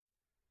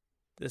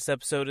This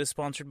episode is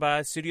sponsored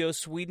by Studio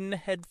Sweden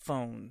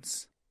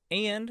Headphones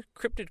and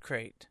Cryptid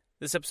Crate.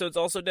 This episode is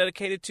also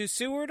dedicated to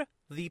Seward,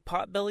 the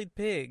pot-bellied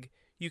pig.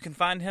 You can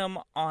find him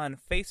on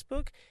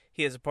Facebook.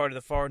 He is a part of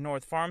the Far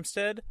North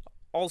Farmstead,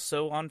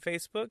 also on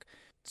Facebook.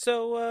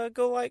 So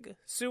go like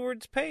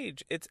Seward's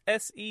page. It's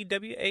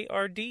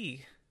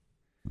SEWARD.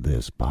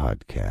 This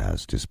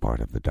podcast is part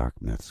of the Dark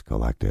Myths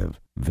Collective.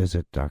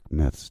 Visit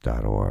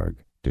darkmyths.org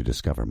to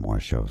discover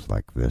more shows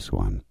like this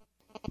one.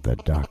 The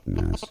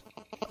darkness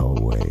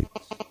awaits.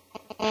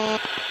 You are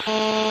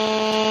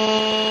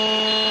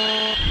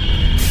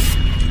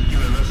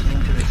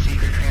listening to the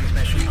Secret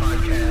Transmission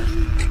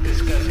Podcast,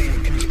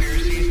 discussing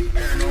conspiracies,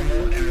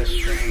 paranormal, and the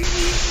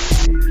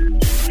strange.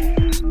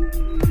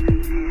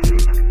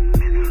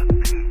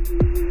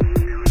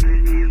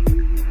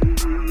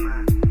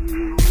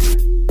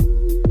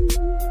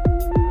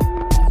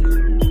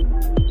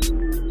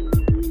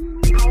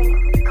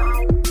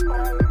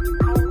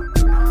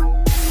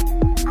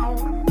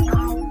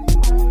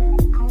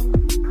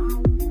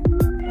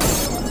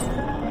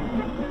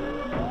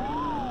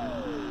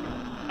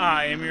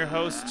 I am your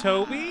host,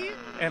 Toby,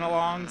 and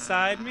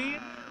alongside me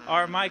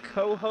are my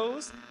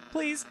co-hosts.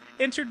 Please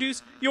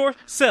introduce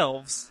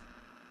yourselves.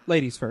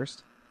 Ladies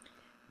first.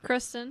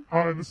 Kristen.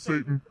 Hi, this is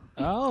Satan.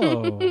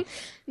 Oh. We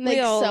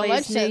Makes so always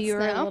much knew sense you were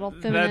now. a little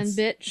feminine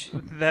bitch.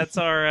 That's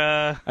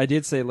our, I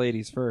did say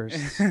ladies first.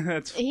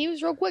 that's He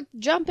was real quick to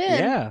jump in.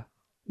 Yeah.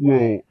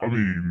 Well, I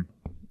mean,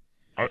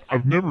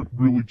 I've never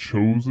really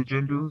chose a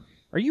gender.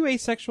 Are you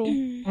asexual? I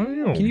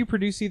am. Can you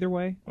produce either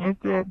way? I've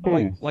got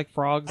both. Like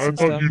frogs I and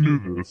thought stuff? you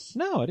knew this.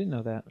 No, I didn't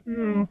know that.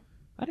 Yeah.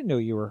 I didn't know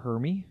you were a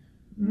Hermie.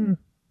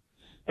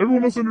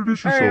 Everyone else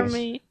introduce yourselves.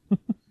 Hermie.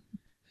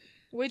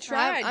 We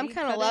tried. I'm You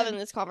kind of cut loving in.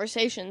 this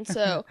conversation.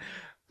 So,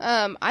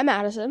 I'm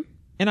Addison.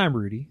 And I'm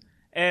Rudy.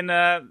 and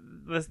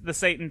the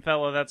Satan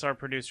fellow. That's our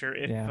producer.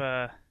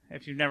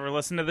 If you've never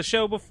listened to the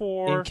show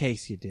before, In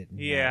case you didn't.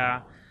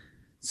 yeah.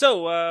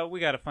 So we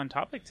got a fun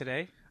topic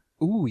today,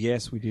 Ooh,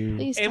 yes, we do.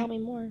 Please And- tell me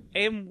more.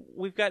 and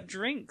we've got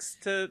drinks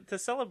to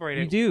celebrate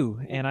We it. do.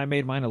 And I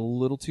made mine a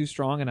little too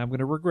strong, and I'm going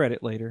to regret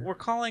it later. We're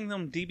calling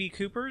them DB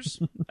Coopers.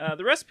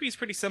 The recipe is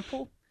pretty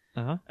simple.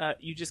 Uh-huh.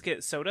 You just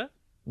get soda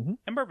Mhm.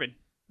 and bourbon.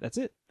 That's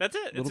it. That's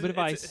it. A little bit of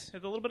ice. It's a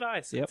little bit of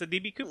ice. Yep. It's a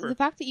DB Cooper. The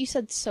fact that you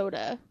said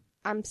soda,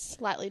 I'm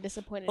slightly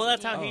disappointed. Well,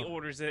 that's in how you. he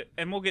orders it,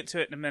 and we'll get to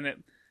it in a minute.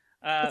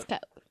 It's Coke.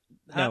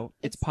 No,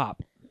 it's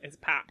pop. It's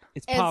pop.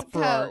 It's It's pop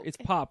for our Coke. it's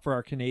pop for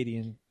our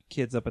Canadian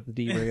kids up at the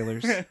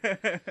derailers.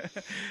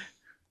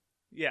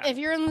 Yeah. If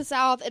you're in the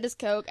South, it is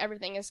Coke.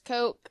 Everything is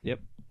Coke. Yep.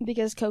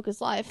 Because Coke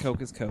is life.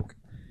 Coke is Coke.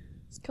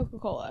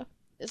 Coca-Cola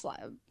is life.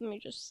 Let me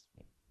just.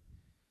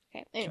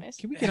 Okay. Anyways,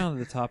 Can we get on to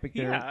the topic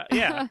there, Yeah,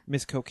 yeah.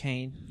 Miss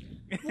Cocaine?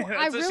 That's I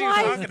what she was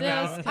realized talking This,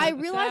 about. I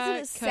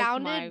realized that it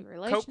Coke my sounded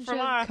relationship, for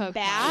life. Coke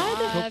bad.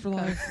 my life, Coke for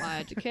life. Coke my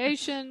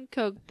education,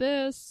 Coke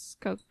this,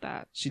 Coke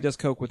that. She does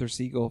Coke with her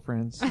seagull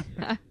friends. oh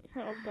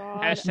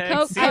god, Hashtag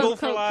Coke, Seagull Coke,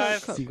 for Coke,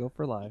 life. Coke. Seagull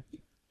for life.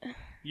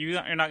 You're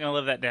not going to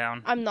live that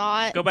down. I'm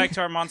not. Go back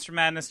to our Monster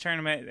Madness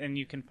tournament, and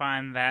you can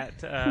find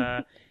that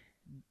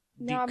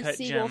Now I'm deep-cut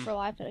Seagull gem. for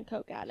life and a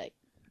Coke addict.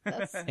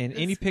 That's, And that's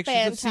any pictures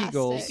fantastic. of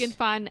seagulls. You can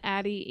find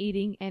Addie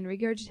eating and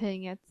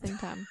regurgitating at the same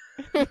time.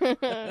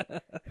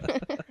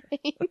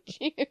 Thank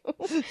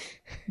you.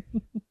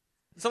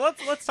 So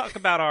let's talk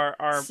about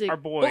our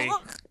Sick. boy,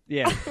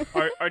 Yeah,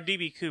 our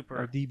DB Cooper.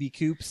 our DB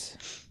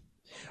Coops.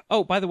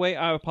 Oh, by the way,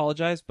 I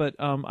apologize, but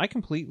I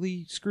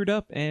completely screwed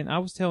up, and I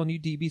was telling you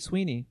DB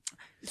Sweeney.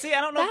 See, I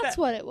don't know. That's if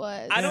what it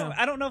was. I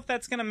don't know if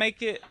that's gonna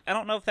make it. I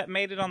don't know if that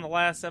made it on the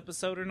last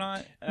episode or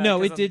not. No,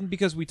 'cause it didn't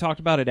because we talked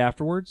about it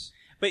afterwards.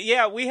 But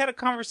yeah, we had a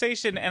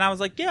conversation, and I was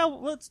like, "Yeah,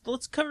 let's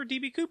cover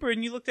DB Cooper,"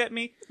 and you looked at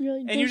me, You're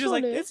like, and you're just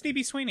like, "Don't "It's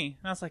DB Sweeney,"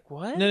 and I was like,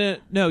 "What?"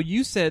 No.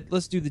 You said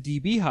let's do the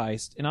DB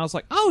heist, and I was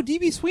like, "Oh,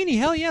 DB Sweeney,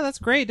 hell yeah, that's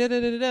great." Da, da,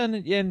 da, da,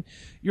 da. And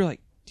you're like,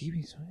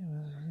 "DB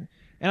Sweeney,"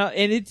 and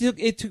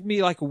it took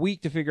me like a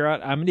week to figure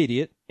out I'm an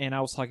idiot, and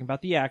I was talking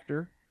about the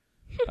actor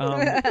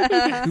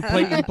who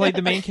played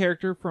the main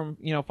character from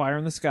Fire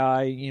in the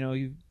Sky.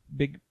 He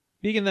big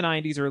in the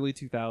 '90s, early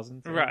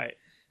 2000s, Right.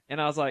 And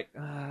I was like,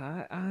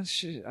 I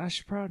should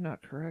probably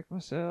not correct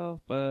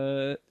myself,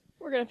 but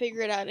We're gonna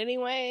figure it out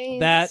anyway.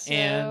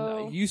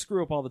 and you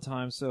screw up all the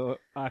time, so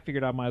I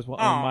figured I might as well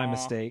own my Aw.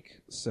 mistake.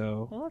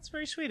 So Well, that's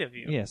very sweet of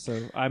you. yeah,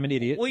 so I'm an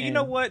idiot. Well, you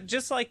know what?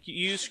 Just like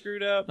you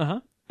screwed up,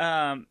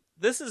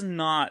 this is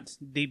not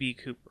DB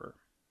Cooper.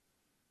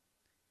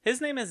 His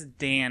name is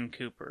Dan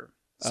Cooper.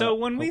 So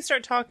when we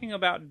start talking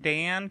about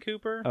Dan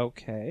Cooper,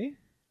 Okay.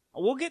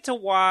 we'll get to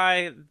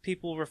why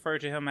people refer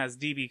to him as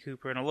DB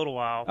Cooper in a little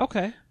while.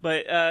 Okay.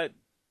 But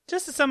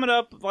just to sum it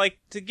up, like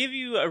to give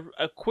you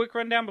a quick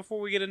rundown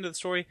before we get into the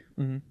story,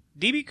 Mhm.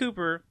 DB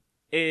Cooper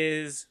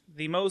is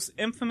the most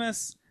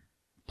infamous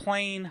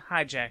plane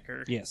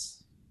hijacker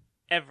Yes.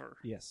 ever,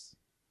 Yes.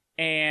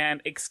 and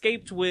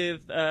escaped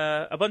with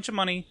a bunch of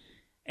money,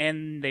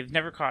 and they've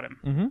never caught him.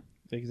 Mm-hmm.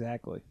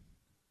 Exactly.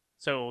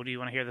 So, do you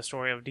want to hear the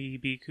story of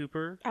DB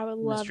Cooper? I would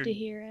love Mr. to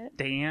hear it.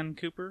 Dan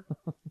Cooper?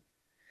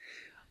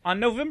 On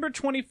November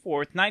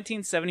 24th,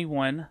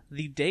 1971,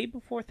 the day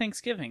before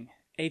Thanksgiving,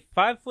 a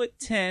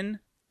 5'10"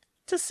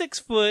 to 6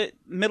 foot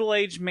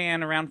middle-aged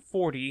man around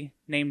 40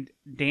 named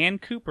Dan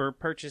Cooper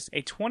purchased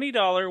a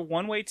 $20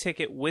 one-way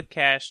ticket with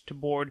cash to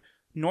board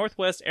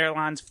Northwest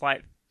Airlines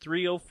Flight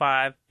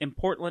 305 in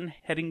Portland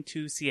heading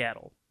to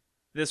Seattle.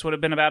 This would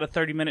have been about a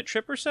 30-minute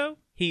trip or so.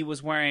 He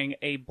was wearing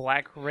a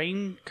black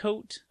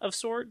raincoat of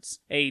sorts,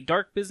 a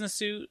dark business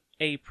suit,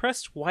 a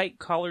pressed white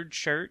collared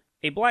shirt,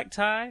 a black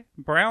tie,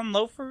 brown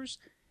loafers,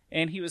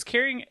 and he was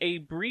carrying a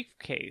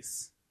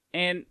briefcase.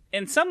 And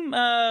in some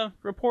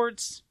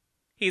reports,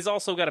 he's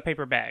also got a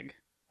paper bag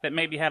that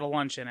maybe had a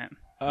lunch in it.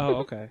 Oh,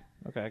 okay.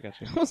 Okay, I got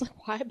you. I was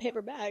like, why a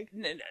paper bag?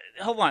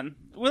 Hold on.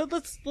 Well,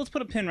 let's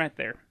put a pin right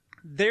there.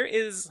 There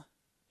is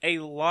a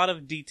lot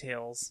of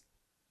details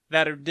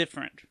that are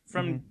different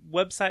from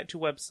website to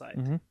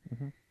website.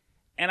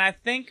 And I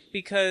think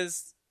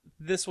because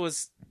this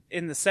was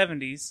in the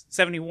 70s,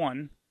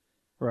 71,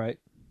 Right.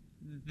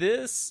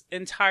 this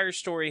entire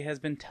story has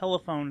been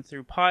telephoned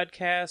through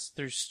podcasts,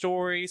 through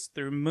stories,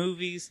 through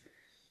movies.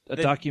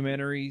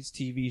 Documentaries,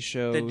 TV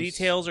shows. The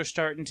details are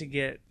starting to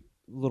get...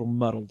 a little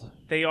muddled.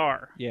 They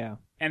are. Yeah.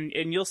 And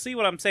you'll see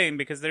what I'm saying,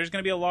 because there's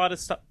going to be a lot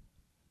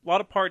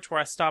of parts where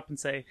I stop and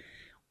say,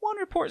 one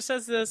report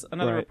says this,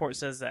 another Right. report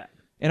says that.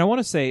 And I want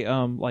to say,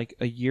 like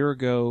a year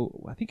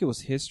ago, I think it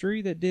was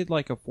History that did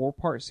like a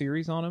 4-part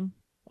series on him,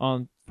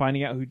 on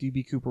finding out who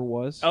D.B. Cooper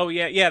was. Oh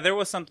yeah, there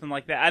was something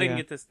like that. I didn't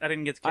Yeah. get this. I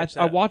didn't get to catch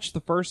I that. watched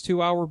the first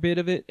 2-hour bit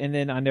of it, and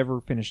then I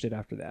never finished it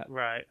after that.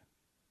 Right.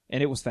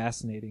 And it was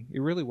fascinating.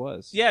 It really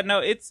was. Yeah, no,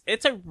 it's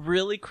a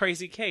really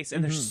crazy case,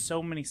 and there's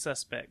so many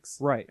suspects.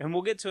 Right. And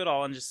we'll get to it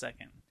all in just a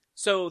second.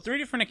 So 3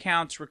 different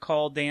accounts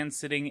recall Dan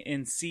sitting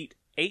in seat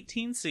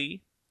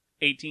 18C,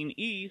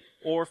 18E,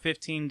 or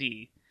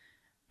 15D.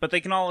 But they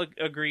can all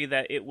agree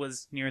that it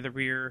was near the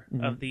rear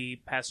of the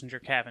passenger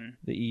cabin.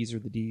 The E's or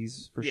the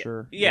D's, for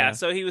sure. Yeah,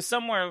 so he was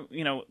somewhere,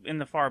 in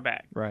the far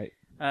back. Right.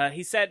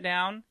 He sat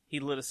down, he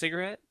lit a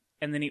cigarette,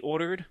 and then he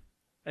ordered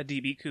a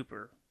D.B.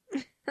 Cooper.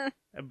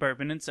 A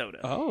bourbon and soda.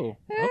 Oh,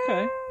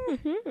 okay.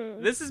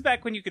 This is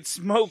back when you could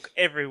smoke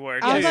everywhere.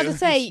 I was too. about to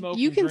say, Smoke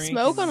you and can drink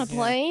smoke on a and-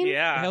 plane?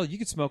 Yeah. Hell, you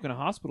could smoke in a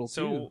hospital, too.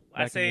 So I back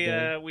in the say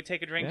day. we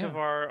take a drink Yeah. of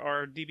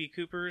our DB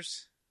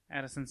Coopers.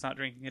 Addison's not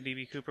drinking a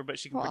DB Cooper, but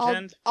she can Well,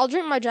 pretend. I'll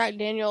drink my Jack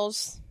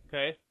Daniels.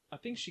 Okay. I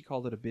think she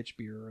called it a bitch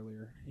beer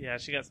earlier. Yeah,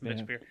 she got some Yeah.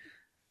 bitch beer.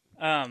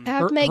 I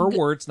have to make Her good-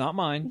 words, not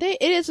mine.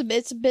 it's a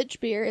bitch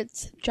beer.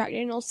 It's Jack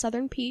Daniels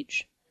Southern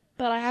Peach,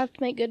 but I have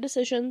to make good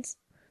decisions,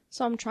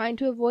 so I'm trying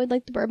to avoid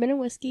like the bourbon and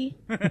whiskey.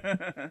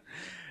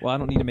 Well, I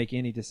don't need to make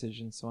any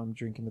decisions, so I'm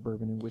drinking the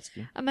bourbon and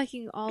whiskey. I'm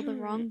making all the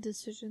wrong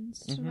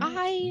decisions.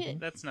 I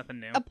That's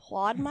nothing new.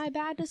 applaud my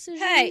bad decisions.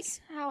 Hey!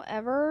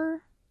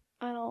 However,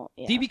 I don't.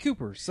 Yeah. DB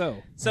Cooper,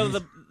 so. So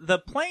the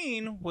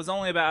plane was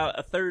only about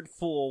a third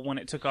full when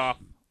it took off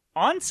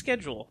on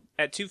schedule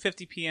at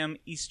 2:50 p.m.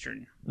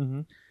 Eastern.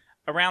 Mhm.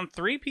 Around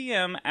 3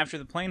 p.m. after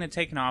the plane had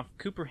taken off,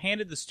 Cooper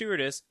handed the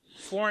stewardess,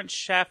 Florence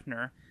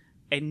Schaffner,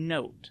 a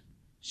note.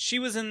 She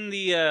was in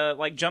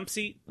the jump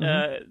seat.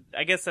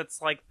 I guess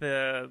that's like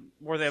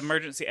where the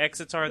emergency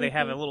exits are. They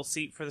have a little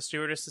seat for the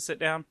stewardess to sit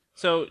down.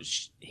 So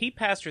he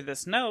passed her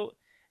this note,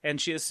 and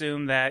she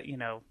assumed that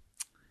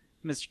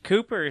Mr.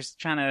 Cooper is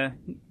trying to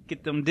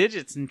get them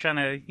digits and trying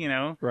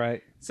to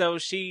Right. So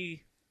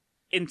she,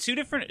 in 2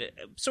 different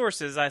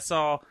sources, I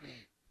saw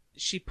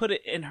she put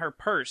it in her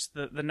purse,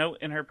 the note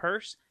in her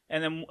purse,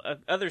 and then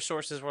other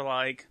sources were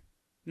like,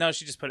 no,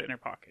 she just put it in her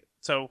pocket.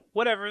 So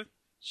whatever.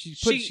 She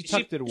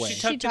tucked it away. She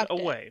tucked tucked it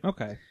it. away.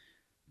 Okay.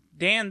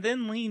 Dan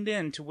then leaned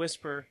in to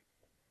whisper,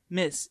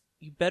 "Miss,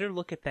 you better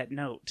look at that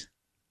note.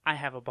 I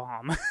have a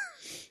bomb."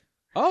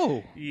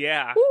 Oh.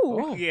 Yeah.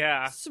 Ooh,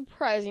 Yeah.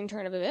 surprising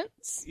turn of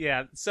events.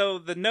 Yeah. So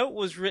the note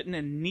was written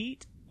in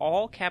neat,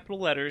 all capital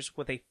letters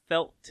with a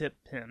felt tip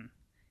pen.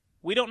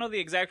 We don't know the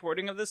exact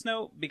wording of this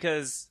note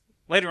because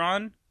later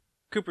on,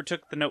 Cooper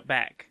took the note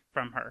back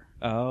from her.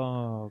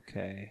 Oh,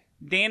 okay.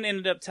 Dan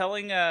ended up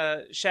telling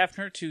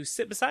Schaffner to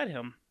sit beside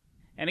him.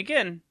 And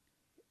again,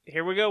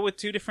 here we go with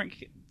 2 different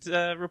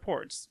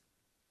reports.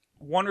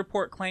 One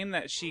report claimed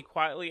that she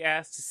quietly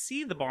asked to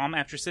see the bomb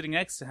after sitting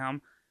next to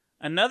him.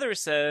 Another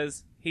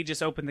says he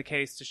just opened the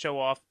case to show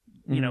off,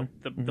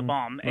 the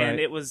bomb. Right. And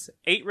it was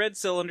 8 red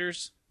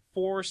cylinders,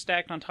 4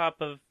 stacked on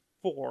top of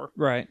 4.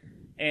 Right.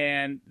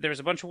 And there was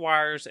a bunch of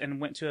wires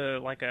and went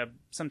to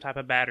some type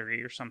of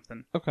battery or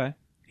something. Okay.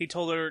 He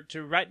told her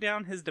to write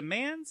down his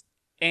demands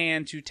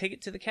and to take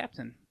it to the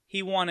captain.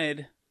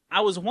 I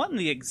was wanting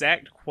the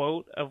exact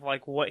quote of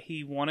what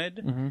he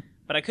wanted,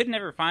 but I could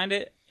never find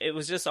it. It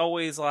was just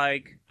always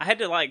I had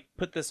to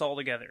put this all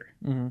together.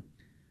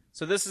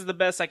 So this is the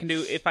best I can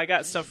do. If I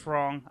got stuff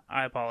wrong,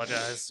 I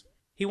apologize.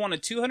 He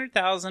wanted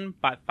 $200,000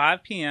 by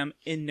 5 p.m.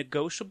 in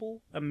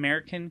negotiable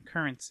American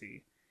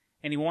currency,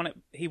 and he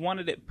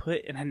wanted it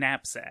put in a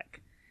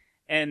knapsack.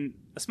 And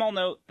a small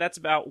note, that's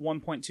about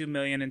 $1.2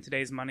 million in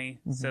today's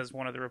money, says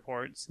one of the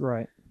reports.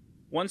 Right.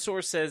 One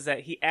source says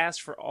that he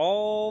asked for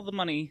all the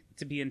money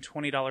to be in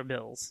 $20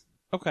 bills.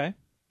 Okay.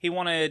 He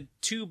wanted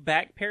 2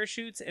 back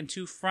parachutes and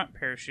 2 front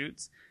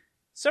parachutes.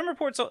 Some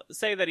reports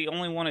say that he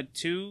only wanted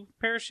 2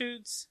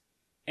 parachutes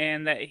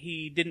and that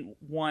he didn't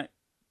want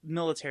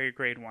military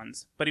grade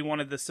ones, but he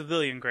wanted the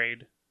civilian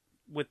grade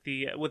with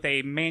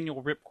a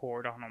manual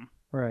ripcord on them.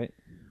 Right.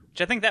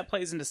 Which I think that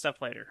plays into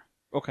stuff later.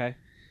 Okay.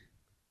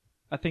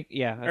 I think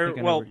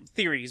I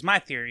theories. My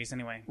theories,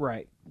 anyway.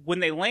 Right. When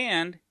they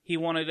land, he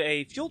wanted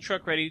a fuel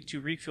truck ready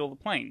to refuel the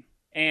plane.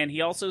 And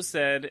he also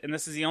said, and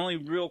this is the only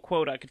real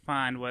quote I could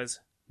find, was,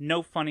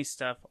 "No funny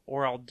stuff,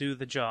 or I'll do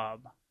the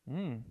job."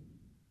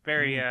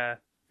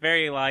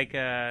 Very like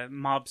a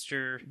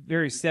mobster.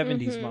 Very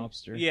 70s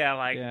mobster. Yeah,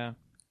 like, yeah.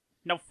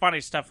 "No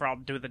funny stuff, or I'll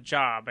do the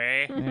job,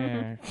 eh?"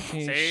 Yeah.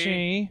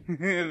 See?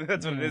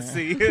 That's what it is,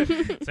 see?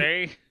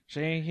 See?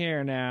 See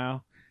here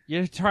now.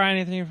 You try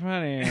anything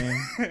funny,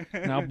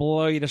 and I'll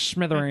blow you to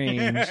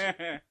smithereens.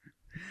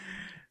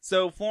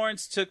 So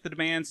Florence took the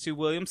demands to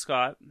William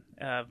Scott,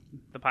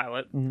 the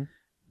pilot. Mm-hmm.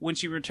 When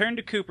she returned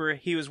to Cooper,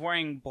 he was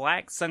wearing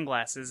black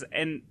sunglasses,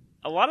 and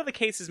a lot of the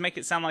cases make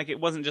it sound like it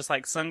wasn't just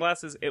like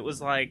sunglasses. It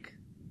was like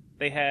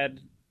they had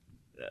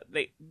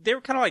they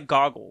were kind of like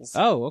goggles.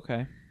 Oh,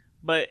 okay.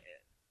 But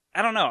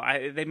I don't know.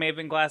 They may have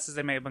been glasses.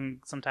 They may have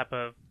been some type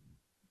of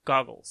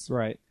goggles.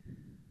 Right.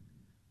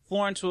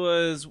 Florence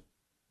was...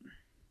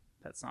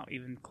 That's not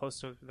even close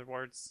to the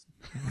words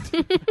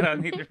that I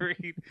need to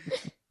read.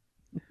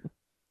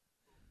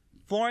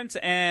 Florence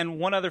and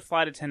one other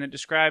flight attendant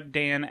described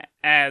Dan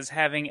as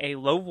having a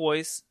low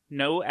voice,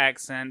 no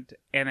accent,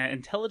 and an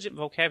intelligent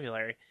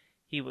vocabulary.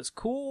 He was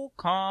cool,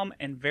 calm,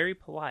 and very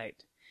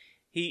polite.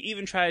 He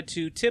even tried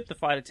to tip the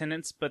flight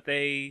attendants, but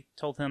they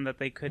told him that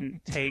they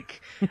couldn't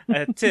take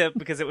a tip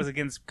because it was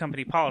against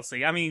company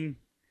policy. I mean,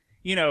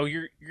 you know,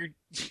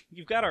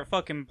 you've got our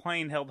fucking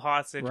plane held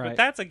hostage, right. But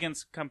that's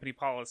against company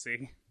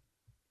policy.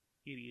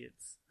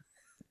 Idiots.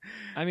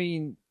 I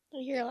mean,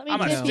 here, let me I'm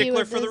a give you stickler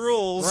with for the this.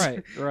 rules.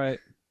 right.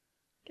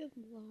 Good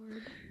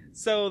lord.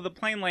 So the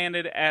plane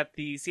landed at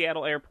the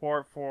Seattle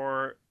airport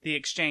for the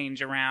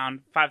exchange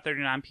around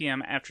 5:39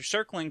 p.m. after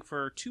circling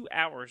for 2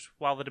 hours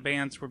while the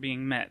demands were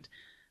being met.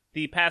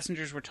 The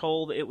passengers were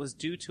told it was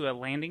due to a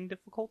landing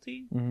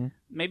difficulty. Mm-hmm.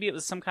 Maybe it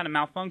was some kind of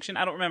malfunction.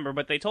 I don't remember,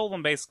 but they told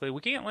them basically, we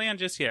can't land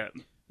just yet.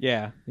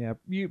 Yeah.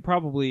 You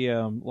probably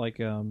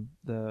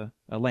the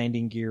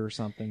landing gear or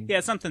something.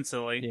 Yeah, something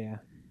silly.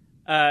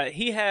 Yeah.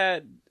 He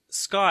had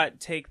Scott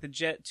take the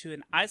jet to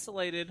an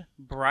isolated,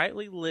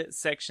 brightly lit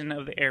section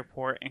of the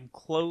airport and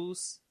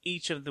close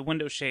each of the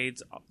window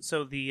shades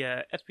so the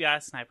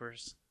FBI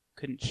snipers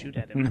couldn't shoot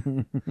at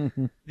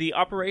him. The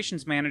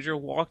operations manager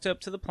walked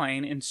up to the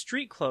plane in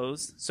street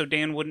clothes so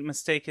Dan wouldn't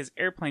mistake his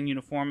airplane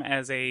uniform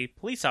as a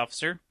police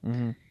officer.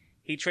 Mm-hmm.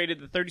 He traded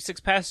the 36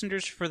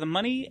 passengers for the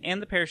money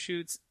and the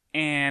parachutes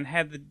and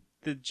had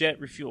the jet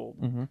refueled.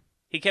 Mm-hmm.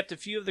 He kept a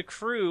few of the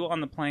crew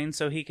on the plane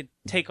so he could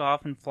take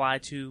off and fly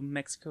to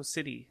Mexico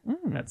City.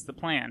 That's the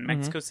plan,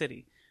 Mexico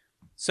City.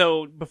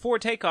 So before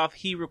takeoff,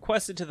 he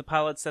requested to the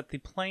pilots that the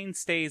plane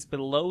stays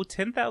below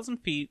 10,000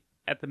 feet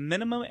at the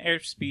minimum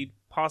airspeed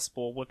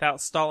possible without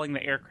stalling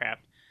the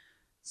aircraft.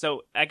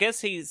 So I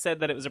guess he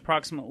said that it was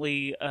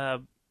approximately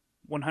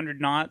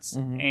 100 knots,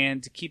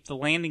 and to keep the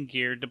landing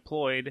gear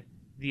deployed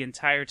the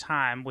entire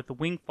time with the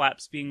wing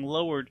flaps being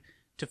lowered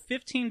to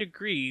 15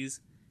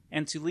 degrees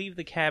and to leave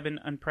the cabin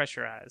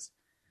unpressurized.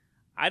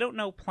 I don't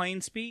know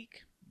plane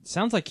speak.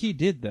 Sounds like he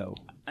did, though.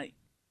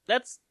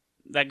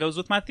 That goes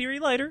with my theory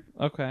later.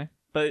 Okay.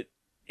 But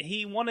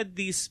he wanted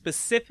these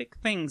specific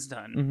things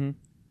done.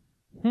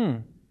 Mm-hmm.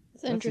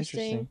 It's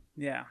interesting.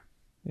 Yeah.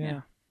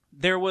 Yeah.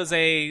 There was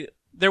a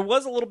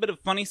little bit of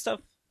funny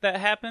stuff that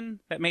happened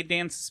that made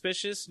Dan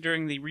suspicious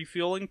during the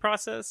refueling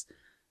process.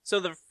 So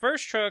the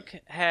first truck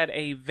had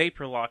a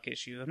vapor lock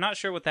issue. I'm not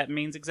sure what that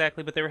means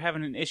exactly, but they were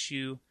having an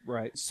issue.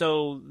 Right.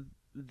 So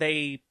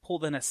they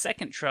pulled in a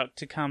second truck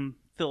to come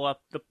fill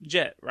up the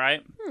jet,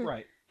 right?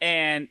 Right.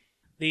 And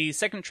the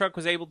second truck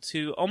was able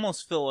to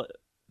almost fill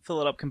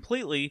it up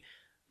completely,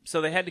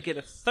 so they had to get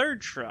a third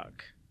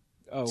truck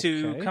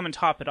to come and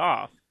top it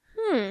off.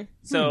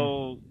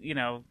 So, you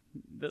know,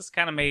 this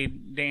kind of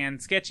made Dan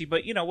sketchy,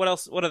 but you know,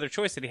 what other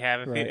choice did he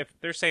have? If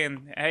they're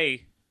saying,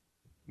 "Hey,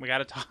 we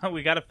got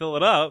to fill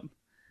it up,"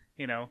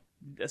 you know.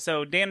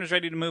 So Dan was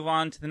ready to move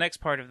on to the next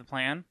part of the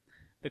plan.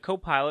 The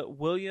co-pilot,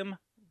 William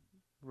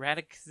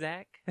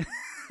Radczak,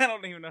 I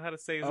don't even know how to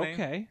say his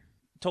name,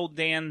 told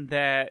Dan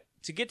that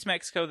to get to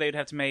Mexico, they'd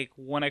have to make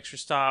one extra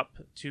stop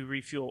to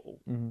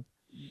refuel. Mm-hmm.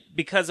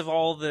 Because of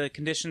all the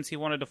conditions he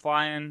wanted to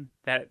fly in,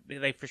 that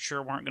they for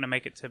sure weren't going to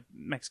make it to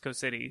Mexico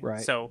City.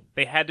 Right. So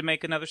they had to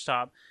make another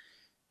stop,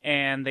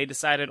 and they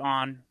decided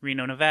on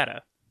Reno,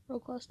 Nevada. Real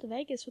close to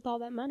Vegas with all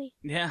that money.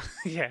 Yeah,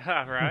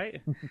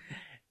 right.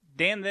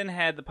 Dan then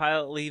had the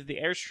pilot leave the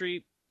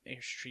airstrip.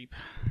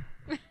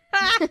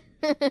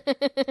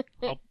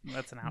 Oh,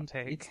 that's an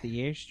outtake. It's the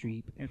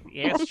airstrip. It's the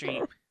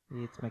airstrip.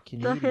 It's my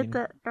Canadian.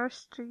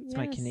 It's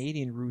my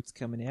Canadian roots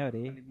coming out, eh?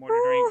 I need more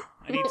to drink.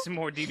 I need some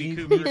more DB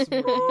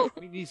Cooper.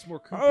 We need some more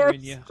Cooper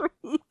in you.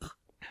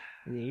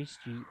 The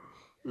airstrip.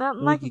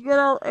 Nothing like a good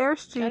old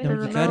Airstreet in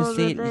the middle of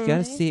the day. You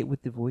gotta say it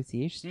with the voice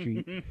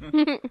Airstreet.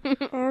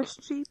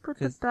 Airstreet with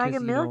the bag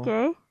of milk,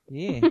 eh?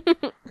 Yeah,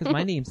 because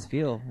my name's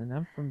Phil, and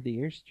I'm from the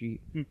Airstreet.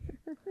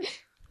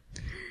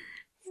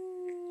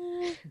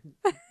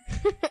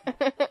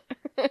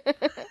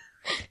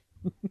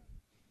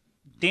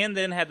 Dan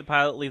then had the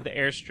pilot leave the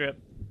airstrip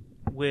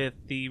with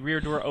the rear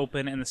door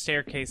open and the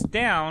staircase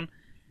down.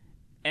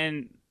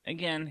 And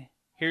again,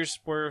 here's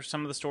where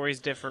some of the stories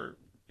differ,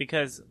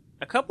 because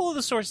a couple of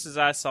the sources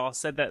I saw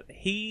said that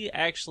he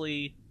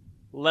actually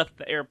left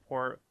the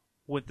airport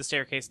with the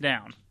staircase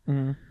down.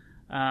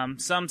 Mm-hmm.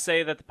 Some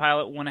say that the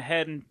pilot went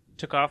ahead and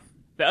took off.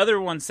 The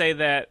other ones say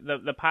that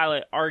the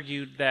pilot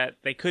argued that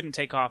they couldn't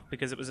take off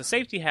because it was a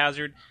safety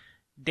hazard.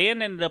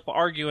 Dan ended up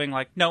arguing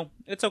like, no,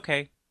 it's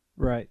okay.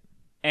 Right.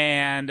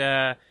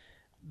 And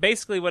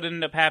basically what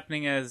ended up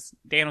happening is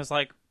Dan was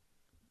like,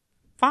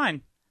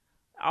 fine,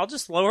 I'll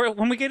just lower it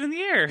when we get in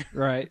the air.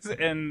 Right.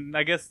 And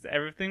I guess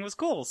everything was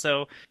cool.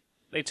 So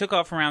they took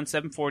off around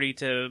 7:40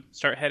 to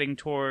start heading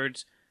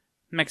towards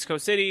Mexico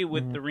City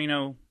with the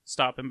Reno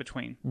stop in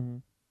between. Mm-hmm.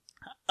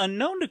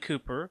 Unknown to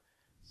Cooper,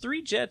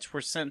 3 jets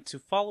were sent to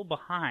follow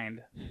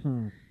behind.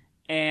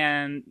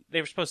 And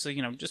they were supposed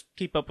to, just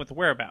keep up with the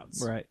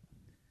whereabouts. Right.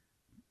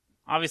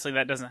 Obviously,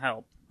 that doesn't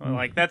help.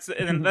 Like that's the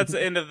end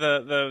of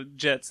the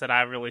jets that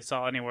I really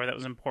saw anywhere that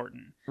was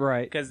important.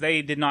 Right. Because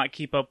they did not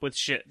keep up with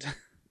shit.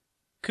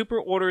 Cooper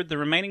ordered the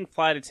remaining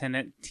flight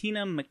attendant,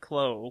 Tina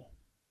McClough,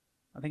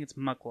 I think it's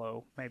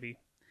Mucklow, maybe,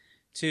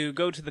 to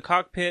go to the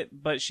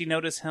cockpit, but she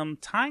noticed him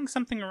tying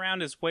something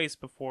around his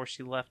waist before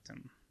she left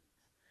him.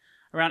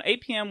 Around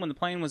 8 p.m., when the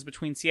plane was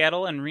between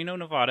Seattle and Reno,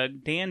 Nevada,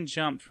 Dan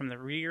jumped from the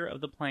rear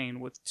of the plane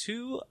with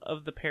 2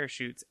 of the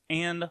parachutes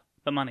and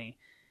the money.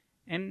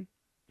 And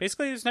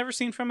basically, he was never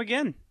seen from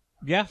again.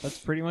 Yeah, that's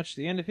pretty much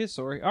the end of his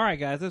story. All right,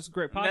 guys, that's a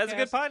great podcast. That's a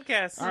good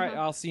podcast. All right,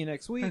 I'll see you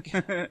next week.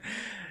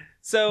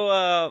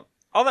 So,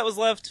 all that was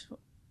left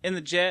in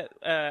the jet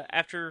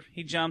after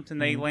he jumped and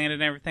they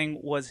landed and everything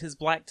was his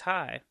black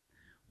tie,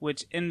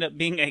 which ended up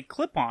being a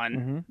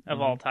clip-on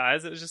of all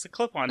ties. It was just a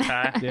clip-on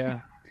tie. Yeah.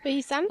 But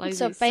he sounded Lazy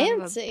so son of a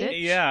fancy.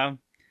 bitch. Yeah.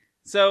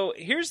 So,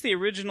 here's the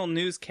original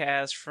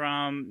newscast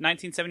from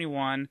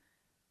 1971.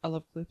 I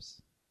love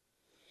clips.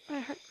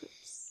 I heard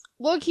clips.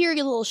 Look here,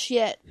 you little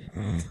shit.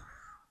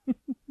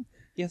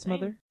 Yes,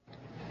 Mother?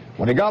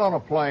 When he got on a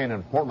plane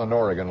in Portland,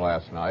 Oregon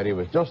last night, he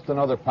was just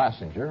another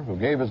passenger who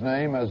gave his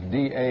name as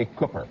D.A.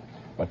 Cooper.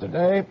 But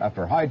today,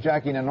 after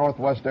hijacking a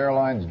Northwest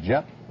Airlines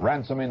jet,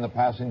 ransoming the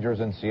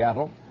passengers in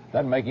Seattle,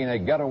 then making a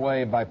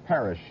getaway by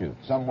parachute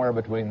somewhere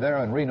between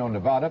there and Reno,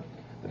 Nevada,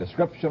 the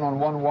description on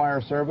One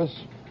Wire Service,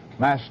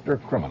 master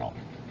criminal.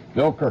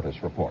 Bill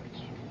Curtis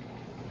reports.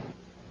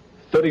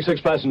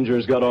 36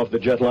 passengers got off the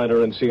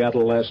jetliner in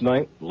Seattle last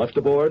night, left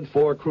aboard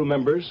 4 crew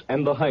members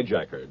and the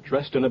hijacker,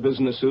 dressed in a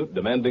business suit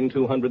demanding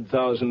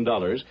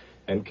 $200,000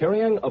 and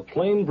carrying a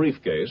plain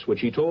briefcase which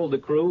he told the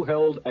crew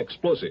held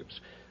explosives.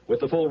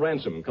 With the full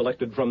ransom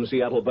collected from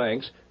Seattle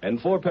banks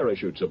and 4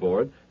 parachutes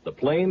aboard, the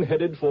plane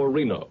headed for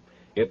Reno.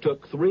 It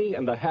took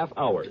 3.5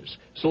 hours,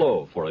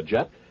 slow for a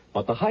jet,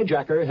 but the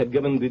hijacker had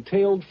given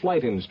detailed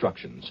flight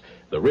instructions.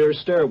 The rear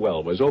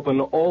stairwell was open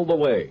all the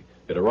way.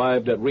 It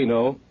arrived at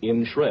Reno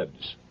in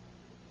shreds.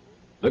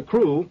 The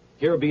crew,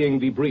 here being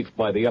debriefed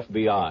by the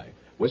FBI,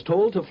 was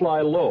told to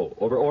fly low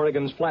over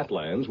Oregon's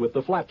flatlands with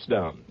the flaps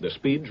down. The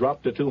speed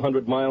dropped to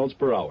 200 miles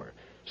per hour.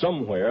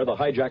 Somewhere, the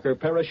hijacker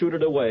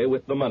parachuted away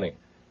with the money.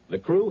 The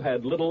crew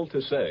had little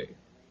to say.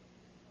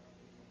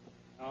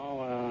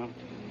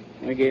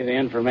 We gave the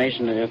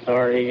information to the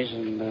authorities,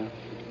 and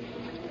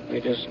we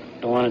just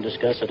don't want to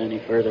discuss it any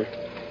further.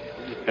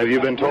 Have you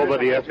been told by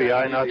the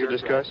FBI not to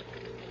discuss?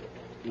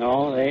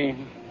 No, they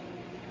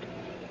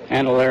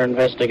handle their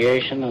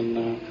investigation,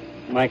 and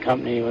my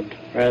company would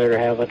rather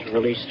have it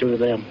released through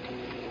them.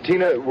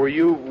 Tina, were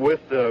you with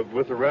the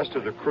rest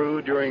of the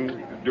crew during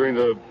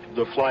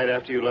the flight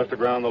after you left the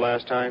ground the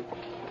last time?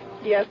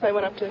 Yes, I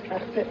went up to the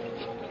cockpit.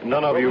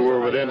 None of you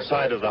were within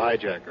sight of the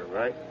hijacker,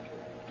 right?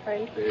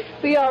 Right.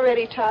 We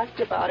already talked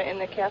about it, and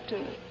the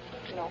captain,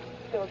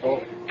 Phil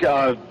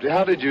gave.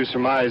 How did you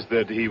surmise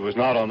that he was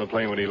not on the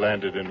plane when he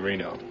landed in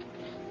Reno?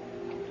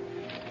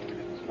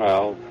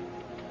 Well,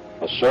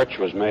 a search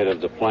was made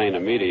of the plane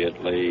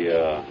immediately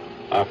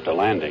after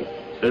landing.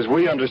 As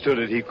we understood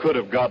it, he could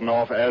have gotten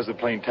off as the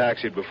plane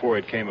taxied before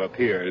it came up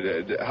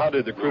here. How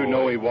did the crew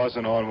know he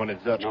wasn't on when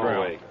it touched ground?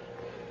 Way.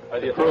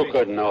 The crew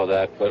couldn't know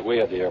that, but we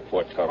had the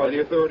airport covered. Are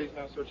the authorities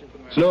now searching for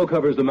the man? Snow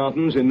covers the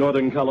mountains in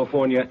Northern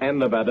California and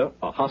Nevada,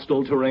 a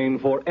hostile terrain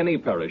for any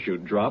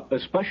parachute drop,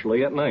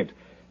 especially at night.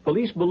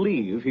 Police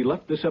believe he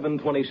left the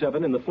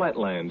 727 in the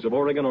flatlands of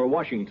Oregon or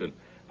Washington,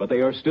 but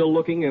they are still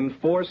looking in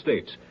 4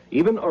 states,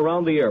 even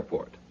around the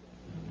airport.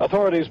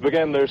 Authorities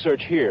began their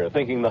search here,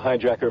 thinking the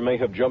hijacker may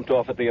have jumped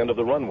off at the end of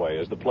the runway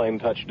as the plane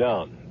touched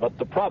down. But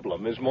the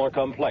problem is more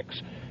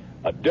complex.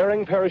 A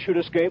daring parachute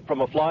escape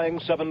from a flying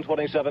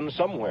 727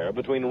 somewhere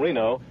between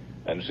Reno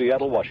and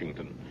Seattle,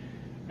 Washington.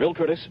 Bill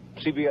Curtis,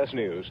 CBS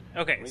News.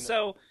 Okay,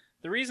 so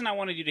the reason I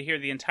wanted you to hear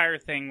the entire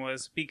thing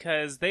was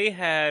because they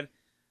had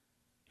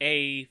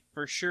a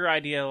for sure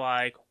idea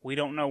like, we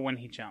don't know when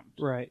he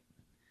jumped. Right.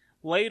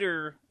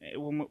 Later,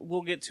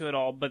 we'll get to it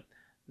all, but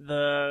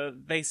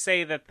they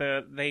say that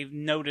they've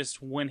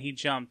noticed when he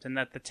jumped and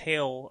that the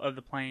tail of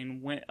the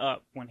plane went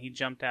up when he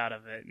jumped out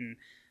of it. And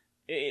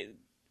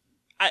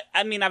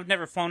I mean, I've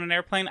never flown an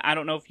airplane. I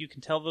don't know if you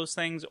can tell those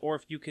things or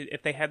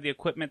if they had the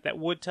equipment that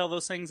would tell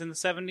those things in the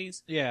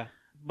 70s. Yeah.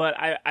 But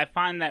I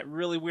find that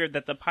really weird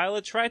that the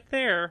pilots right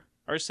there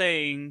are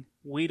saying,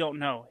 we don't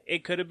know.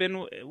 It could have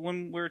been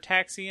when we were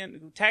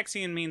taxiing.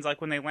 Taxiing means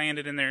like when they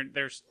landed and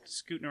they're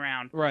scooting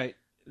around. Right.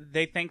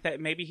 They think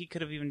that maybe he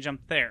could have even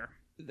jumped there.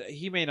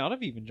 He may not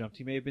have even jumped.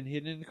 He may have been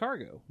hidden in the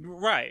cargo.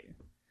 Right.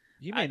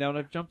 He may not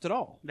have jumped at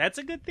all. That's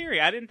a good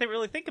theory. I didn't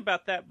really think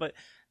about that, but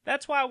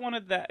that's why I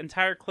wanted that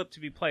entire clip to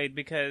be played,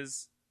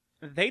 because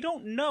they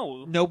don't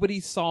know. Nobody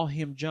saw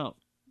him jump.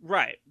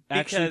 Right.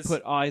 Actually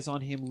put eyes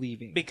on him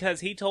leaving. Because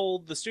he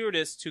told the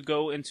stewardess to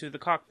go into the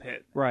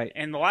cockpit. Right.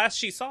 And the last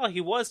she saw,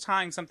 he was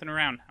tying something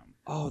around him.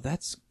 Oh,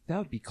 that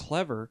would be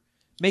clever.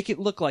 Make it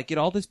look like, get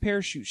all this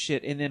parachute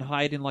shit and then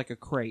hide in like a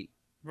crate.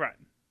 Right.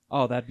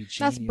 Oh, that'd be genius.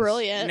 That's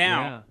brilliant.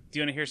 Now, do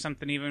you want to hear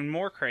something even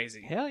more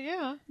crazy? Hell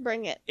yeah.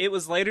 Bring it. It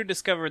was later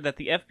discovered that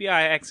the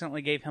FBI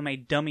accidentally gave him a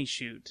dummy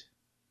chute.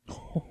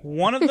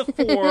 One of the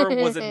 4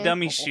 was a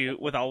dummy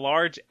chute with a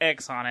large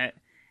X on it,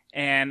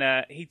 and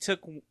he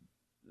took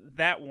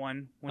that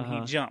one when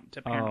he jumped,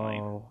 apparently.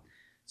 Oh.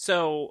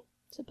 So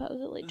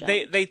supposedly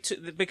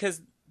jumped.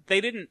 Because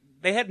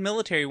they had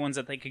military ones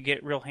that they could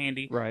get real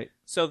handy. Right.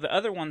 So the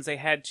other ones they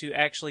had to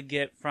actually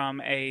get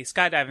from a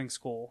skydiving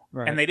school.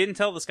 Right. And they didn't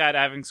tell the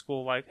skydiving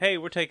school, like, hey,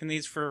 we're taking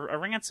these for a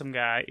ransom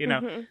guy. You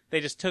know, They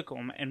just took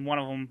them, and one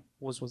of them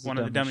was one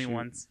of the dummy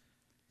ones.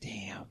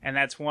 Damn. And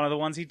that's one of the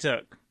ones he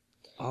took.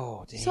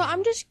 Oh, damn. So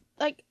I'm just,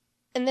 like,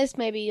 and this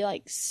may be,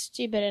 like,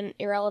 stupid and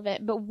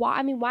irrelevant, but why?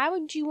 I mean, why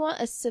would you want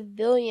a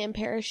civilian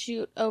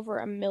parachute over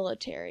a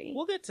military?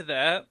 We'll get to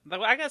that.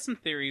 I got some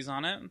theories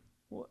on it.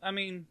 I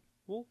mean,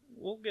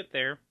 we'll get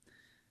there.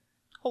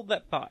 Hold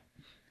that thought.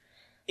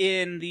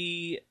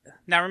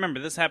 Now remember,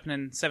 this happened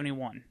in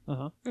 71.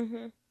 Uh-huh.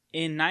 Mm-hmm.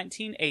 In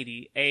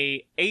 1980,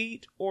 a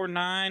 8 or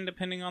 9,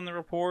 depending on the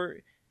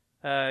report,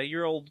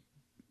 year-old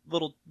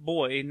little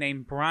boy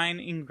named Brian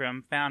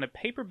Ingram found a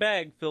paper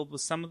bag filled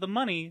with some of the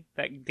money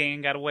that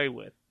Dan got away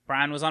with.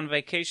 Brian was on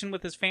vacation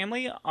with his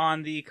family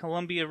on the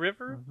Columbia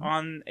River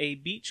on a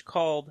beach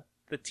called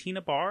the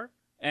Tina Bar,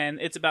 and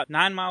it's about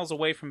 9 miles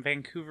away from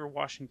Vancouver,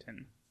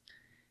 Washington.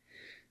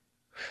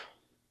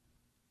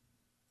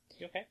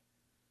 You okay?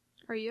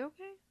 Are you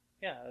okay?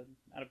 Yeah,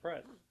 out of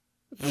breath.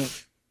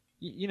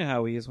 You know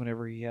how he is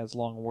whenever he has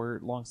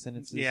long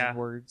sentences and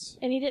words.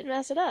 And he didn't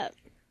mess it up.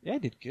 Yeah, I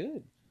did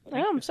good.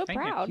 I'm so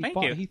proud.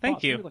 He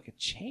fought through like a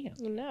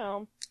champ.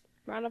 No.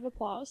 Round of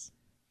applause.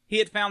 He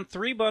had found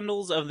 3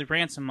 bundles of the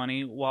ransom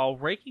money while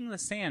raking the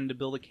sand to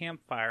build a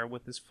campfire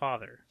with his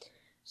father.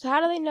 So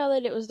how do they know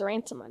that it was the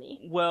ransom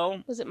money?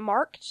 Well... Was it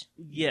marked?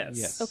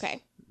 Yes.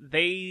 Okay.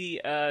 They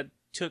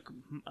took...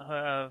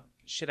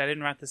 I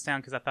didn't write this down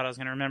because I thought I was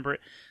going to remember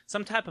it.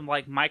 Some type of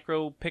like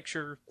micro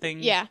picture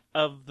thing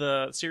of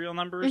the serial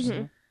numbers.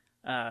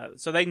 Mm-hmm.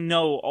 So they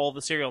know all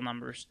the serial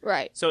numbers.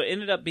 Right. So it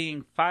ended up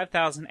being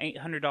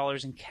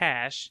 $5,800 in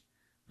cash.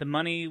 The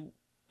money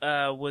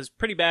was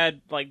pretty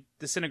bad, like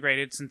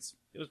disintegrated since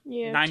it was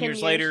 9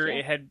 years later.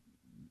 It had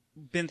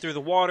been through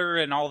the water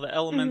and all the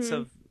elements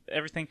of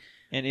everything.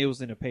 And it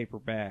was in a paper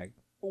bag.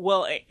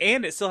 Well,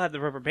 and it still had the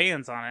rubber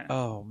bands on it.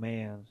 Oh,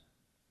 man.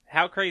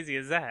 How crazy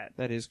is that?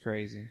 That is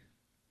crazy.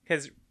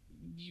 Because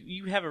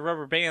you have a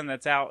rubber band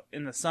that's out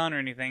in the sun or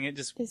anything, it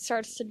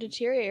starts to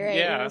deteriorate.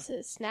 Yeah.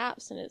 It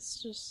snaps, and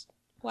it's just,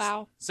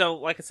 wow. So,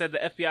 like I said, the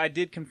FBI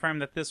did confirm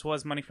that this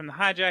was money from the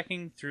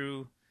hijacking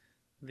through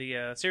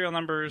the serial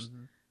numbers.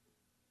 Mm-hmm.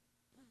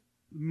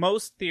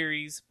 Most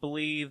theories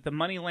believe the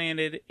money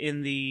landed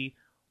in the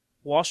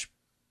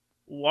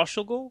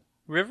Washougal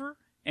River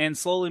and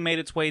slowly made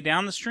its way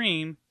down the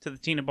stream to the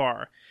Tina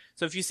Bar.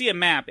 So if you see a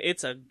map,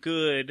 it's a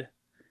good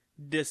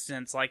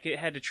distance. Like, it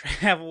had to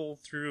travel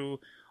through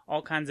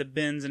all kinds of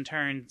bends and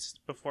turns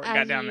before it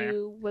got down there. As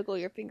you wiggle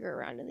your finger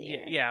around in the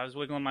air. Yeah, I was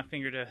wiggling my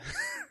finger to...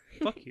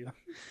 Fuck you.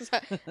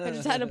 I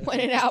just had to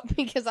point it out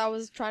because I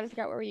was trying to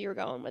figure out where you were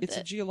going with it. It's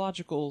a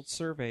geological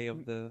survey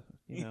of the,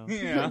 Yeah.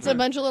 It's a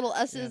bunch of little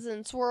S's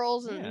and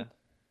swirls and...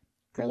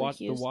 The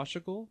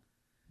Washougal?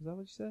 Is that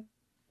what you said?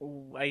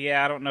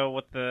 Yeah, I don't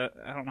know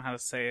how to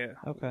say it.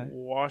 Okay.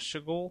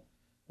 Washougal?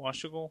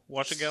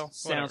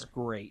 Sounds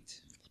great.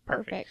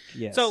 Perfect.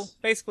 Yes. So,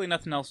 basically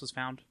nothing else was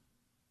found.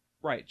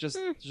 Right, just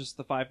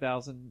the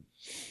 5,000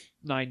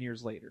 9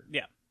 years later.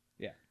 Yeah.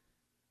 Yeah.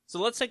 So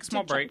let's take a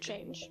small break.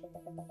 Change.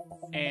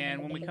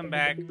 And when we come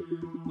back,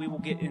 we will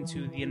get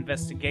into the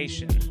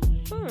investigation.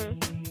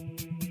 Can't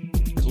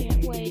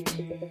wait.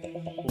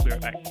 We'll be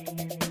right back.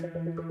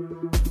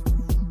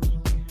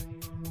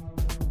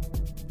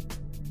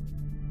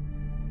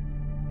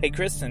 Hey,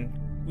 Kristen,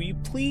 will you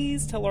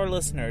please tell our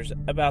listeners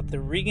about the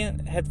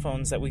Regent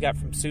headphones that we got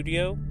from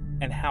Studio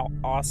and how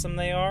awesome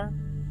they are?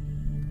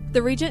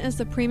 The Regent is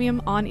the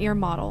premium on-ear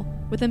model,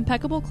 with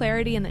impeccable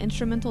clarity in the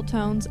instrumental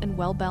tones and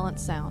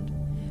well-balanced sound.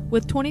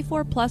 With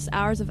 24-plus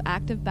hours of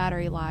active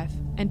battery life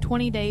and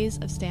 20 days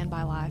of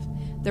standby life,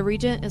 the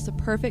Regent is the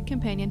perfect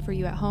companion for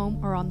you at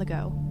home or on the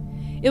go.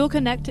 It will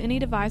connect to any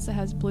device that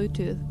has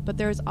Bluetooth, but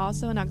there is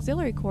also an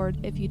auxiliary cord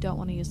if you don't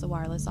want to use the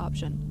wireless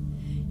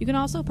option. You can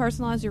also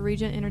personalize your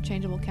Regent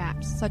interchangeable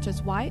caps, such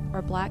as white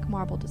or black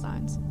marble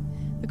designs.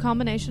 The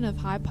combination of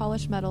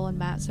high-polished metal and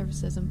matte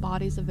surfaces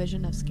embodies a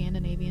vision of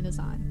Scandinavian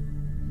design.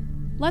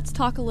 Let's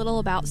talk a little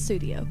about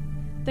Sudio.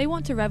 They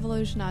want to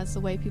revolutionize the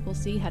way people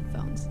see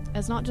headphones,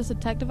 as not just a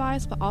tech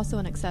device, but also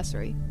an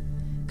accessory.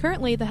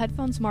 Currently, the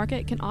headphones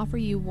market can offer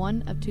you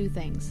one of two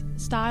things: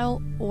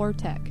 style or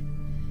tech.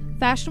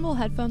 Fashionable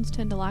headphones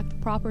tend to lack the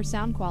proper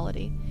sound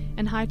quality,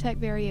 and high-tech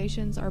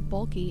variations are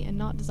bulky and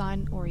not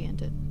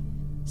design-oriented.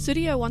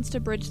 Sudio wants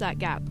to bridge that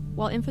gap.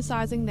 While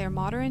emphasizing their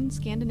modern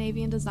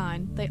Scandinavian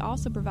design, they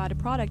also provide a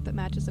product that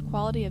matches the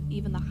quality of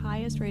even the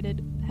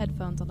highest-rated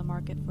headphones on the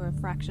market for a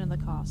fraction of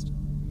the cost.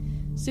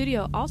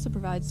 Sudio also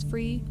provides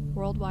free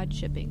worldwide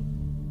shipping.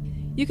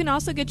 You can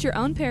also get your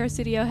own pair of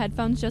Sudio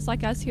headphones just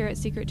like us here at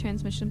Secret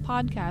Transmission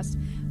Podcast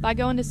by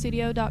going to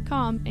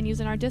Sudio.com and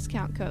using our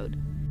discount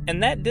code.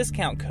 And that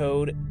discount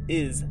code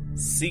is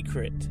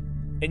SECRET.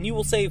 And you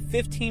will save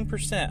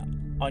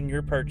 15% on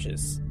your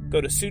purchase.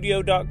 Go to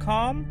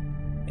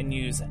Sudio.com and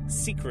use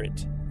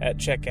SECRET at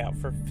checkout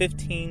for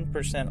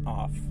 15%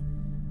 off.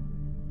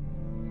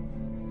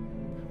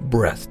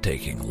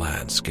 Breathtaking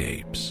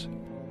landscapes.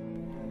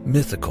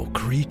 Mythical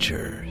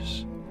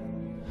creatures.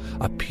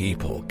 A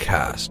people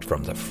cast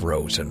from the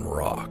frozen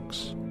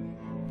rocks.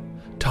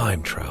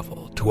 Time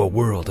travel to a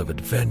world of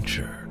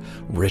adventure,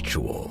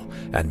 ritual,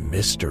 and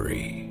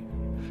mystery.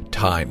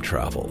 Time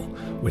travel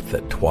with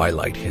the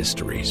Twilight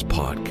Histories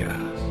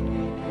podcast.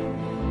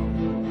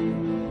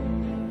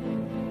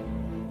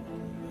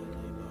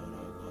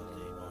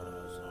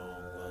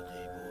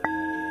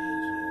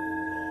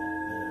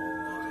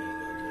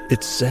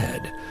 It's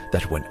said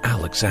that when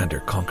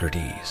Alexander conquered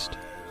East,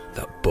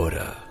 the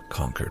Buddha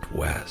conquered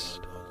West.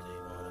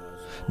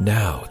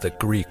 Now the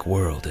Greek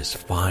world is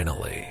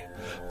finally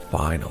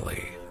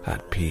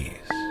at peace.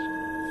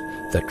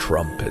 The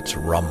trumpets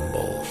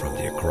rumble from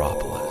the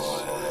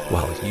Acropolis,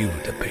 while you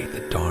debate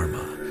the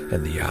Dharma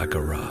and the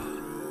Agora.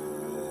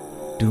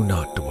 Do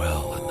not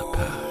dwell in the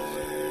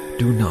past.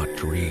 Do not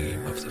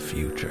dream of the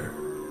future.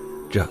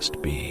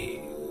 Just be.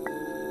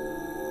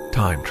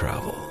 Time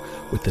travel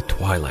with the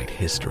Twilight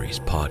Histories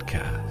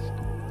podcast.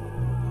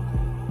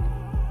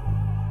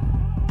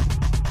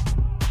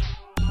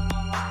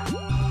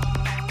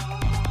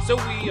 So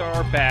we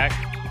are back,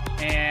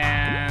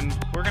 and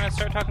we're going to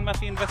start talking about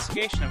the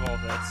investigation of all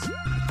this.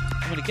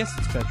 I'm going to guess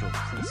it's federal,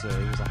 since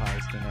it was a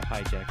heist and a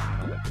hijacking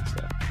and all that good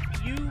stuff.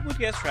 You would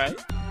guess right.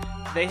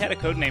 They had a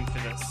code name for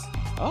this.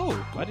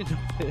 Oh, I didn't know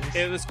this.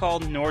 It was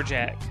called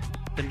Norjack,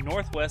 the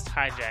Northwest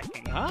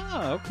Hijacking.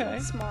 Ah, okay.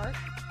 Smart.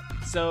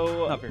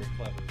 So, not very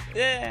clever.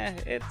 Yeah,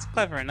 it's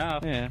clever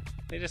enough. Yeah.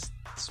 They just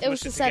It was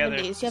the together.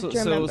 70s, you have to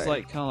remember. So it was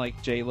like kind of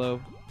like J-Lo,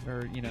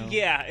 or, you know.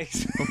 Yeah.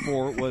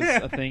 Before it was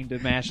a thing to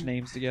mash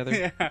names together.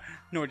 Yeah,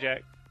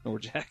 Norjack.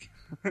 Norjack.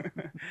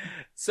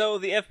 So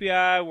the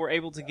FBI were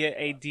able to get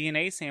a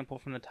DNA sample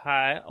from the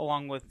tie,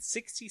 along with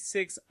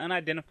 66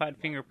 unidentified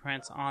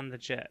fingerprints on the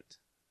jet.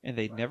 And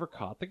they never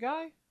caught the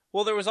guy?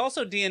 Well, there was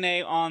also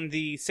DNA on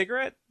the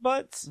cigarette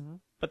butts,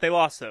 but they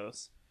lost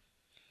those.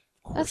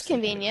 That's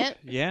convenient.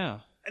 Yeah.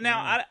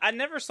 Now, I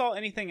never saw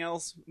anything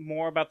else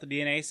more about the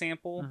DNA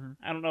sample.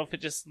 I don't know if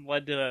it just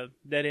led to a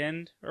dead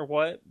end or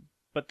what,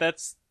 but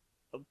that's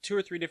 2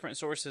 or 3 different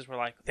sources were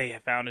like, they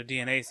have found a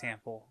DNA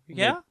sample.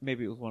 Yeah?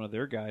 Maybe it was one of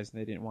their guys and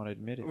they didn't want to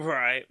admit it.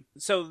 Right.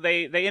 So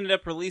they ended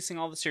up releasing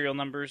all the serial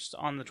numbers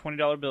on the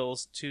 $20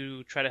 bills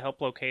to try to help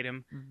locate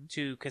him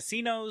to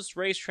casinos,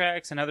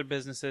 racetracks, and other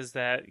businesses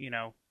that, you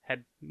know,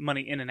 had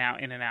money in and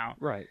out.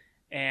 Right.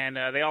 And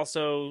they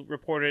also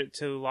reported it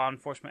to law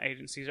enforcement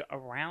agencies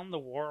around the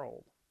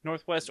world.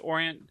 Northwest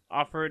Orient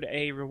offered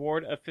a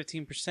reward of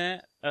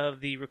 15% of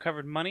the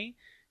recovered money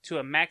to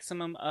a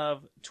maximum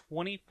of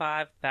 $25,000.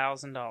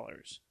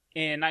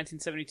 In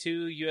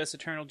 1972, U.S.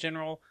 Attorney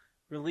General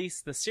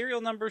released the serial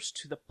numbers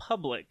to the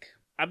public.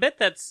 I bet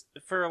that's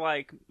for,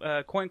 like,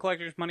 coin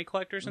collectors, money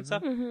collectors, and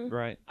stuff.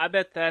 Right. I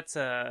bet that's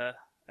a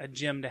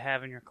gem to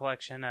have in your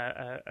collection,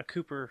 a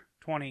Cooper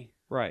 20.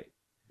 Right.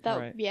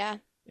 Right. Yeah.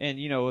 And,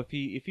 you know, if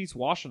he's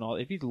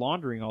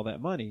laundering all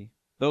that money,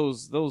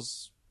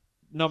 those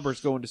numbers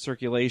go into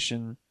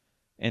circulation,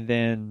 and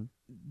then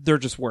they're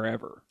just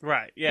wherever.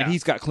 Right, yeah. And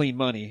he's got clean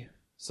money.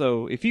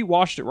 So if he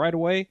washed it right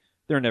away,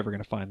 they're never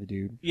going to find the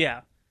dude.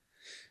 Yeah.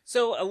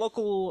 So a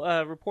local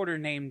reporter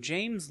named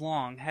James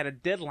Long had a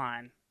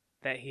deadline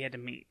that he had to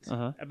meet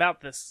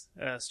about this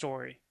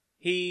story.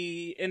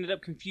 He ended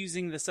up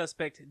confusing the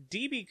suspect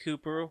D.B.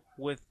 Cooper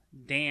with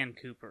Dan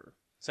Cooper.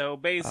 So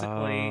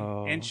basically,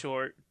 in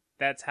short,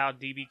 that's how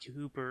D.B.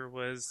 Cooper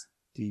was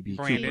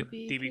branded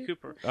D.B.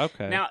 Cooper.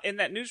 Okay. Now, in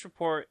that news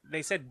report,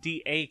 they said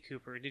D.A.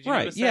 Cooper. Did you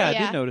right. notice Yeah, that?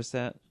 I did notice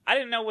that. I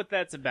didn't know what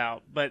that's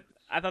about, but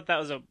I thought that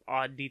was an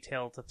odd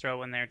detail to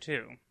throw in there,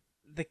 too.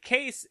 The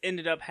case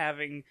ended up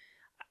having...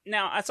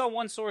 Now, I saw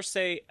one source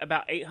say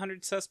about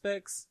 800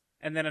 suspects,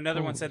 and then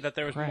another one said that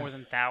there was more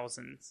than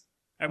thousands.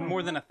 Or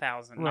more than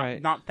 1,000.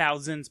 Right. Not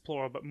thousands,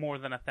 plural, but more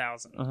than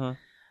 1,000. Uh-huh.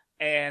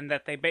 And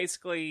that they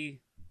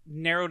basically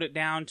narrowed it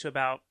down to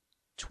about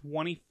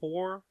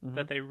 24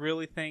 that they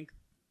really think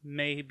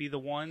may be the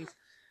ones.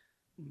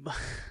 But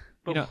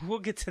we'll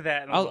get to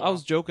that in a little I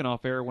was joking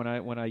off air when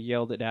I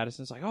yelled at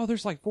Addison. It's like, oh,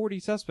 there's like 40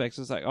 suspects.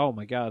 It's like, oh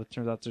my god, it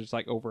turns out there's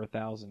like over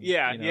 1,000.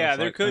 Yeah, It's there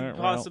like, could all right,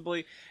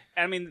 possibly.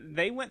 I mean,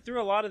 they went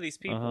through a lot of these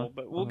people,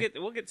 but we'll get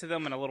to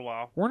them in a little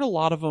while. Weren't a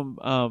lot of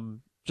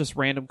them just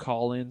random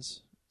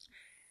call-ins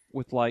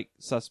with like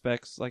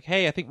suspects? Like,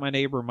 hey, I think my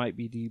neighbor might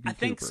be DB. I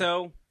think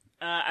so.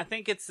 I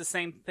think it's the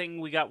same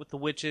thing we got with the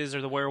witches or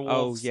the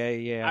werewolves. Oh,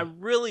 yeah. I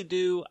really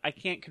do. I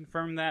can't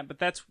confirm that, but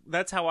that's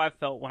how I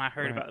felt when I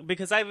heard about it.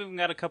 Because I've even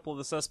got a couple of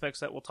the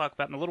suspects that we'll talk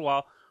about in a little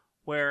while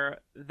where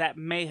that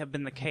may have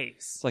been the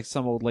case. It's like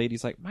some old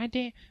lady's like, my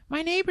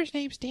neighbor's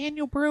name's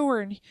Daniel Brewer,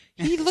 and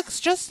he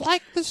looks just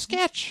like the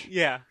sketch.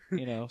 Yeah.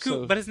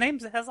 But his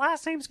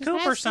last name's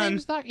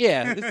Cooperson.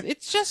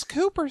 It's just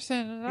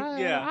Cooperson.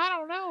 Yeah. I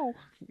don't know.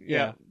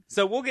 Yeah.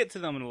 So we'll get to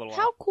them in a little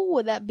while. How cool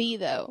would that be,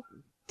 though?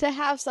 To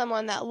have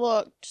someone that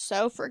looked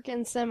so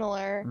freaking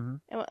similar.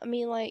 Mhm. I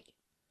mean, like...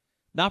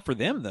 Not for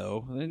them,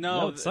 though. No,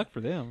 That would suck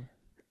for them.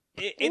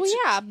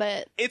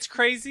 But... It's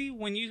crazy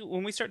when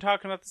we start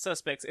talking about the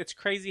suspects, it's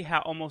crazy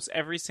how almost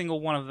every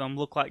single one of them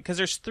look like... Because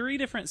there's 3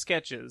 different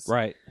sketches.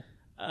 Right.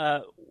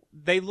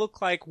 They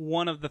look like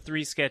one of the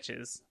 3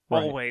 sketches.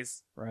 Right.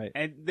 Always. Right.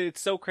 And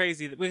it's so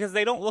crazy because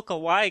they don't look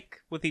alike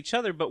with each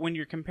other, but when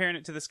you're comparing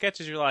it to the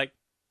sketches, you're like,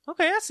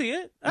 okay, I see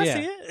it. I see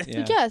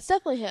it. Yeah, it's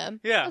definitely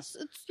him. Yeah.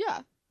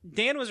 Yeah.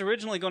 Dan was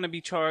originally going to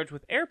be charged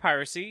with air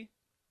piracy,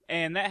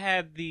 and that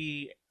had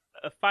the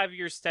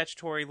 5-year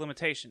statutory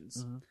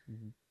limitations.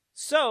 Mm-hmm.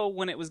 So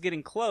when it was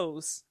getting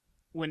close,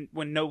 when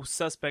no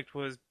suspect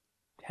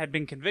had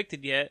been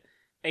convicted yet,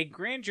 a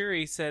grand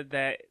jury said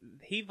that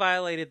he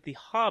violated the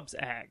Hobbs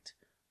Act.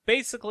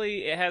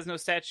 Basically, it has no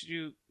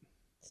statute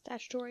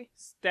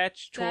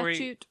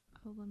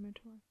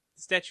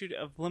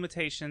of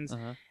limitations.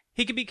 Uh-huh.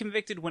 He could be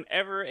convicted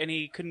whenever, and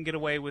he couldn't get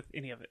away with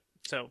any of it.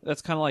 So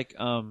that's kind of like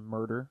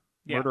murder.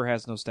 Yeah. Murder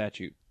has no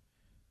statute.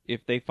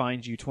 If they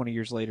find you 20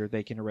 years later,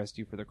 they can arrest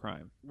you for the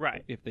crime.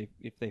 Right. If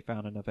they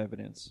found enough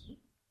evidence.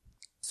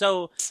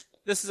 So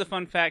this is a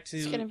fun fact to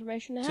It's good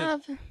information to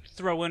have.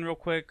 Throw in real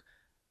quick.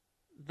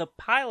 The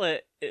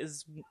pilot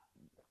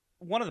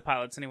one of the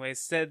pilots anyways,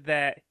 said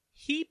that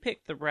he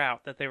picked the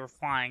route that they were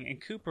flying,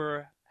 and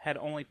Cooper had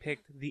only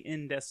picked the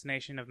end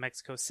destination of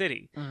Mexico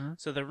City. Mm-hmm.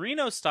 So the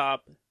Reno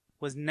stop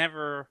was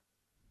never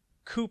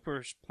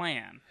Cooper's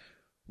plan.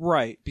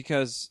 Right,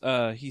 because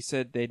he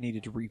said they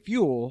needed to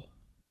refuel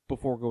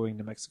before going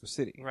to Mexico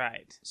City.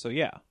 Right. So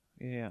yeah.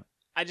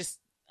 I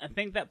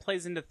think that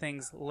plays into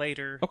things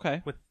later.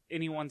 Okay. With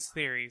anyone's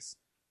theories.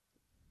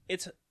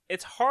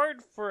 It's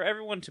hard for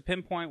everyone to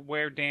pinpoint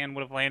where Dan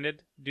would have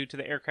landed due to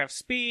the aircraft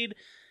speed,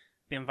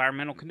 the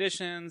environmental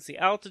conditions, the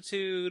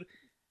altitude,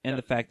 and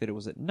the fact that it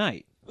was at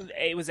night.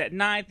 It was at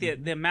night.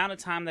 The amount of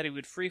time that he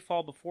would free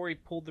fall before he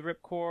pulled the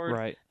ripcord.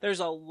 Right. There's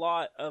a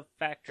lot of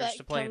factors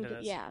to play into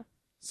this. Yeah.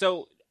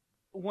 So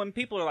when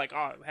people are like,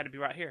 "Oh, it had to be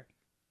right here,"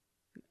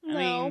 I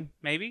mean,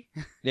 maybe.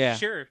 Yeah.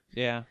 Sure.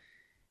 Yeah.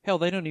 Hell,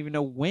 they don't even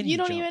know when you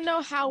don't jumped. even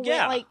know how.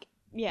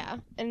 Yeah.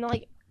 And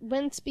like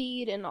wind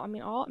speed and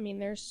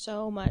there's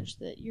so much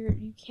that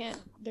you can't.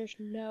 There's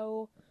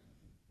no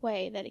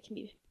way that it can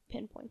be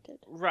pinpointed.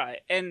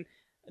 Right, and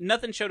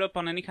nothing showed up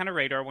on any kind of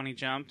radar when he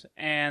jumped,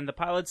 and the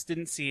pilots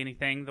didn't see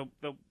anything.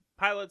 The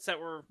pilots that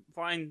were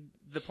flying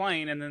the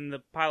plane, and then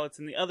the pilots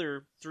in the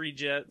other 3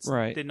 jets,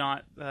 did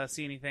not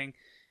see anything.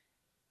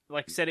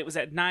 Like I said, it was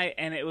at night,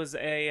 and it was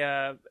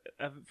a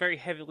very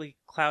heavily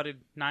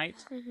clouded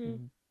night,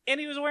 and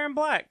he was wearing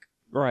black.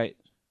 Right.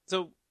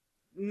 So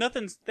they're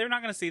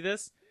not going to see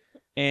this.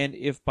 And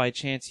if by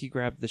chance he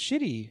grabbed the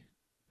shitty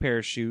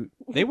parachute,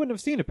 they wouldn't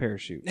have seen a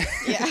parachute.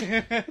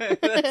 Yeah,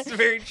 that's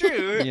very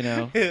true.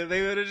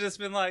 They would have just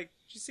been like,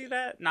 "Did you see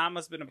that? Nah, it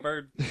must have been a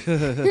bird."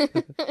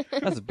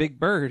 That's a big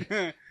bird.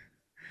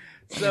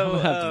 So I'm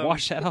gonna have to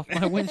wash that off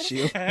my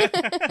windshield.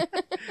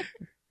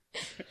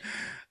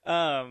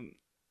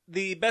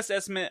 The best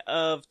estimate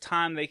of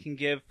time they can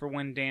give for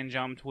when Dan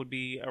jumped would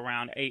be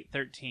around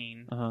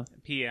 8:13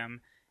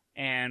 p.m.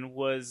 and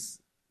was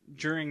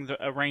during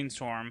a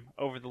rainstorm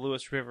over the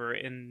Lewis River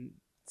in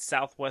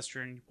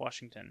southwestern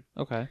Washington.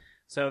 Okay.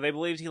 So they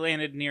believed he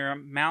landed near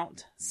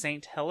Mount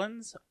St.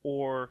 Helens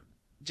or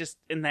just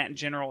in that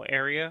general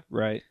area.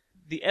 Right.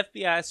 The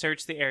FBI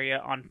searched the area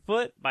on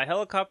foot, by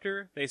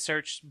helicopter. They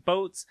searched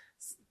boats.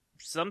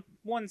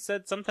 Someone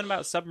said something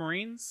about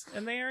submarines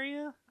in the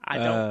area. I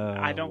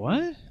don't.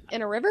 What?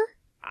 In a river?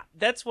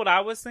 That's what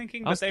I was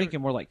thinking. I was thinking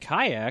more like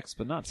kayaks,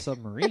 but not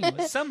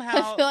submarines.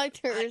 Somehow, I feel like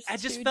I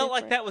just felt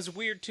like that was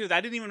weird too.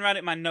 I didn't even write it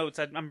in my notes.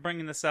 I'm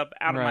bringing this up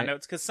out of my Right.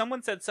 notes because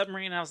someone said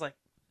submarine, and I was like,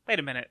 wait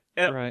a minute.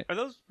 Right. Are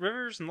those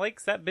rivers and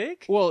lakes that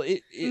big? Well,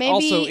 it Maybe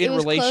also it in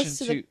was relation close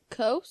to the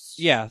coast.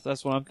 Yeah,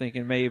 that's what I'm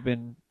thinking. May have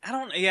been.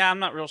 I'm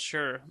not real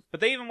sure.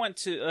 But they even went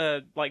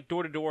to like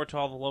door to door to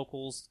all the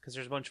locals because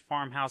there's a bunch of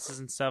farmhouses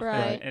and stuff,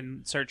 Right.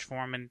 and search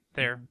for him and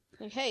there.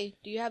 Like, hey,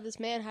 do you have this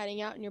man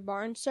hiding out in your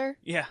barn, sir?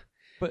 Yeah.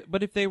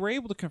 But if they were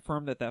able to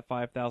confirm that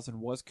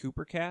 5,000 was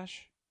Cooper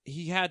cash,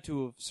 he had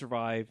to have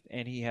survived,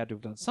 and he had to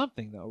have done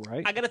something, though,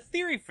 right? I got a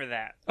theory for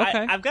that.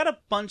 Okay. I've got a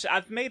bunch.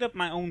 I've made up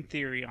my own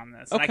theory on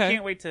this. And Okay. I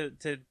can't wait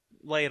to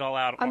lay it all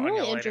out. I'm on really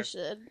you later.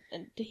 interested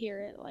to hear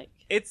it. Like,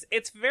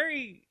 It's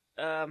very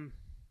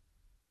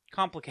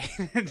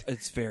complicated.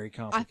 It's very I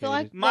complicated. feel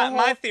like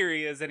my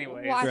theory is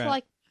anyway. Well, I feel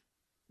like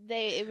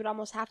it would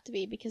almost have to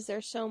be because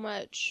there's so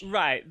much.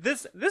 Right.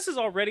 This is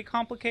already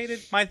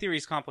complicated. My theory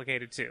is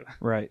complicated too.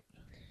 Right.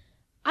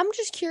 I'm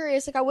just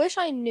curious. Like, I wish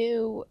I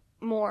knew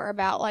more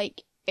about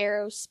like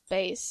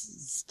aerospace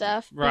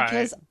stuff Right.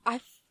 because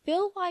I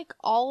feel like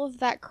all of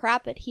that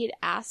crap that he had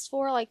asked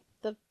for, like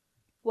the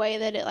way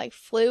that it like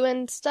flew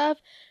and stuff,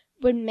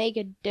 would make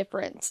a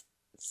difference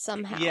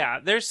somehow. Yeah,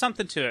 there's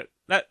something to it.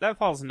 That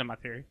falls into my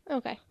theory.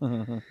 Okay.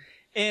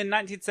 In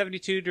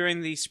 1972,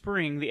 during the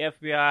spring, the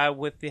FBI,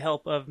 with the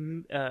help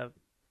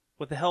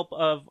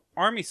of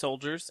Army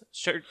soldiers,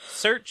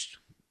 searched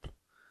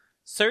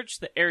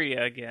the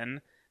area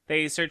again.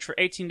 They searched for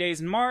 18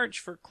 days in March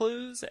for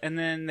clues, and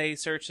then they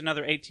searched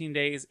another 18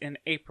 days in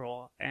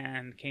April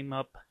and came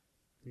up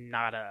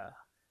nada.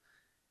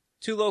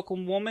 Two local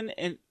women.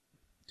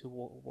 Two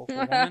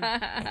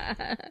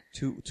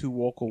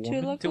local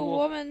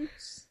women.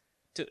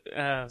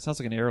 Sounds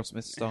like an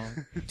Aerosmith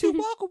song. Two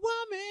local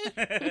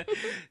women.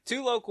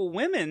 Two local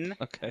women.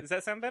 Okay. Does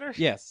that sound better?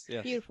 Yes.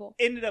 Beautiful.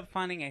 Ended up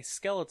finding a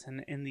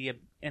skeleton in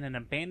an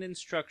abandoned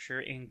structure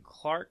in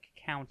Clark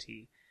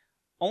County,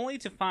 only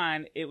to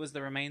find it was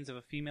the remains of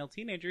a female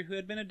teenager who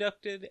had been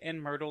abducted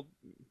and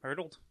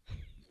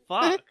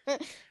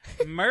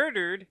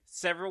murdered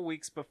several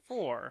weeks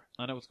before.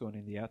 I know what's going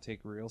in the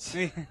outtake reels.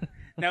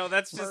 No,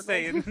 that's just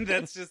saying.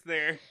 That's just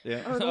there.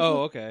 Yeah.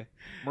 Oh, okay.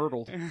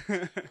 Myrtled.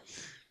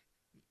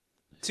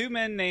 Two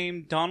men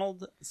named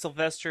Donald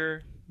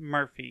Sylvester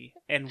Murphy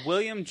and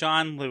William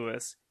John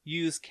Lewis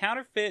used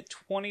counterfeit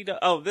 $20.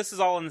 Oh, this is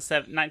all in the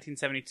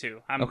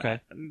 1972. I'm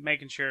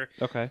making sure.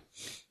 Okay.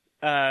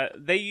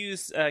 They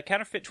used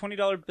counterfeit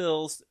 $20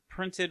 bills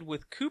printed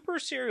with Cooper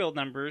serial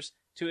numbers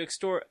to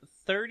extort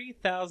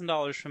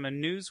 $30,000 from a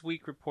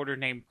Newsweek reporter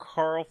named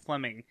Carl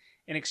Fleming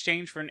in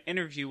exchange for an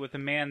interview with a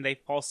man they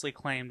falsely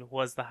claimed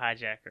was the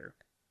hijacker.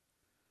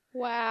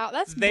 Wow,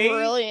 that's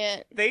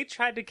brilliant. They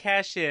tried to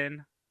cash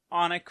in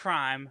on a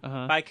crime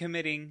by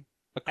committing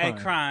a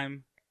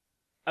crime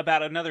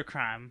about another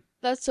crime.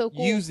 That's so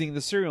cool. Using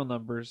the serial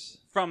numbers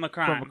from a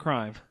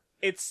crime.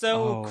 It's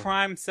so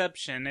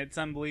crimeception. It's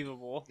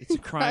unbelievable. It's a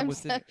crime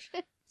within.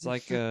 It's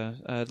like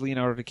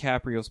Leonardo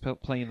DiCaprio's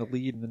playing the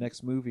lead in the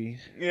next movie.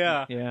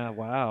 Yeah. Yeah.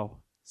 Wow.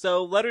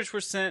 So letters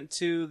were sent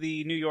to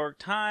the New York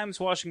Times,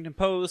 Washington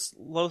Post,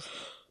 Los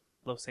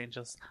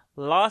Angeles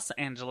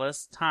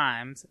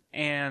Times,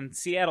 and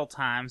Seattle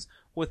Times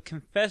with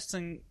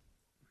confessing.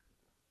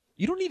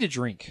 You don't need a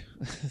drink.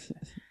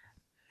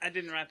 I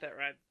didn't write that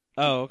right.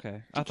 Oh,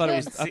 okay. I thought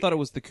it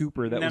was the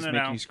Cooper that was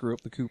making you screw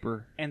up the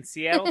Cooper. And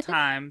Seattle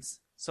Times.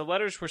 So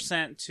letters were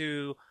sent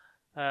to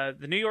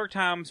the New York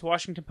Times,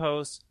 Washington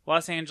Post,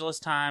 Los Angeles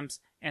Times,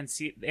 and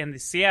the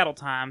Seattle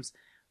Times,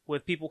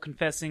 with people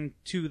confessing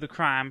to the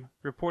crime,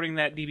 reporting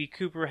that D.B.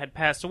 Cooper had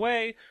passed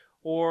away,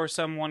 or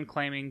someone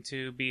claiming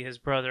to be his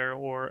brother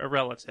or a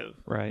relative.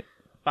 Right.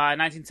 By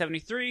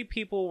 1973,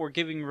 people were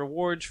giving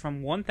rewards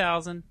from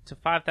 $1,000 to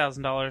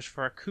 $5,000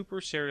 for a Cooper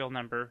serial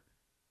number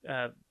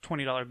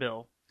 $20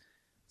 bill.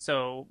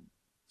 So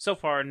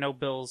far, no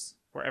bills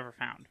were ever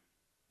found.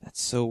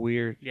 That's so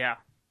weird. Yeah.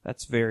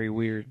 That's very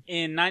weird.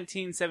 In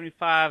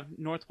 1975,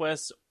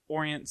 Northwest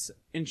Orient's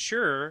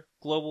insurer,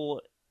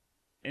 Global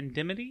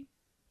Indemnity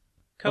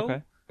Co.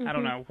 Okay. I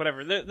don't know,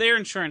 whatever. Their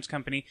insurance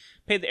company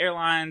paid the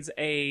airlines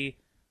a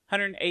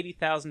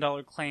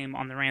 $180,000 claim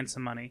on the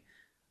ransom money.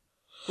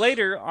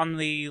 Later, on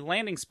the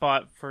landing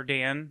spot for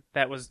Dan,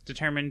 that was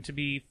determined to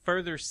be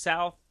further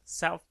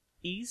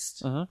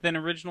southeast than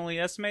originally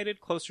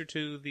estimated, closer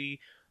to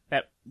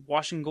that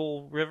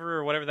Washington River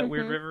or whatever that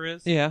weird river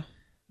is. Yeah.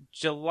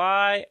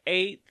 July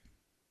 8th,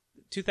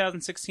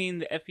 2016,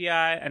 the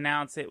FBI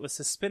announced it was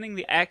suspending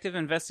the active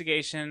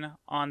investigation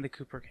on the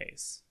Cooper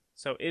case.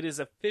 So it has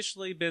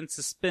officially been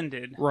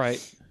suspended.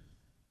 Right.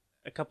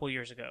 A couple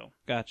years ago.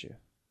 Gotcha.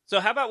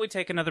 So how about we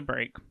take another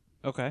break?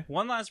 Okay.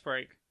 One last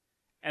break.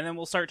 And then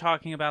we'll start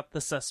talking about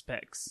the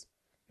suspects.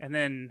 And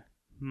then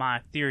my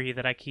theory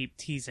that I keep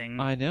teasing.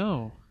 I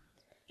know.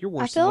 You're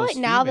worse I feel than like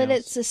most now that females.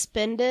 it's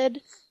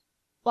suspended,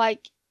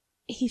 like,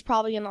 he's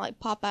probably going to, like,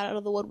 pop out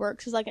of the woodwork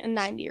because he's, like, a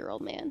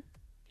 90-year-old man.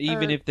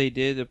 Even if they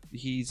did,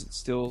 he's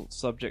still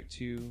subject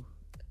to...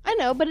 I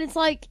know, but it's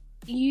like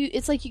you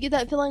get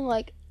that feeling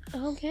like,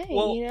 okay,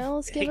 well,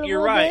 let's give it a you're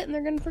little right. bit and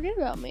they're going to forget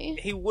about me.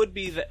 He would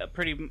be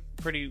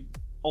pretty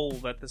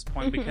old at this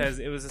point because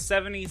it was the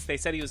 70s. They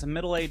said he was a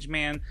middle-aged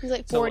man. He's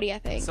like 40, I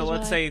think. So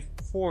let's say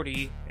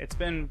 40. It's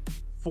been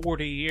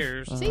 40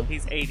 years. See?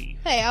 He's 80.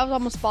 Hey, I was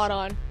almost spot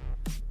on.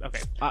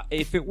 Okay.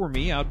 If it were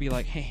me, I'd be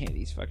like, hey,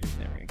 these fuckers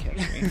never gonna catch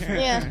me.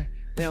 Yeah.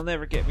 They'll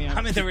never get me.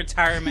 I'm in the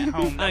retirement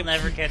home. They'll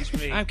never catch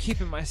me. I'm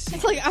keeping my seat.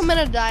 It's like I'm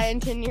gonna die in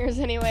 10 years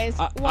anyways.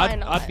 Why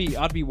not?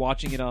 I'd be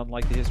watching it on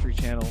like the History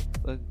Channel,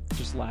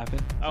 just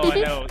laughing. Oh,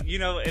 I know. You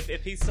know,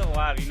 if he's still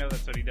alive, you know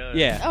that's what he does.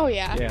 Yeah. Oh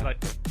yeah. You're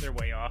like, they're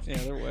way off. Yeah,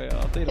 they're way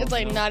off. They don't It's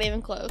like know. not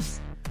even close.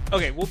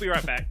 Okay, we'll be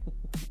right back.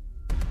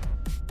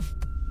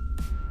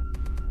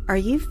 Are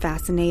you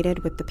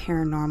fascinated with the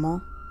paranormal?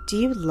 Do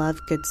you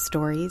love good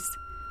stories?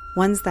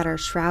 Ones that are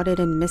shrouded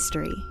in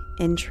mystery,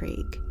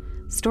 intrigue.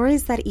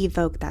 Stories that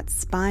evoke that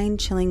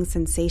spine-chilling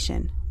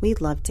sensation we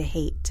love to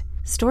hate.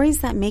 Stories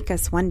that make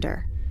us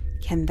wonder,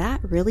 can that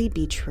really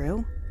be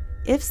true?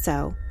 If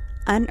so,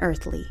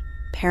 Unearthly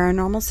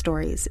Paranormal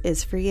Stories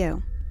is for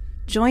you.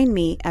 Join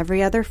me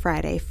every other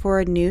Friday for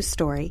a new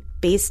story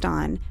based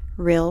on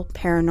real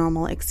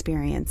paranormal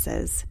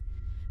experiences.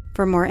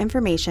 For more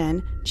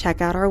information,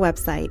 check out our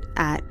website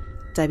at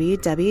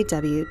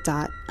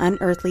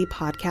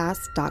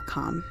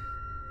www.unearthlypodcast.com.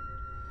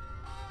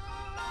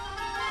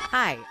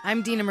 Hi,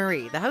 I'm Dina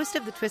Marie, the host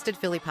of the Twisted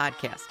Philly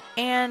podcast,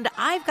 and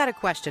I've got a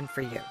question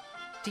for you.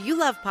 Do you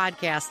love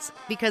podcasts?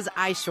 Because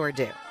I sure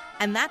do.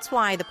 And that's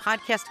why the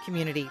podcast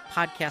community,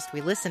 Podcast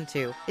We Listen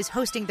To, is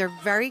hosting their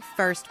very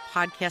first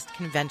podcast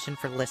convention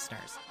for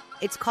listeners.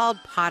 It's called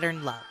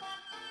Podern Love.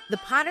 The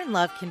Podern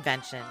Love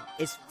convention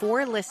is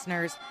for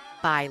listeners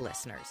by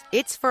listeners.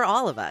 It's for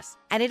all of us,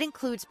 and it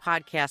includes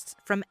podcasts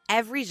from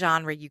every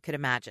genre you could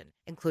imagine,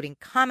 including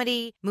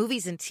comedy,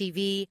 movies and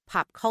TV,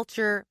 pop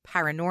culture,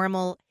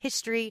 paranormal,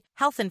 history,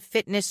 health and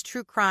fitness,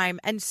 true crime,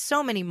 and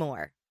so many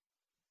more.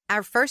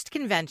 Our first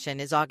convention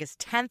is August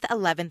 10th,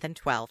 11th,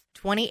 and 12th,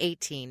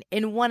 2018,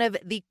 in one of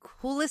the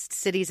coolest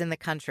cities in the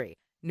country,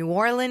 New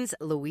Orleans,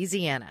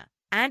 Louisiana.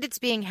 And it's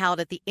being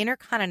held at the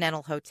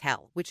Intercontinental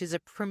Hotel, which is a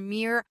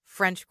premier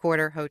French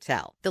Quarter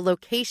hotel. The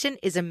location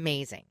is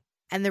amazing.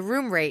 And the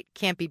room rate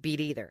can't be beat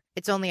either.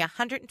 It's only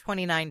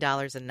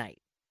 $129 a night.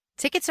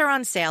 Tickets are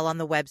on sale on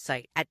the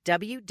website at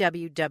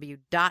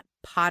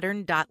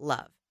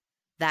www.podern.love.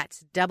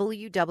 That's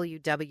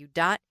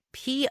www.podern.love.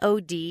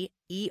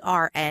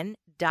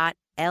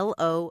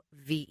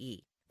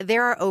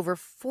 There are over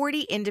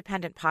 40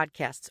 independent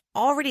podcasts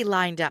already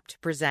lined up to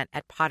present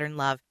at Podern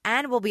Love,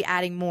 and we'll be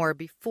adding more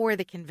before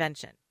the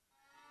convention.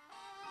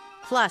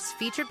 Plus,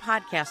 featured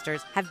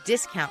podcasters have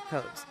discount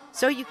codes,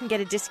 so you can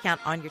get a discount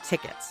on your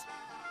tickets.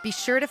 Be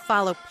sure to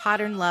follow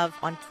Podern Love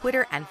on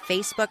Twitter and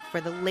Facebook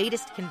for the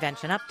latest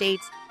convention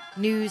updates,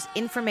 news,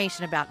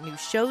 information about new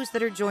shows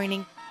that are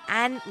joining,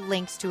 and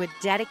links to a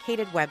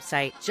dedicated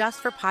website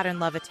just for Podern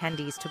Love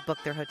attendees to book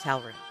their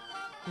hotel room.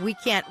 We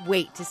can't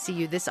wait to see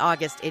you this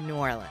August in New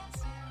Orleans.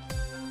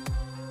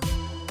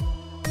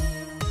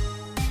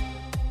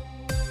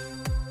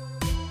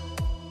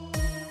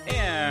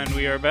 And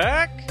we are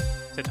back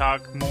to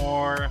talk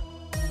more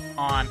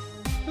on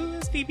who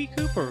is D.B.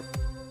 Cooper.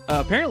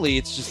 Apparently,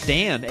 it's just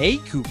Dan A.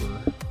 Cooper.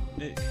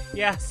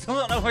 Yeah, still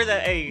don't know where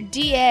that A.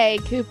 D.A.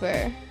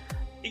 Cooper.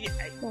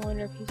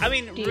 I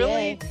mean,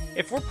 really,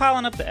 if we're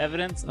piling up the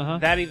evidence,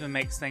 that even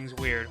makes things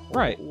weird.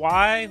 Right.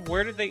 Why?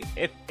 Where did they...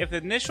 If the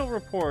initial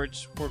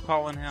reports were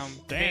calling him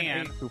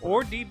Dan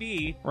or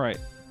DB, right?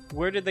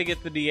 Where did they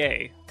get the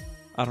DA?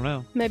 I don't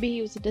know. Maybe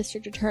he was a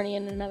district attorney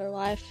in another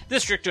life.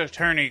 District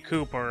Attorney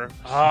Cooper.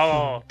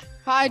 Oh.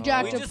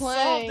 Hijacked We a just plane.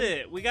 solved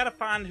it. We gotta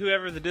find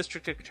whoever the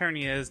district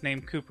attorney is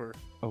named Cooper.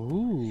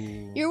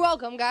 Ooh. You're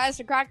welcome, guys,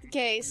 to crack the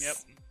case. Yep.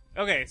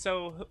 Okay,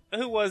 so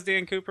who was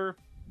Dan Cooper?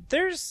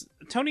 There's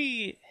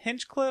Tony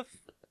Hinchcliffe.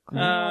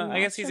 I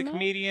guess he's a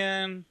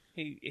comedian.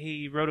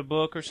 He wrote a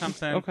book or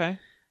something. Okay.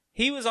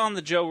 He was on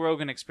the Joe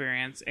Rogan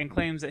Experience and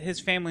claims that his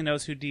family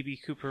knows who D.B.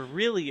 Cooper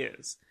really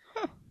is.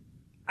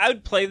 I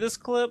would play this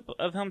clip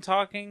of him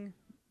talking,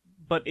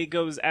 but it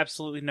goes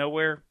absolutely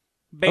nowhere.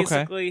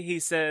 Basically, he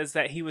says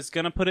that he was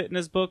going to put it in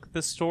his book,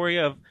 the story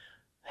of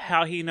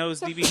how he knows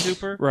D.B.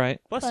 Cooper. Right.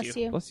 Bless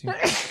you. Bless you.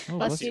 Oh,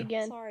 bless you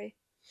again. Sorry.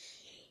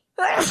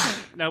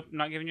 Nope,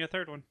 not giving you a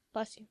third one.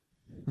 Bless you.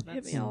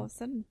 Hit me all of a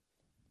sudden.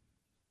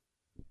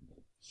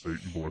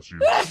 Satan bless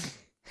you.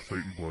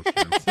 Satan bless you.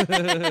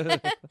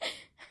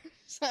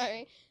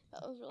 Sorry.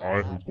 That was really I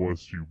loud. have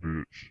blessed you,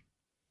 bitch.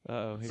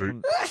 Uh-oh.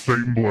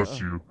 Satan bless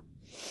you.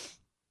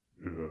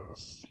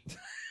 Yes.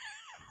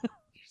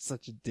 You're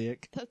such a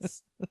dick.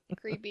 That's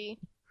creepy.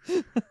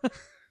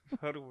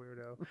 What a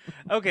weirdo.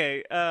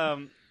 Okay,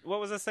 what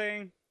was I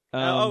saying?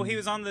 He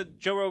was on the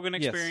Joe Rogan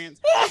yes. Experience.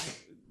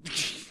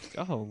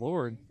 Oh,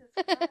 Lord.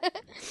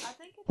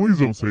 Please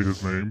don't say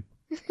his name.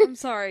 I'm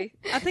sorry.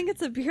 I think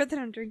it's a beer that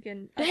I'm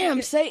drinking. I think Damn,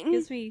 it Satan.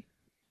 Gives me...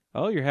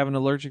 Oh, you're having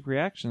an allergic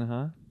reaction,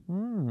 huh?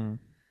 Hmm.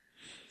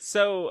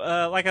 So,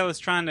 like I was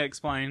trying to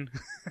explain,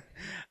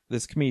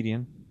 This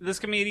comedian.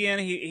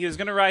 he was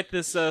going to write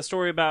this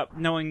story about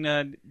knowing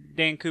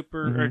Dan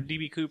Cooper or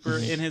D.B. Cooper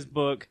in his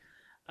book,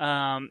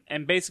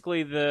 and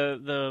basically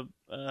the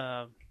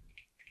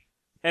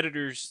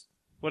editor's,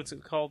 what's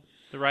it called?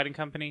 The writing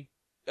company?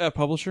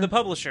 Publisher? The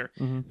publisher.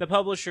 Mhm. The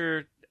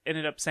publisher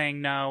ended up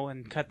saying no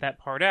and cut that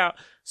part out.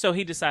 So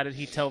he decided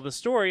he'd tell the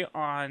story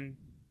on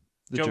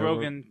The Joe Joe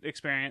Rogan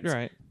Experience.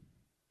 Right.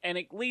 And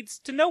it leads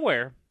to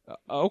nowhere.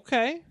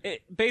 Okay.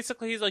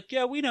 Basically, he's like,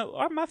 yeah, we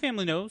know. My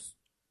family knows.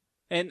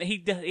 And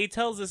he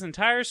tells this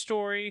entire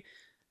story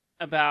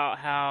about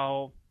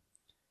how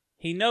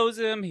he knows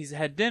him, he's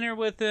had dinner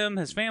with him,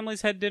 his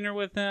family's had dinner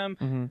with him,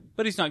 Mhm.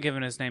 but he's not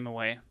giving his name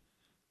away.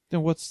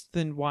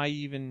 Then why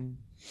even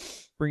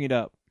bring it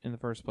up in the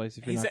first place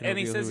if you're not going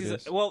to reveal who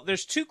it is? Well,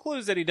 there's 2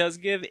 clues that he does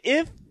give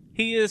if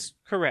he is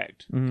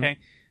correct. Mhm. Okay.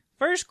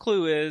 First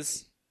clue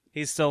is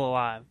he's still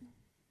alive.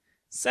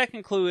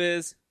 Second clue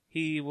is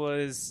he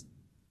was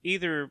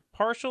either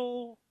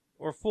partial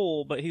or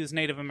full, but he was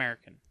Native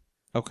American.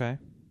 Okay.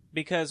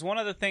 Because one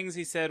of the things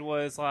he said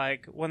was,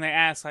 like, when they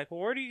asked, like,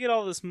 well, where do you get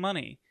all this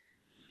money?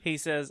 He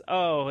says,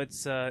 oh,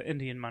 it's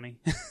Indian money.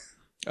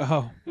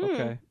 Oh,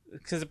 okay.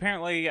 Because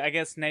apparently, I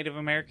guess Native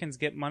Americans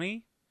get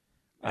money.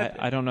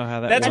 I don't know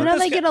how that That's I works. know what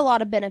they this get a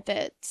lot of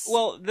benefits.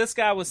 Well, this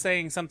guy was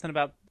saying something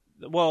about,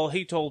 well,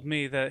 he told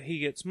me that he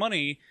gets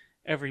money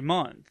every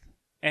month.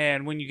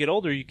 And when you get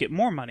older, you get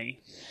more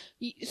money.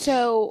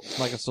 So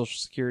Like a Social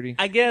Security?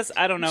 I guess,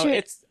 I don't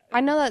know.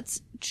 I know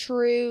that's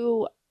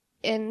true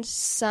in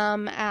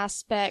some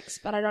aspects,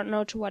 but I don't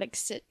know to what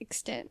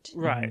extent.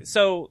 Right.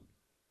 So,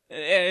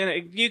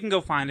 and you can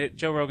go find it.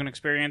 Joe Rogan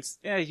Experience.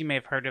 Yeah, you may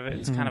have heard of it.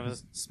 It's kind of a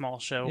small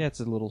show. Yeah, it's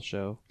a little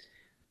show.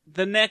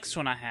 The next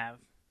one I have,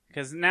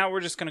 because now we're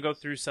just going to go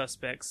through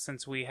suspects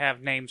since we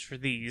have names for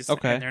these.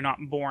 Okay. And they're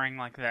not boring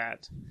like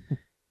that.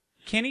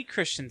 Kenny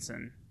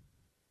Christensen.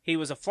 He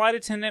was a flight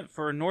attendant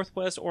for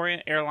Northwest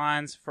Orient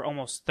Airlines for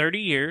almost 30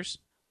 years.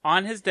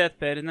 On his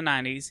deathbed in the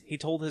 90s, he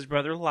told his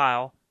brother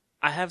Lyle,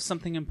 I have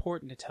something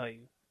important to tell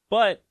you.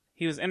 But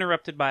he was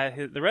interrupted by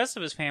the rest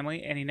of his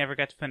family, and he never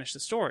got to finish the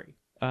story.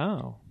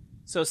 Oh.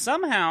 So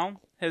somehow,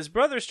 his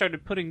brother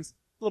started putting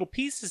little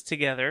pieces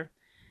together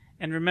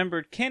and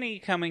remembered Kenny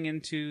coming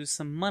into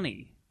some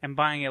money and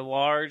buying a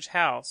large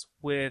house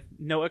with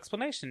no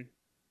explanation.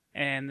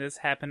 And this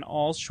happened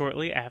all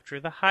shortly after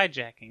the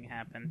hijacking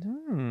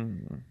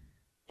happened.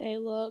 They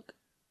look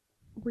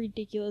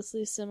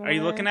ridiculously similar. Are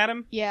you looking at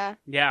them? Yeah.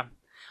 Yeah.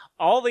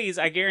 All these,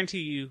 I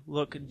guarantee you,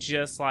 look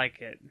just like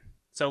it.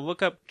 So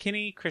look up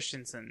Kenny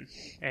Christensen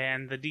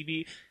and the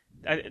DB.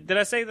 Did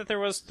I say that there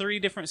was 3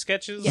 different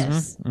sketches?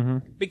 Yes.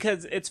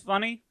 Because it's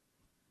funny.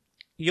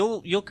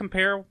 You'll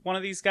compare one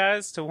of these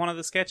guys to one of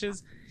the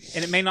sketches,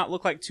 and it may not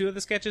look like 2 of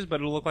the sketches, but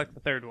it'll look like the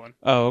third one.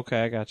 Oh,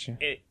 okay, I got you.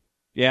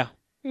 Yeah.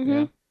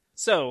 Yeah.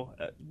 So,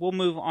 we'll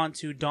move on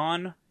to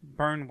Don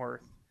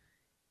Burnworth.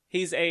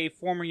 He's a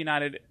former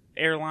United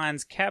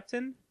Airlines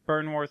captain.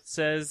 Burnworth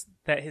says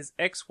that his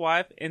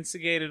ex-wife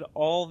instigated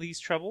all these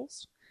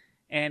troubles,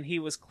 and he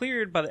was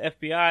cleared by the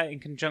FBI in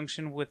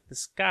conjunction with the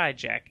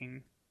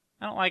skyjacking.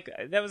 I don't like...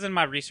 That was in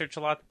my research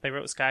a lot, that they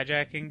wrote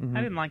skyjacking. Mhm.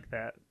 I didn't like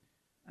that.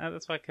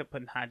 That's why I kept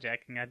putting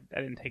hijacking. I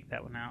didn't take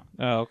that one out.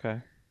 Oh,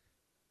 okay.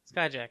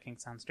 Skyjacking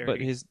sounds dirty.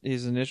 But his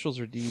initials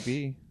are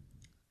DB.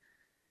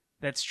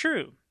 That's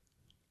true.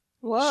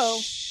 Whoa.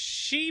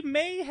 She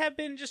may have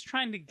been just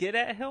trying to get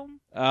at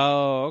him.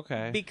 Oh,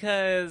 okay.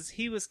 Because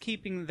he was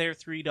keeping their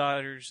 3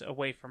 daughters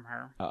away from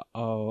her.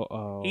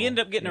 He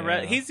ended up getting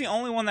arrested. He's the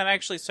only one that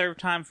actually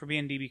served time for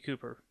being DB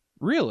Cooper.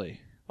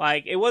 Really?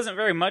 Like, it wasn't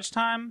very much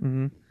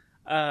time.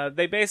 Mm-hmm.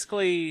 They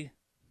basically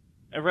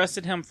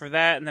arrested him for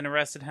that and then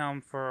arrested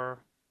him for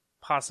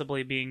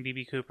possibly being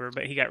DB Cooper,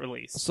 but he got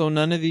released. So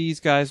none of these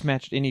guys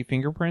matched any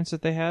fingerprints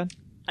that they had?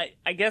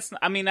 I guess,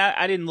 I mean,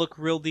 I didn't look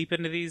real deep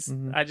into these.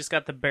 Mhm. I just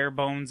got the bare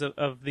bones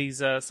of these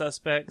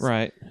suspects.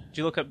 Right. Did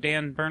you look up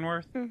Dan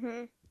Burnworth?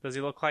 Mm-hmm. Does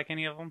he look like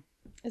any of them?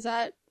 Is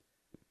that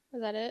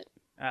it?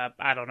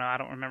 I don't know. I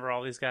don't remember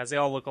all these guys. They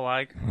all look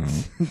alike.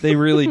 They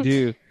really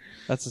do.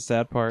 That's the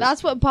sad part.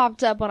 That's what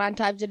popped up when I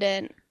typed it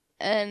in.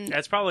 And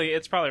It's probably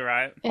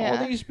right. Yeah.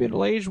 All these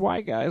middle-aged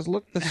white guys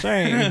look the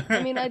same.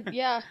 I mean,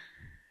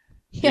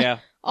 Yeah.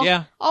 All,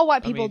 Yeah. all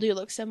white I people mean, do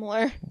look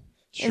similar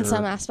Sure. in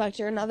some aspect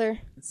or another.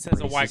 It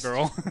says a Racist. white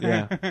girl.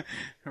 Yeah.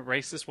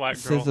 Racist white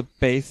It girl. says a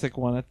basic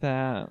one at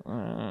that.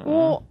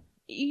 Well,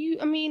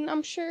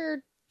 I'm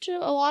sure to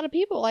a lot of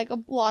people, like a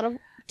lot of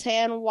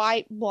tan,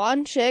 white,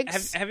 blonde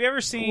chicks. Have you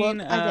ever seen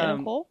look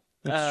identical?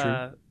 That's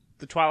true.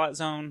 The Twilight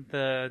Zone?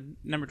 The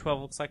number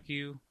 12 looks like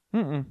you.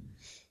 Mm-mm.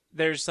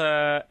 There's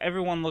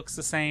everyone looks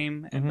the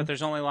same, Mhm. but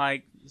there's only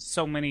like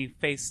so many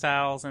face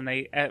styles, and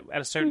they at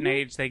a certain Mhm.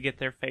 age they get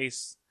their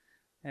face,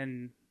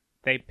 and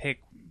they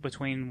pick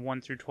between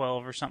 1 through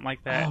 12 or something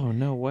like that. Oh,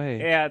 no way.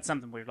 Yeah, it's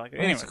something weird like that.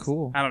 That's Anyways,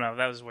 cool. I don't know.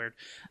 That was weird.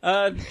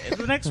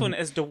 The next one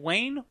is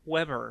Dwayne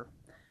Weber.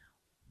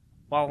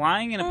 While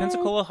lying in a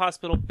Pensacola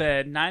hospital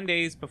bed 9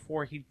 days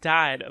before he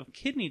died of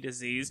kidney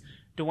disease,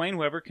 Dwayne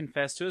Weber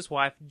confessed to his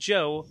wife,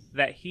 Jo,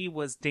 that he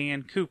was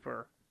Dan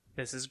Cooper.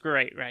 This is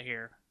great right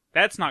here.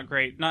 That's not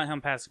great. Not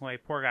him passing away.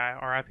 Poor guy.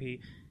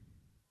 R.I.P.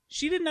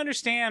 She didn't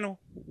understand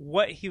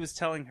what he was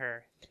telling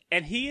her,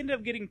 and he ended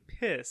up getting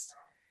pissed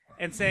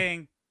and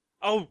saying,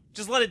 "Oh,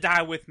 just let it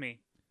die with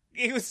me."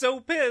 he was so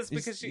pissed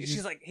because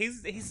she's like,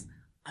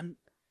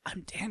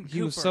 I'm Dan Cooper.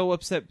 He was so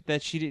upset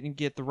that she didn't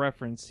get the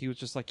reference. He was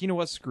just like, you know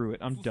what? Screw it.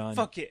 I'm done.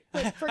 Fuck it.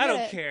 Like, I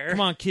don't care.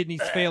 Come on,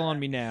 kidneys, fail on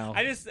me now.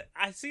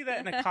 I see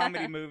that in a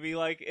comedy movie.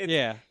 Like,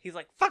 yeah. He's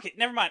like, fuck it,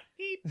 never mind.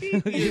 Beep,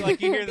 beep. You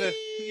hear the,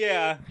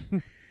 yeah.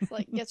 It's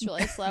like, gets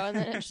really slow and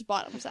then it just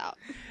bottoms out.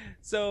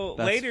 So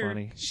That's later,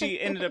 funny.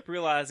 she ended up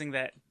realizing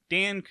that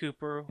Dan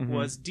Cooper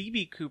was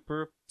DB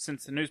Cooper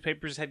since the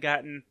newspapers had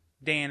gotten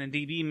Dan and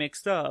DB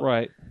mixed up.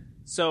 Right.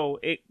 So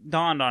it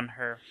dawned on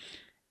her.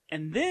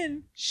 And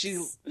then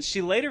she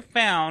later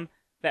found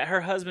that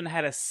her husband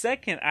had a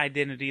second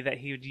identity that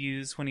he would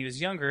use when he was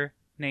younger,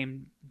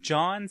 named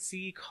John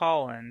C.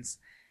 Collins.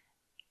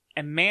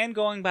 A man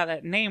going by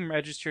that name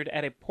registered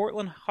at a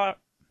Portland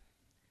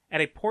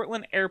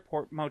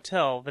airport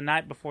motel the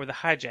night before the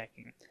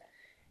hijacking.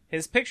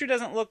 His picture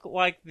doesn't look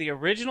like the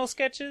original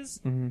sketches,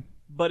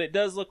 but it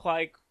does look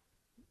like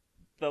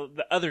the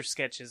other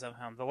sketches of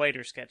him, the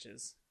later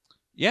sketches.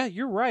 Yeah,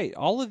 you're right.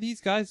 All of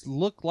these guys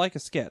look like a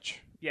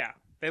sketch. Yeah.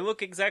 They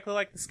look exactly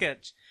like the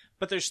sketch,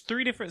 but there's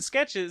 3 different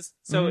sketches,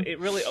 so it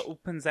really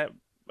opens that.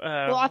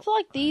 Well, I feel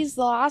like the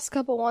last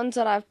couple ones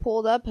that I've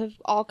pulled up have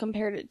all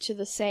compared it to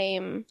the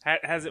same.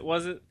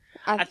 Was it?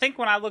 I think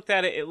when I looked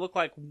at it, it looked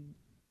like.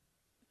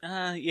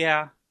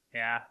 Yeah.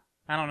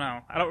 I don't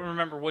know. I don't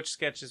remember which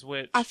sketch is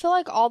which. I feel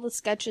like all the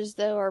sketches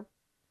though are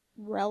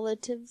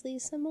relatively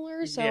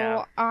similar, so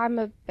Yeah. I'm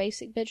a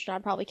basic bitch and I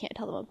probably can't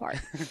tell them apart.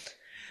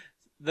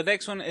 The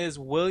next one is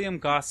William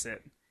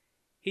Gossett.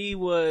 He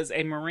was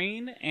a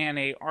Marine and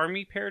a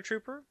Army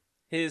paratrooper.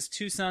 His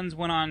 2 sons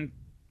went on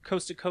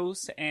coast to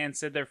coast and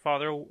said their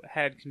father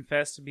had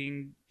confessed to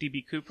being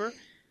D.B. Cooper.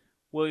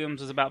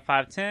 Williams was about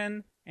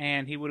 5'10",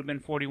 and he would have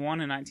been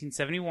 41 in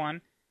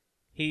 1971.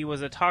 He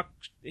was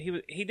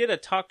he did a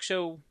talk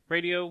show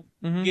radio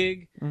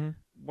gig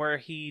where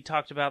he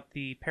talked about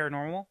the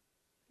paranormal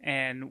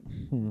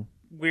and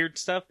weird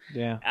stuff.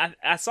 Yeah.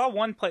 I saw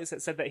one place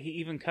that said that he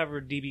even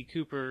covered D.B.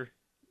 Cooper.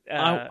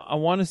 I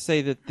want to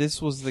say that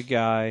this was the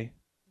guy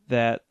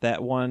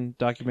that one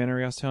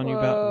documentary I was telling you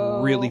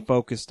about really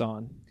focused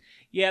on.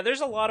 Yeah,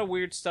 there's a lot of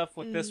weird stuff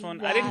with this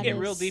one. I didn't get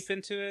real deep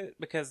into it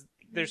because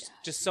there's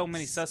just so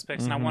many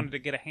suspects, and I wanted to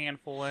get a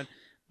handful in.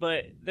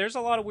 But there's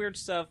a lot of weird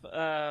stuff.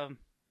 I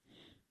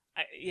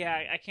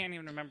can't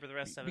even remember the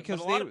rest of it. Because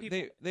but a lot of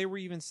people... they were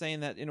even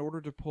saying that in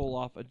order to pull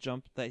off a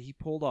jump that he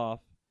pulled off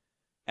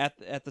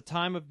at the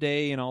time of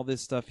day and all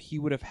this stuff, he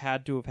would have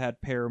had to have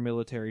had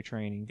paramilitary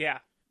training. Yeah.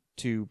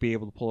 To be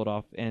able to pull it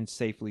off and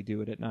safely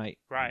do it at night.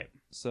 Right.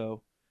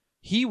 So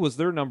he was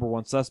their number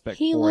one suspect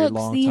He for a looks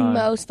long the time.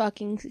 most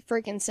fucking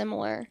freaking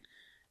similar.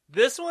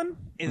 This one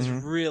is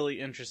really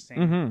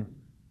interesting.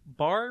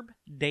 Barb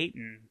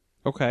Dayton.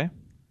 Okay.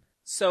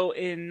 So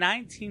in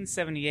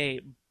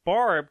 1978,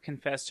 Barb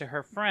confessed to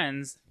her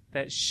friends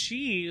that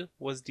she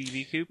was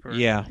D.B. Cooper.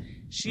 Yeah.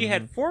 She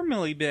had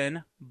formerly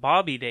been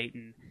Bobby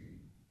Dayton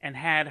and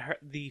had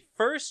the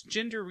first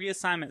gender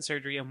reassignment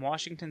surgery in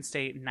Washington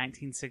State in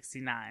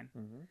 1969.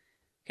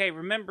 Okay,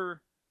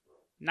 remember,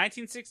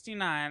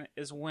 1969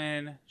 is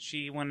when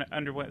she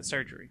underwent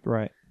surgery.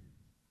 Right.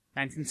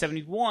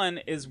 1971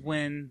 is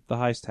when the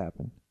heist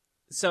happened.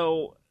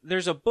 So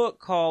there's a book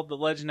called The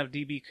Legend of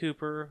D.B.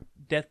 Cooper,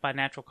 Death by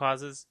Natural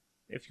Causes,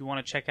 if you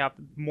want to check out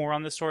more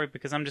on the story,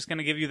 because I'm just going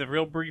to give you the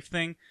real brief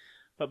thing.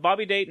 But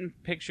Bobby Dayton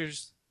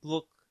pictures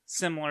look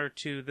similar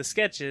to the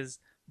sketches,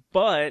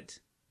 but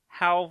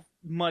how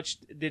much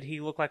did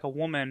he look like a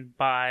woman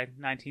by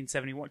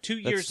 1971? 2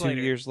 years later.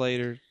 2 years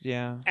later,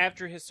 yeah.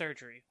 After his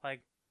surgery.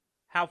 Like,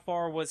 how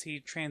far was he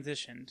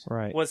transitioned?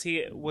 Right. Was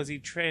he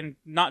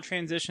not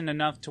transitioned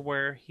enough to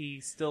where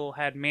he still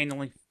had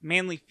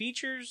manly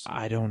features?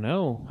 I don't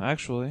know,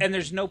 actually. And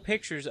there's no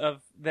pictures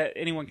of that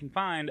anyone can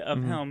find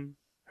of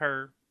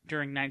her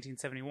during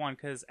 1971,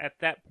 because at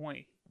that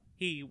point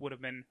he would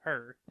have been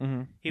her.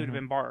 He would have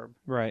been Barb.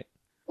 Right.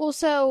 Well,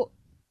 so,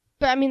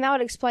 but I mean that would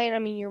explain. I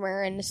mean, you're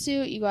wearing a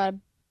suit, you got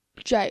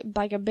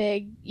a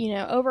big,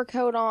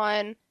 overcoat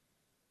on,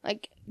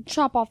 like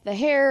chop off the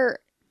hair.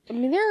 I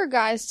mean, there are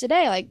guys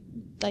today,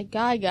 like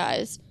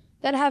guys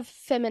that have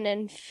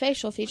feminine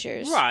facial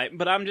features. Right,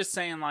 but I'm just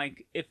saying,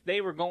 like, if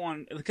they were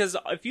going, because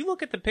if you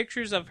look at the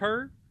pictures of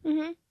her,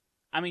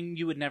 I mean,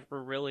 you would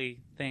never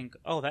really think,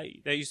 oh, that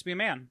used to be a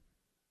man.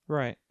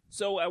 Right.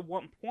 So at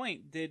what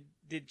point did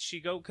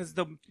she go? Because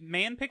the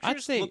man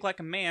pictures look like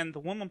a man, the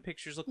woman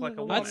pictures look like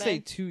a woman. I'd say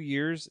 2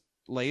 years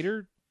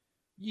later,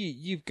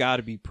 you've got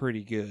to be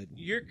pretty good.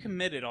 You're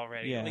committed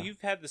already. Yeah. Like,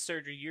 you've had the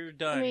surgery. You're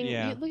done. I mean,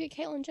 you look at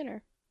Caitlyn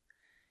Jenner.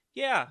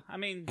 Yeah, I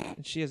mean...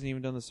 And she hasn't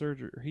even done the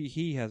surgery.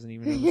 He hasn't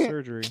even done the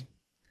surgery.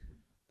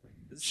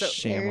 So,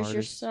 there's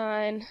your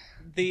sign.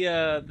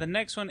 The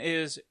next one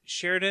is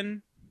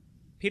Sheridan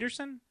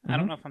Peterson. I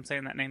don't know if I'm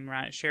saying that name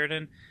right.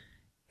 Sheridan.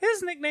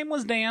 His nickname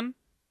was Dan.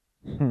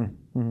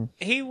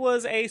 He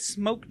was a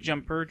smoke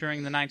jumper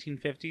during the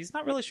 1950s.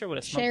 Not really sure what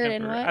a smoke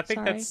Sheridan jumper is. what? I think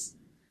Sorry. that's...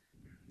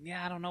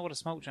 Yeah, I don't know what a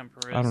smoke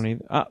jumper is. I don't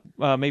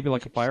either. Maybe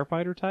like a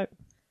firefighter type?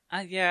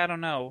 Yeah, I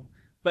don't know.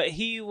 But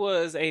he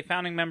was a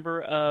founding member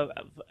of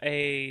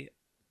a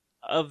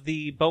of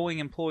the Boeing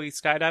Employee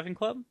Skydiving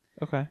Club.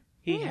 Okay.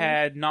 He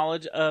had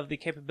knowledge of the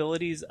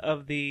capabilities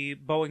of the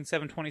Boeing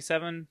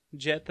 727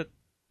 jet that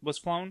was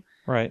flown.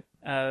 Right.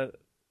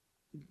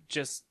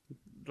 Just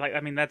like,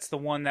 I mean, that's the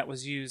one that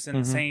was used in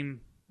the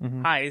same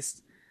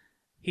heist.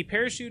 He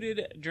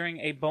parachuted during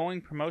a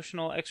Boeing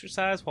promotional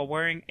exercise while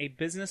wearing a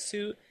business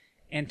suit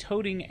and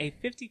toting a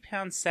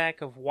 50-pound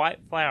sack of white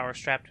flour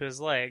strapped to his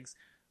legs,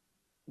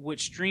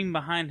 which streamed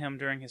behind him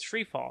during his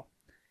free fall.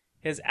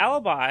 His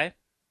alibi,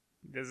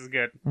 this is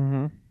good.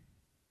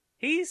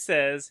 He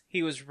says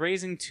he was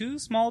raising 2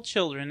 small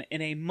children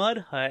in a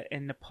mud hut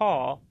in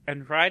Nepal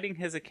and writing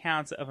his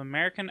accounts of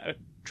American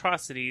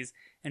atrocities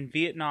in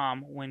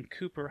Vietnam when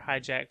Cooper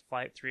hijacked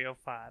Flight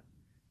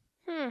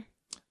 305.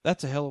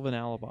 That's a hell of an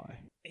alibi.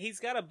 He's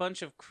got a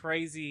bunch of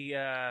crazy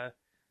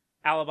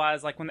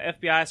alibis. Like when the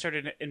FBI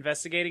started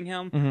investigating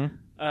him,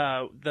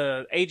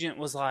 the agent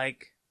was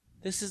like,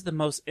 "This is the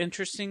most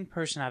interesting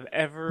person I've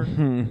ever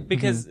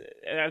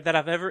that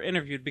I've ever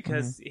interviewed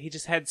because he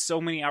just had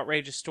so many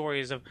outrageous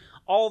stories of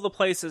all the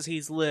places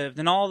he's lived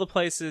and all the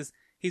places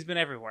he's been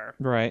everywhere."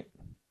 Right.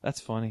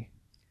 That's funny.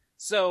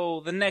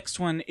 So the next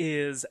one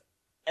is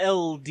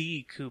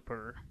L.D.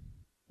 Cooper.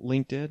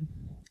 LinkedIn.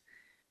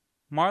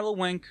 Marla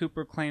Wayne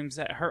Cooper claims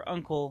that her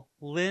uncle,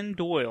 Lynn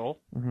Doyle,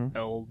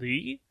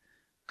 L.D.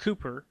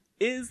 Cooper,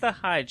 is the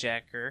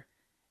hijacker.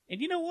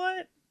 And you know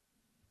what?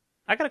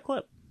 I got a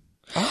clip.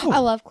 I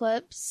love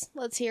clips.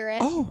 Let's hear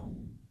it.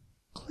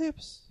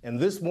 Clips. And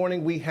this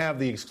morning we have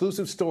the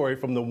exclusive story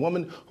from the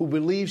woman who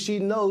believes she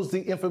knows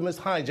the infamous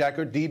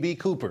hijacker, D.B.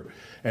 Cooper.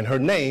 And her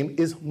name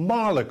is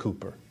Marla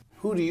Cooper.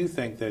 Who do you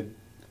think that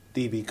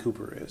D.B.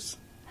 Cooper is?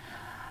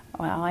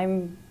 Well,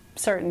 I'm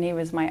certain he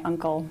was my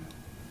uncle,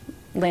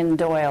 Lynn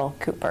Doyle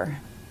Cooper.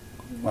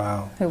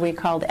 Wow. Who we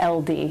called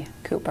L.D.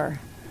 Cooper.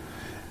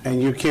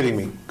 And you're kidding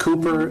me.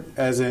 Cooper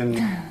as in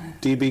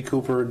D.B.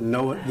 Cooper?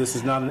 No, this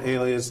is not an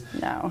alias.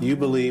 No. You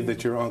believe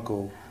that your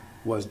uncle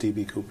was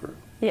D.B. Cooper?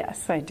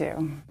 Yes, I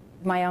do.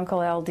 My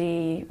uncle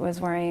L.D.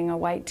 was wearing a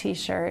white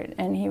T-shirt,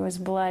 and he was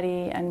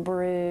bloody and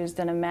bruised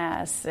and a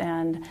mess.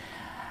 And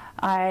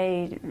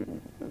I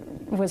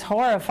was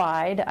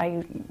horrified.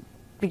 I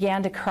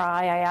began to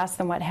cry. I asked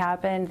them what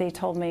happened. They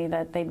told me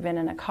that they'd been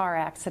in a car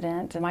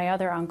accident. And my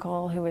other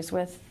uncle, who was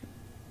with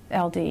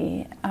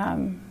L.D.,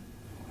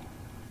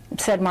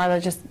 said, "Marla,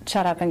 just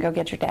shut up and go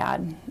get your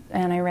dad."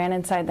 And I ran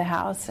inside the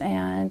house,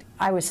 and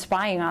I was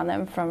spying on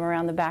them from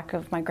around the back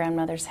of my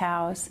grandmother's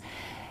house.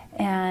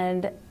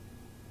 And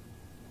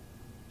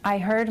I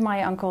heard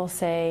my uncle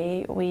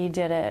say, "We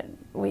did it.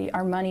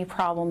 Our money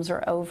problems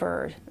are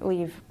over.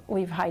 We've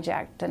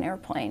hijacked an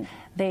airplane."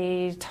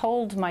 They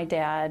told my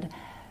dad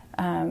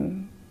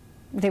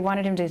they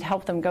wanted him to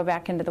help them go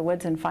back into the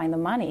woods and find the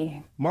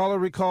money. Marla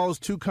recalls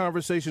 2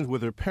 conversations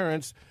with her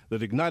parents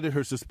that ignited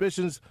her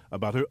suspicions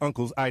about her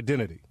uncle's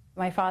identity.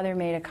 My father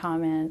made a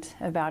comment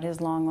about his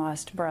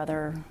long-lost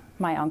brother,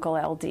 my uncle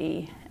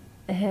L.D.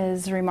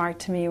 His remark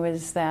to me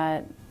was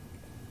that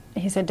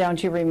he said,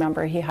 "Don't you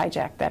remember he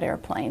hijacked that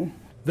airplane?"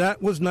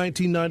 That was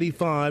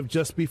 1995,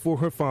 just before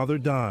her father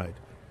died.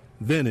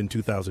 Then in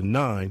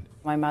 2009,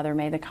 my mother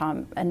made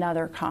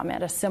another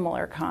comment, a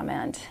similar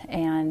comment,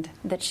 and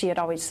that she had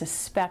always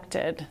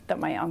suspected that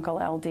my uncle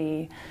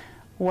L.D.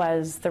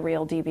 was the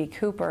real D.B.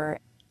 Cooper.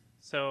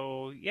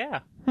 So,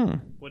 yeah.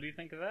 What do you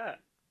think of that?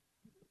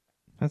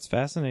 That's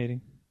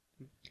fascinating.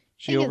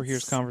 She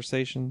overhears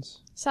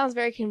conversations. Sounds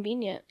very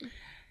convenient.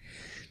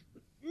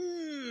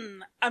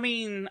 I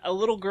mean, a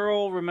little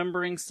girl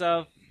remembering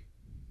stuff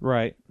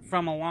right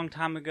from a long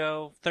time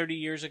ago, 30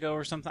 years ago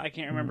or something. I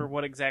can't remember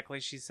what exactly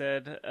she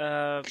said.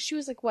 She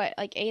was like, what,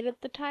 like 8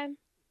 at the time?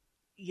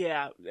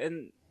 Yeah,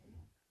 and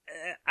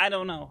I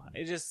don't know.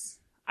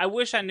 I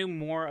wish I knew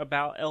more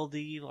about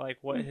LD, like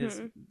what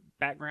his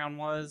background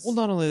was. Well,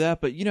 not only that,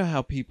 but you know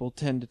how people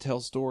tend to tell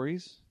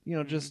stories,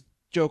 just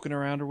joking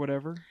around or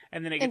whatever.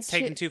 And then it gets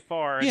taken too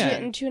far. Yeah.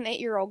 Getting to an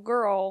 8-year-old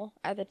girl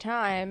at the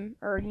time,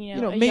 or, a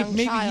young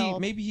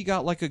child. Maybe he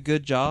got like a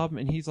good job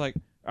and he's like,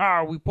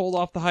 we pulled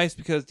off the heist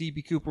because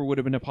D.B. Cooper would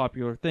have been a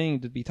popular thing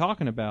to be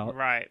talking about.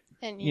 Right.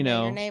 And,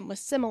 your name was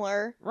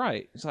similar.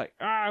 Right. It's like,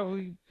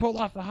 we pulled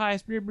off the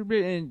heist, blah, blah, blah,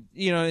 and,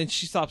 and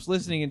she stops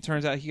listening and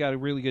turns out he got a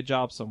really good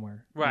job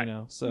somewhere. Right.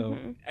 So.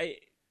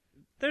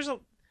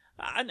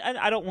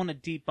 I don't want to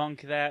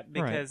debunk that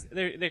because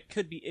there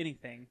could be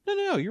anything.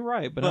 No, you're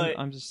right. But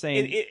I'm just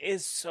saying. It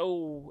is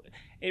so.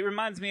 It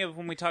reminds me of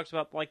when we talked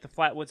about like the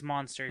Flatwoods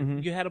Monster.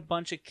 You had a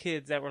bunch of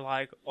kids that were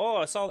like, "Oh,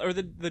 I saw," or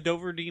the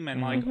Dover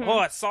Demon, like, "Oh,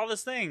 I saw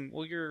this thing."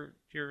 Well, you're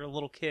a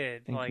little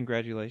kid. And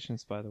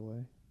congratulations, by the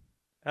way.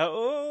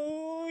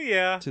 Oh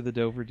yeah. To the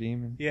Dover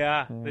Demon.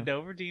 Yeah, the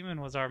Dover Demon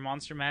was our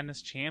Monster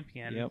Madness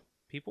champion. Yep.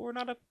 People were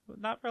not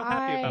real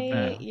happy about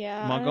that.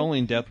 Yeah.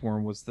 Mongolian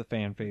Deathworm was the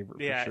fan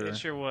favorite. Yeah, for sure. It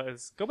sure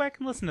was. Go back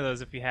and listen to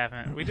those if you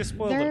haven't. We just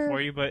spoiled it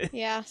for you, but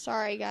yeah,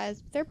 sorry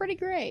guys, they're pretty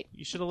great.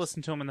 You should have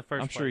listened to them in the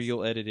first place. I'm sure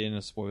you'll edit in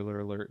a spoiler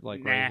alert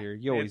right here.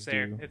 You always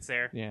do. It's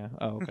there. Yeah.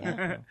 Oh,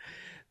 okay.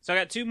 So I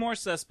got 2 more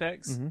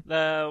suspects.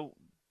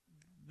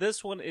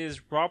 This one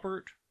is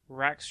Robert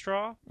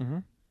Rackstraw.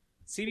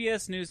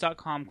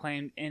 CBSNews.com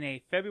claimed in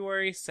a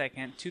February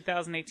 2nd,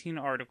 2018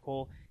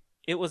 article,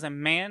 it was a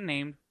man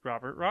named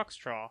Robert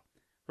Rockstraw.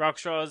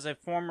 Rockstraw is a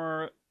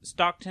former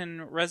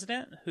Stockton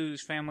resident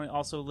whose family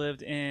also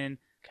lived in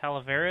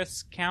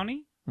Calaveras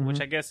County,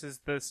 which I guess is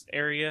this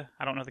area.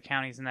 I don't know the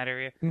counties in that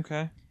area.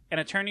 Okay. An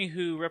attorney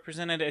who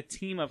represented a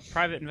team of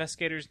private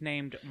investigators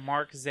named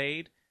Mark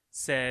Zaid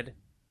said,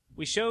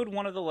 "We showed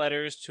one of the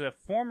letters to a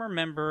former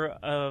member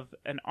of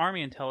an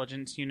Army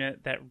intelligence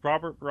unit that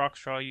Robert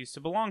Rockstraw used to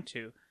belong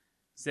to.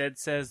 Zaid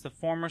says the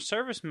former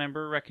service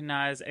member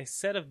recognized a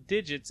set of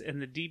digits in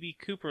the D.B.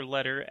 Cooper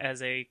letter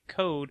as a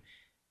code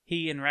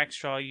he and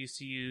Rockstraw used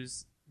to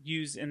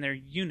use in their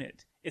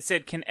unit. It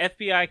said, 'Can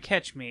FBI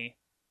catch me?'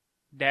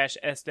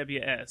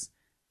 -SWS.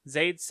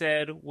 Zaid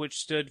said, which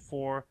stood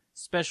for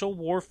Special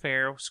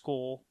Warfare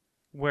School,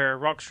 where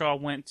Rockstraw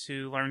went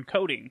to learn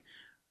coding.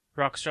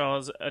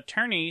 Rockstraw's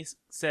attorney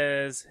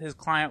says his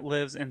client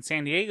lives in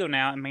San Diego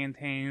now and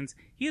maintains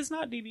he is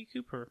not D.B.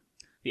 Cooper.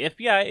 The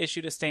FBI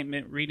issued a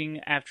statement reading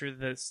after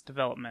this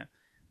development.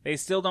 They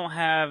still don't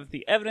have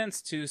the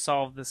evidence to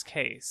solve this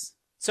case."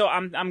 So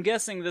I'm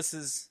guessing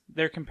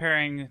they're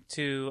comparing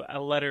to a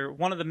letter,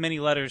 one of the many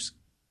letters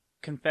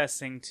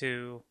confessing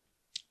to.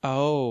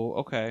 Oh,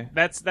 okay.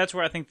 That's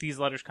where I think these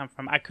letters come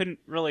from. I couldn't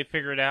really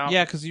figure it out.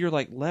 Yeah, because you're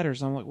like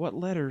letters. I'm like, what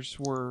letters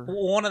were?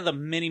 One of the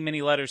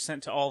many letters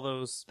sent to all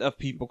those of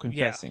people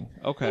confessing.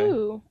 Yeah. Okay.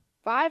 Ooh,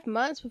 5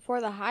 months before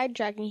the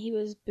hijacking, he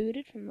was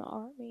booted from the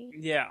Army.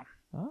 Yeah.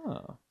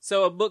 Oh.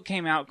 So a book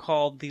came out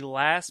called The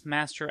Last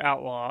Master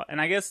Outlaw,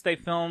 and I guess they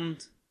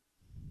filmed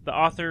the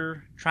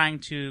author trying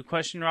to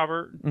question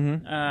Robert,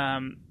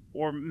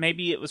 or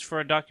maybe it was for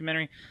a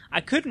documentary.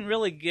 I couldn't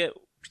really get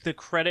the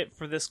credit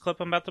for this clip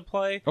I'm about to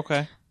play.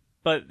 Okay.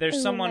 But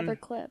there's someone. Another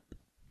clip.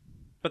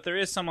 But there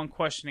is someone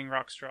questioning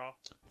Rockstraw.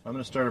 I'm going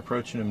to start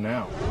approaching him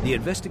now. The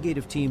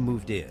investigative team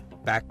moved in,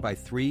 backed by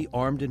 3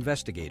 armed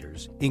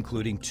investigators,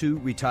 including 2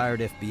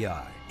 retired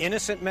FBI.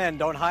 Innocent men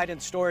don't hide in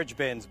storage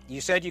bins. You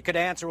said you could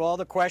answer all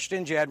the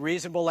questions. You had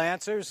reasonable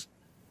answers.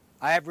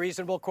 I have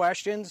reasonable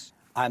questions.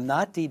 I'm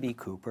not D.B.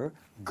 Cooper.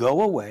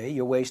 Go away.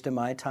 You're wasting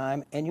my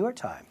time and your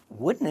time.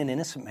 Wouldn't an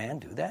innocent man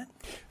do that?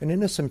 An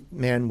innocent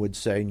man would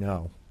say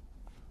no.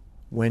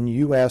 When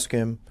you ask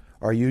him,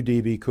 are you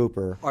D.B.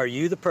 Cooper? Are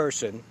you the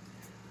person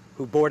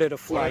who boarded a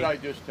flight What did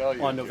I just tell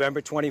you, on November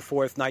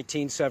 24th,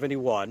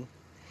 1971,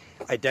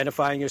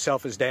 identifying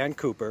yourself as Dan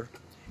Cooper?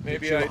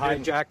 Maybe did you I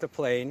didn't. hijack the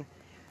plane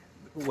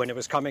when it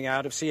was coming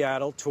out of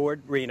Seattle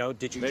toward Reno?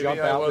 Did you Maybe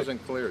jump I out?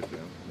 wasn't clear, Jim.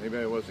 Maybe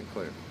I wasn't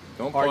clear.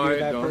 Don't Are you play.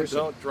 that person?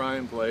 Don't try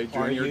and play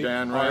Junior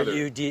Dan Are Rather.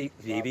 you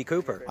D.B.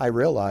 Cooper? I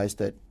realized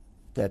that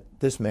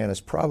this man is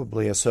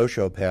probably a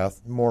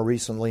sociopath, more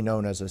recently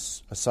known as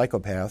a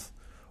psychopath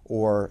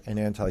or an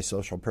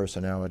antisocial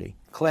personality.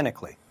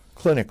 Clinically.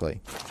 Clinically.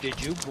 Did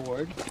you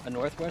board a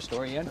Northwest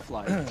Orient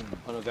flight on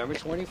November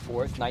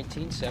 24th,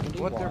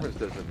 1971? What difference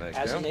does it make,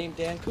 As Jim? a name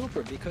Dan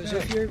Cooper, because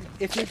if you're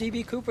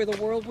D.B. Cooper, the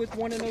world would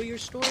want to know your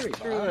story.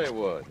 Sure they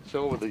would.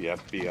 So would the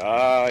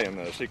FBI and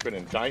the secret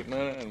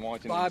indictment and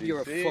Washington, Bob, D.C.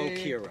 you're a folk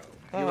hero.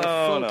 You're Oh, a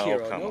folk no,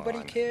 hero. come Nobody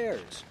on.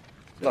 cares.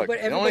 Look,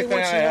 Nobody- the only everybody thing I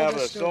wants to know have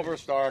this is a story. Silver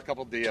Star, a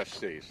couple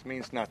DFCs.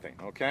 Means nothing,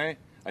 okay?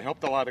 I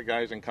helped a lot of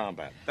guys in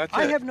combat. That's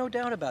I it. have no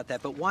doubt about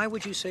that, but why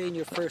would you say in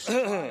your first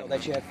file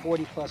that you had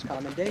 40-plus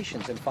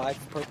commendations and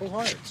 5 Purple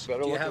Hearts?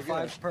 Better Do you look have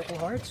again. 5 Purple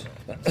Hearts?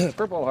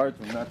 Purple Hearts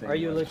are nothing. Are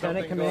you a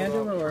lieutenant Something goes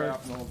commander off, or-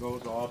 shrapnel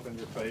goes off in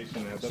your face,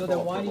 and that's So all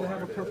then why do you have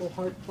a Heart Purple is.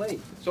 Heart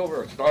plate?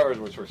 Silver Stars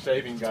was for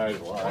saving guys'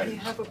 lives. Why do you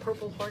have a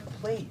Purple Heart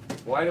plate?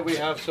 Why do we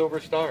have Silver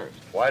Stars?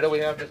 Why do we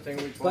have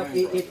distinguished But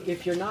flying crosses?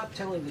 if you're not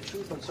telling the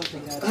truth on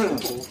something that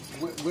simple,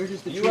 where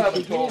does the You truth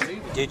haven't begin? told me.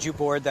 Did you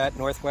board that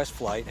Northwest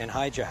flight and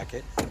hijack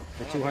it for I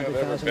don't think I've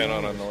ever $200,000? been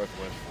on a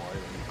Northwest flight.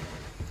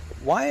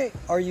 Why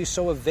are you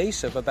so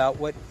evasive about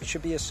what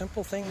should be a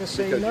simple thing to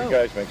say Because no? you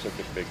guys make such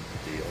a big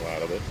deal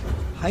out of it.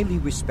 Highly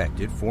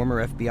respected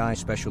former FBI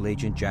Special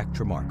Agent Jack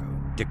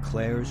Tremarco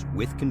declares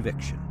with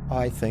conviction.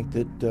 I think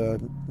that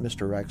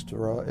Mr.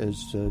 Rackstraw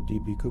is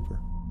D.B. Cooper.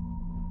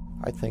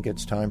 I think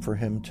it's time for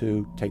him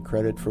to take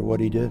credit for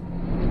what he did.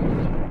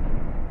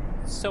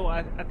 So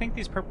I think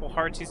these Purple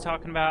Hearts he's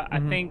talking about, I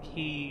think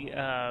he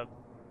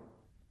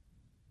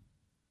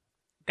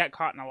got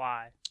caught in a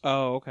lie.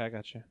 Oh, okay, I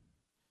gotcha.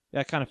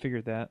 Yeah, I kind of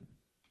figured that.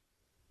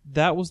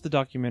 That was the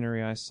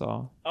documentary I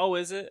saw. Oh,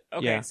 is it?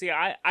 Okay, Yeah. see,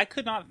 I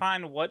could not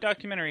find what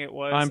documentary it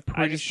was. I'm I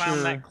pretty just sure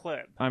found that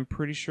clip. I'm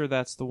pretty sure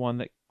that's the one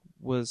that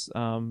was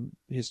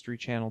History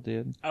Channel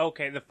did.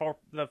 Okay,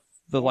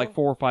 The like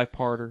 4 or 5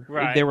 parter.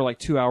 Right. They were like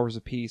 2 hours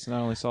apiece, and I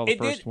only saw the it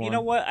first did. one. You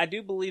know what? I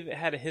do believe it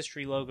had a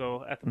history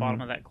logo at the bottom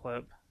Mhm. of that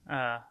clip.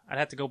 I'd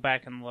have to go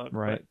back and look.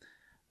 Right.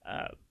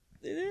 But,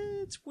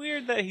 it's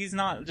weird that he's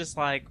not just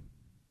like,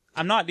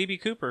 I'm not DB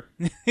Cooper.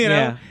 you Yeah,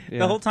 know, yeah.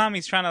 the whole time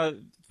he's trying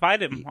to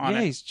fight him on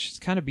Yeah, it, he's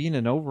just kind of being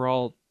an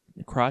overall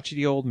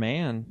crotchety old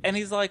man. and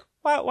he's like,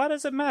 why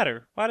does it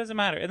matter? Why does it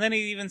matter? And then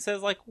he even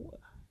says like,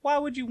 why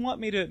would you want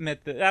me to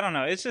admit that? I don't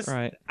know. It's just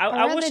Right.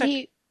 I read wish that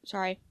I.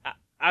 Sorry.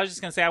 I was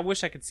just gonna say I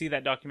wish I could see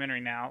that documentary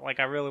now. Like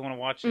I really want to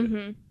watch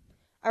it.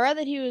 I read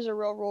that he was a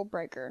real rule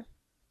breaker.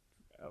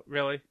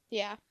 Really?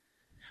 Yeah.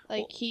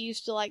 Like, he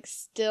used to, like,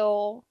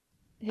 steal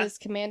his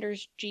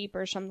commander's Jeep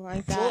or something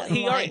like that.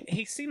 Well, and,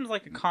 he seems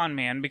like a con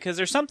man because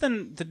there's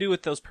something to do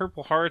with those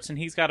Purple Hearts, and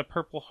he's got a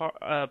Purple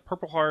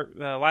Heart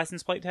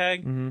license plate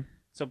tag,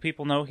 so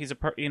people know he's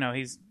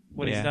he's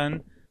what he's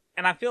done.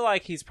 And I feel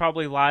like he's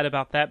probably lied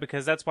about that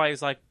because that's why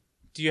he's like,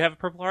 "Do you have a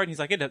Purple Heart?" And he's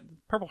like,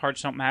 "Purple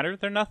Hearts don't matter;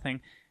 they're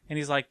nothing." And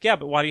he's like, "Yeah,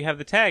 but why do you have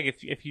the tag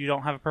if you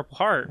don't have a Purple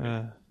Heart?"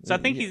 So I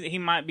think he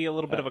might be a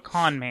little bit of a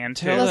con man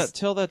too.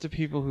 Tell that to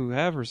people who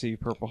have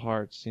received Purple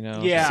Hearts.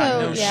 Yeah,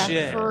 so,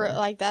 shit. For,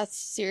 like, that's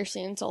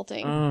seriously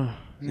insulting.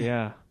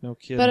 Yeah, no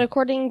kidding. But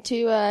according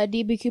to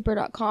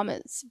dbcooper.com,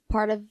 it's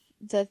part of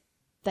the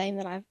thing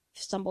that I've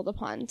stumbled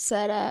upon.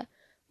 Said,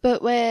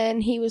 but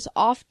when he was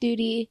off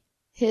duty,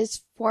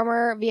 his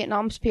former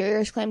Vietnam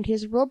superiors claimed he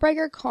was a rule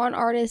breaker, con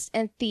artist,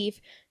 and thief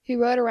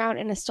who rode around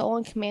in a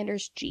stolen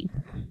commander's Jeep.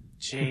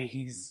 Jeez.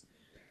 He's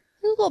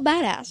a little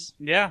badass.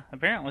 Yeah,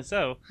 apparently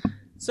so.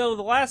 So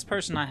the last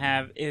person I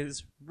have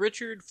is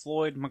Richard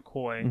Floyd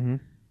McCoy.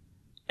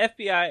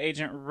 FBI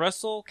agent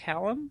Russell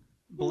Callum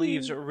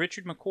believes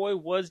Richard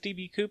McCoy was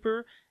D.B.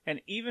 Cooper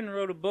and even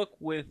wrote a book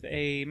with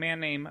a man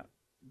named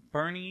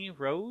Bernie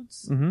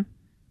Rhodes.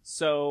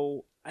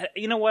 So,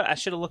 you know what? I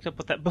should have looked up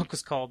what that book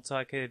was called so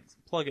I could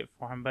plug it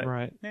for him. But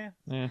right.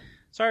 Yeah.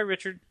 Sorry,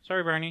 Richard.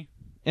 Sorry, Bernie.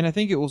 And I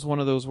think it was one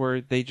of those where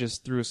they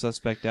just threw a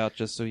suspect out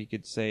just so he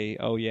could say,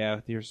 "Oh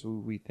yeah, here's who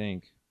we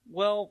think."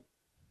 Well,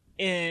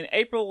 in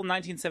April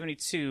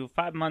 1972,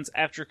 5 months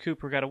after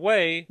Cooper got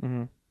away,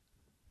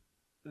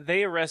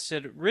 they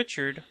arrested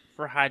Richard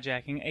for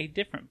hijacking a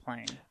different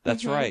plane.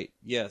 That's right.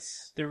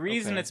 Yes. The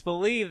reason it's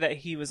believed that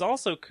he was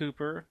also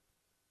Cooper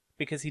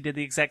because he did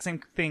the exact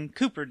same thing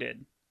Cooper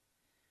did.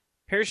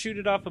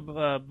 Parachuted off of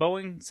a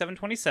Boeing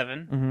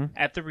 727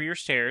 at the rear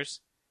stairs,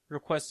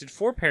 requested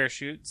 4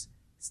 parachutes,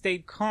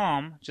 stayed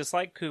calm, just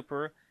like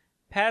Cooper,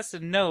 passed a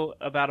note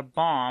about a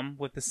bomb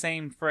with the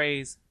same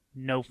phrase,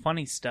 "No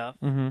funny stuff,"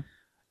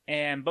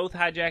 and both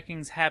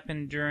hijackings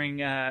happened during,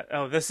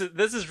 this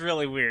is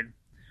really weird.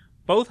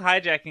 Both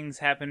hijackings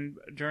happened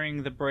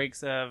during the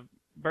breaks of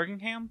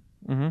Birmingham?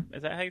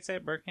 Is that how you say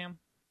it? Birmingham?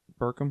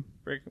 Brigham?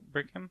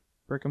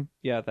 Brigham?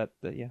 Yeah,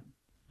 yeah.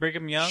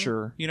 Brigham Young?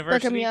 Sure.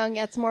 University? Brigham Young,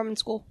 it's Mormon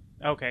school.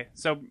 Okay,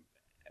 so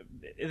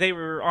they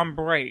were on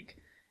break,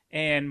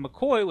 and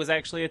McCoy was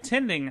actually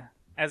attending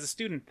as a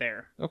student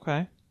there.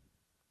 Okay.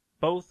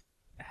 Both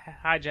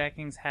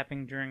hijackings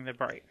happening during the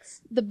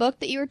breaks. The book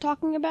that you were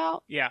talking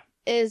about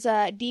is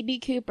D.B.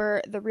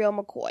 Cooper, The Real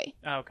McCoy.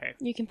 Oh, okay.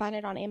 You can find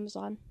it on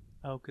Amazon.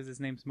 Oh, because his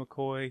name's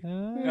McCoy.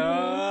 Oh,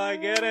 I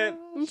get it.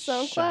 I'm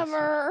so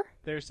clever.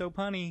 They're so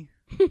punny.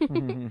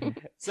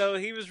 So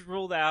he was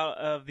ruled out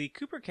of the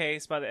Cooper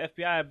case by the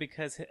FBI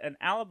because an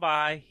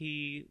alibi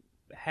he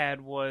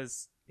had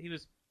was he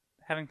was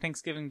having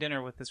Thanksgiving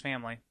dinner with his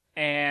family.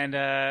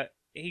 And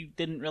he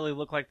didn't really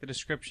look like the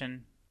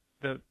description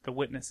the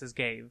witnesses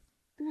gave.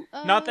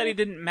 Not that he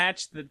didn't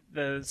match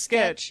the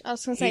sketch. I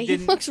was going to say, he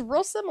looks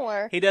real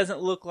similar. He doesn't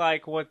look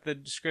like what the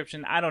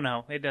description... I don't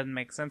know. It doesn't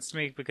make sense to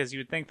me because you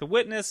would think the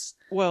witness...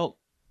 Well,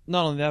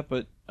 not only that,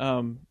 but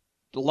a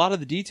lot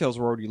of the details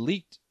were already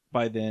leaked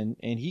by then,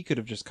 and he could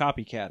have just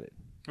copycatted.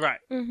 Right.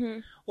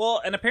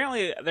 Well, and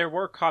apparently there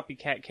were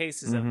copycat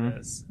cases of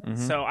this.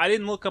 So I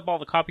didn't look up all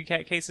the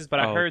copycat cases, but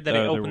I heard that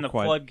it opened the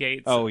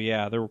floodgates. Oh,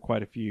 yeah, there were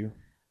quite a few.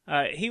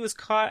 He was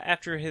caught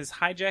after his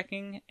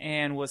hijacking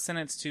and was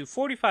sentenced to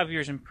 45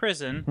 years in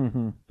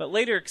prison, but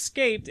later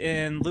escaped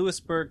in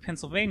Lewisburg,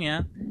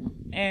 Pennsylvania,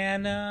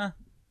 and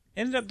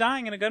ended up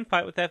dying in a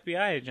gunfight with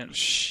FBI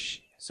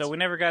agents. So we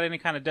never got any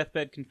kind of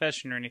deathbed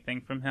confession or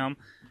anything from him.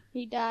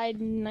 He died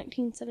in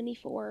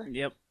 1974.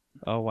 Yep.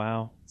 Oh,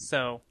 wow.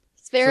 So...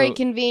 It's very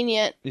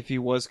convenient. If he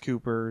was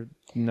Cooper,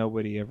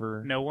 nobody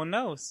ever... No one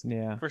knows.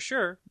 Yeah. For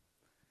sure.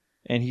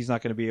 And he's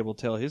not going to be able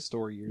to tell his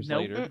story years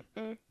later.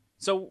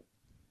 So...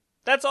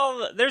 That's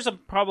all. There's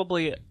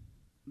probably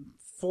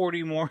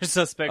 40 more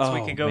suspects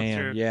we could go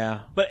through.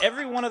 Yeah. But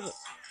every one of the...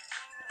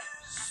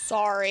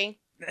 Sorry.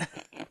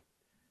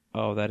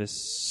 Oh, that is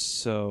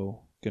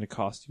so going to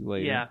cost you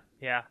later.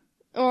 Yeah.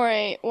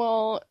 Alright,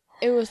 well,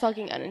 it was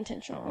fucking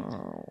unintentional.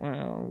 Oh,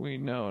 well, we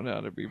know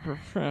how to be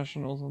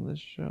professionals on this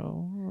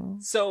show.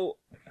 So,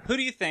 who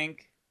do you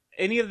think?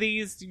 Any of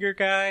these your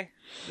guy?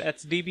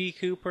 That's D.B.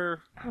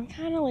 Cooper? I'm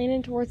kind of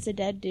leaning towards the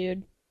dead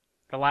dude.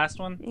 The last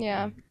one?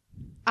 Yeah.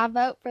 I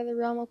vote for the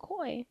real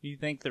McCoy. You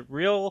think the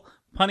real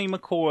punny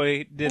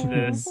McCoy did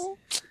this?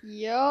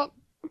 Yup.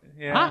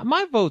 Yeah.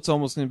 My vote's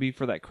almost going to be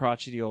for that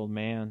crotchety old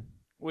man.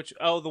 Which,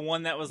 the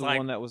one that was the like...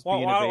 one that was why,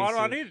 being why evasive.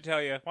 do I need to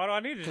tell you? Why do I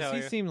need to tell you?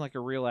 Because he seemed like a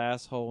real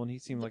asshole, and he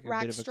seemed like a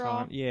bit of a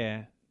con.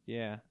 Yeah.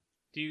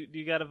 Do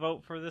you got to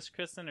vote for this,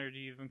 Kristen, or do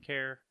you even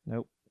care?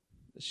 Nope.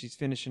 She's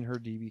finishing her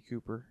D.B.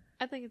 Cooper.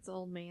 I think it's the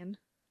old man.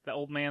 The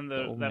old man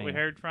that we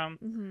heard from?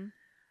 Mm-hmm.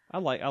 I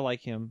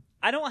like him.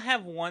 I don't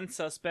have one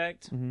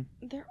suspect.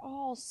 They're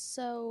all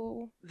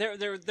so...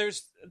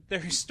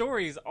 Their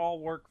stories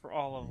all work for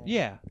all of them.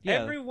 Yeah.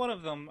 Every one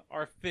of them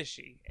are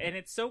fishy, and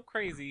it's so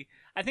crazy.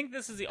 I think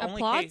this is the only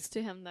Applause case...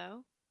 to him,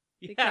 though.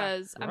 Yeah,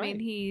 because, right. I mean,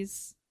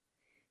 he's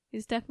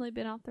He's definitely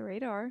been off the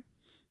radar.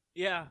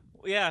 Yeah,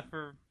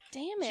 for...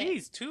 Damn it.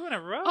 Jeez, 2 in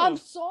a row. I'm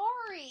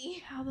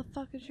sorry. How the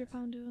fuck is your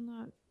phone doing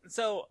that?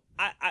 So,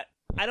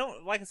 I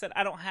don't, like I said,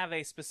 I don't have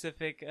a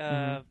specific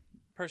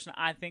person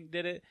I think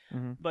did it,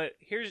 but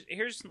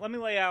here's let me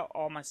lay out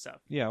all my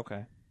stuff. Yeah,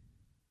 okay.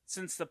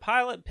 Since the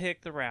pilot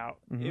picked the route,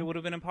 it would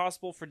have been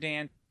impossible for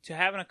Dan to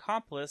have an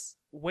accomplice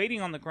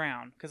waiting on the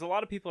ground, because a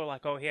lot of people are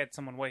like, oh, he had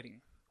someone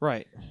waiting.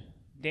 Right.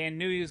 Dan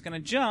knew he was going to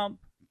jump,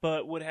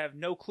 but would have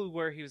no clue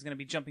where he was going to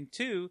be jumping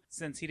to,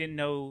 since he didn't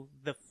know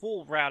the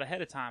full route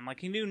ahead of time. Like,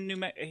 he knew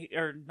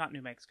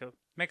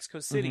Mexico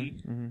City.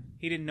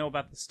 He didn't know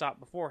about the stop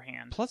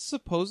beforehand. Plus,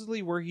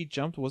 supposedly where he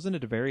jumped, wasn't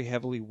it a very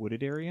heavily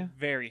wooded area?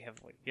 Very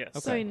heavily, yes. Okay.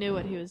 So he knew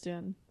what he was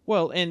doing.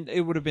 Well, and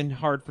it would have been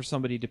hard for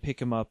somebody to pick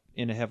him up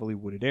in a heavily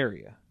wooded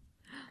area.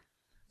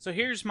 So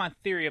here's my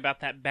theory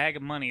about that bag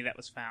of money that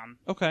was found.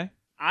 Okay.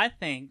 I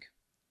think,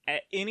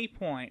 at any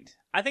point,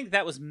 I think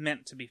that was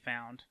meant to be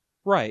found.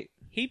 Right.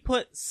 He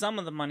put some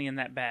of the money in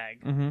that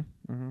bag,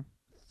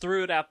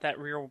 threw it out that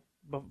rear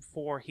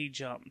before he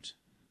jumped,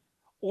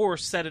 or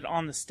set it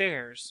on the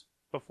stairs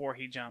before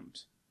he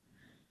jumped,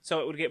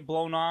 so it would get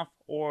blown off.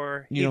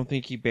 Or you don't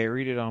think he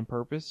buried it on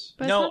purpose?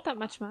 But it's not that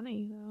much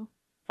money, though.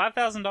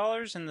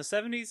 $5,000 in the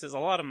 70s is a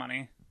lot of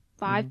money.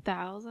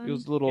 5,000. It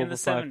was a little over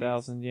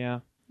 5,000. Yeah.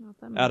 Not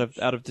that much.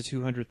 Out of the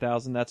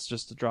 200,000, that's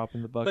just a drop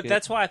in the bucket. But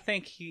that's why I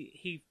think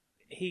he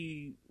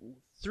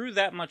threw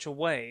that much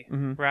away,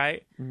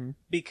 right?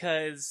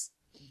 Because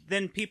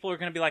then people are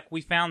going to be like,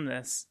 we found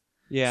this.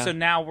 Yeah. So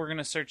now we're going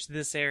to search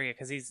this area,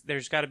 because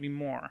there's got to be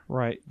more.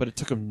 Right, but it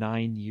took him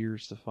 9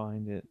 years to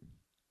find it.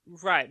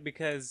 Right,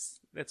 because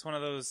it's one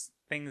of those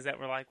things that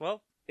were like,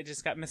 well, it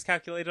just got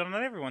miscalculated on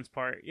everyone's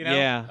part, you know?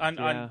 Yeah.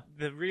 On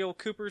the real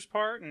Cooper's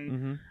part.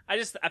 And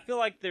I feel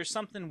like there's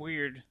something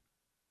weird.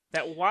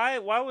 That why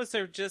was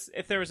there just,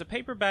 if there was a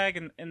paper bag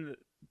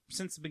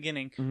since the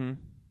beginning,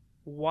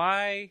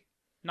 why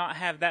not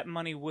have that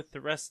money with the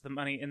rest of the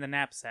money in the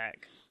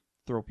knapsack?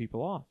 Throw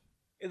people off.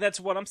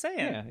 That's what I'm saying.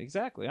 Yeah,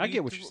 exactly. I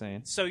get what you're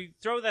saying. So you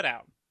throw that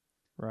out.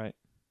 Right.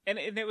 And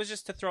it was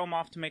just to throw them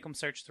off to make them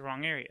search the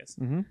wrong areas.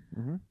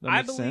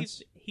 I believe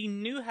he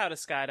knew how to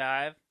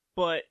skydive,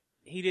 but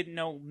he didn't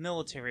know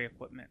military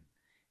equipment.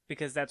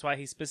 Because that's why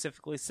he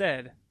specifically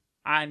said,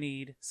 I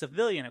need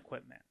civilian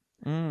equipment.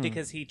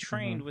 Because he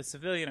trained with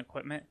civilian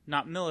equipment,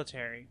 not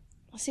military.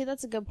 See,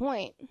 that's a good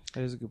point.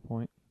 That is a good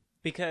point.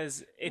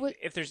 Because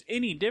if there's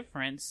any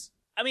difference,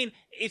 I mean,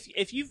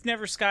 if you've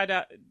never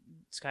skydove,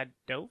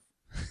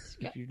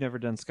 if you've never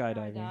done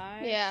skydiving,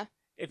 yeah.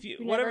 If you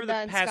You've whatever never the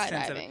done past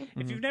tense of it, skydiving.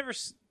 if you've never,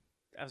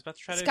 I was about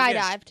to try to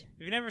skydived. If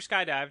you've never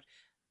skydived,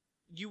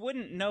 you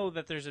wouldn't know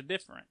that there's a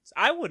difference.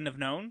 I wouldn't have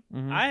known.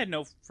 I had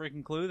no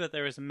freaking clue that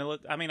there was a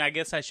I mean, I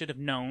guess I should have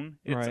known.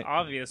 It's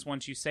obvious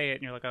once you say it,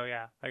 and you're like, oh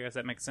yeah, I guess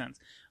that makes sense.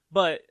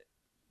 But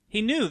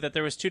he knew that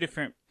there was 2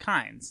 different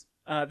kinds.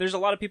 There's a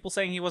lot of people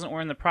saying he wasn't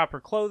wearing the proper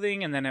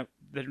clothing, and then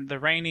the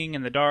raining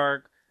and the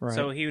dark. Right.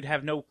 So he would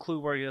have no clue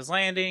where he was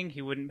landing.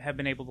 He wouldn't have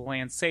been able to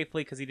land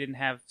safely because he didn't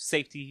have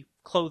safety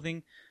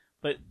clothing.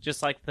 But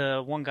just like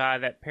the one guy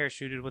that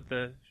parachuted with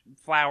the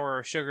flour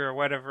or sugar or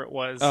whatever it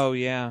was. Oh,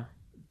 yeah.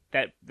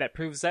 That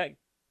proves that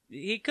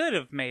he could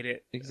have made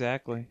it.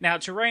 Exactly. Now,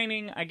 to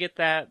raining, I get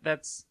that.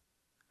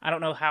 I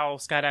don't know how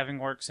skydiving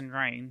works in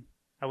rain.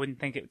 I wouldn't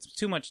think it's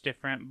too much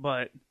different,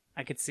 but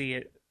I could see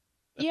it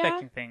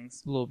affecting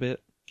things. A little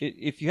bit.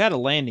 If you had a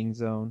landing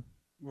zone.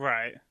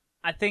 Right.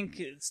 I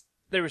think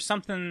there was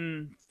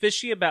something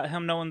fishy about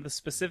him knowing the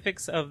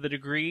specifics of the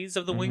degrees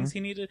of the wings he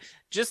needed.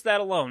 Just that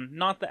alone.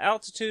 Not the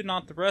altitude,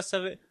 not the rest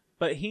of it,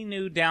 but he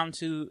knew down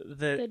to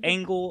the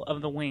angle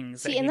of the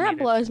wings. See, and that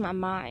blows my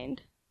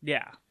mind.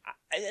 Yeah.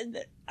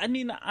 I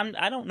mean,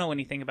 I don't know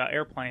anything about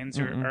airplanes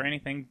or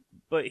anything,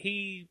 but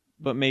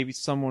But maybe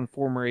someone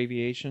former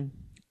aviation?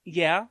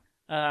 Yeah.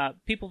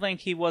 People think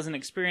he wasn't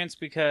experienced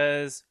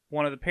because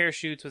one of the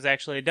parachutes was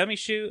actually a dummy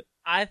chute.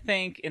 I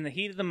think in the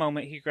heat of the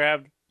moment he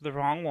grabbed the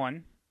wrong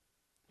one.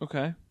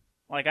 Okay.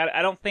 Like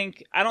I don't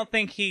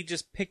think he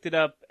just picked it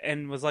up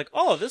and was like,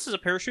 "Oh, this is a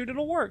parachute,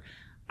 it'll work."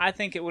 I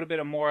think it would have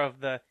been more of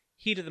the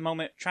heat of the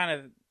moment trying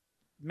to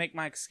make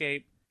my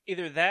escape.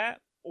 Either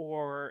that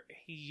or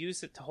he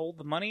used it to hold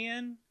the money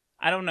in.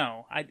 I don't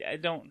know. I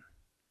don't.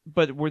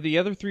 But were the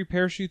other 3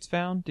 parachutes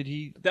found?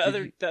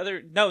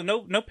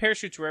 No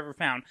parachutes were ever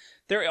found.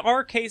 There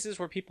are cases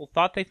where people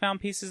thought they found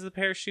pieces of the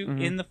parachute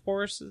in the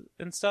forest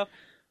and stuff,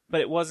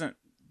 but it wasn't.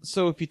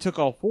 So if he took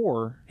all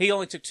 4, he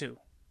only took 2.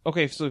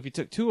 Okay, so if he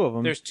took 2 of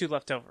them, there's 2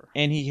 left over,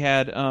 and he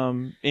had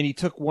and he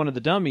took one of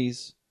the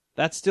dummies.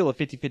 That's still a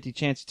 50-50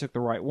 chance he took the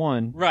right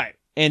one, right?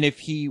 And if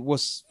he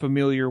was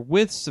familiar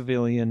with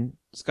civilian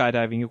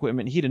skydiving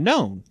equipment, he'd have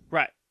known,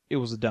 right? It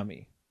was a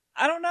dummy.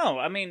 I don't know.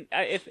 I mean,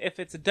 if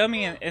it's a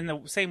dummy in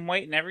the same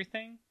weight and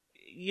everything,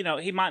 you know,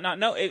 he might not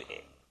know.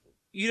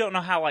 You don't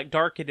know how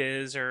dark it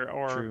is or.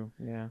 True.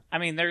 Yeah. I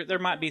mean, there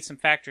might be some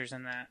factors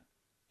in that.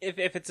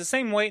 If it's the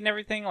same weight and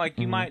everything,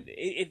 you might.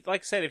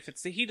 Like I said, if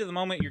it's the heat of the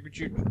moment,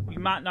 you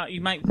might not.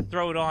 You might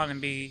throw it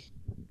on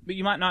but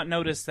you might not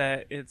notice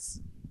that it's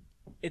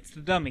it's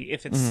the dummy.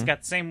 If it's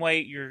got the same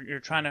weight, you're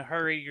trying to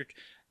hurry.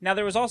 Now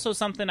there was also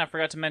something I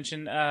forgot to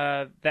mention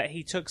that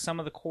he took some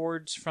of the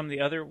cords from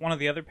one of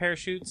the other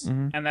parachutes,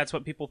 and that's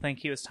what people think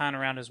he was tying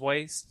around his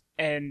waist.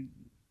 And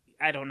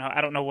I don't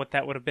know what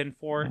that would have been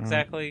for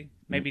exactly.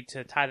 Maybe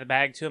to tie the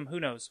bag to him. Who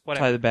knows?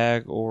 Whatever. Tie the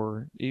bag,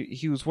 or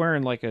he was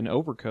wearing like an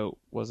overcoat,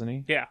 wasn't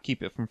he? Yeah.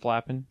 Keep it from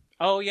flapping.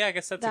 Oh yeah, I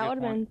guess that's a good would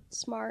have point. been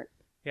smart.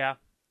 Yeah,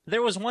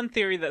 there was one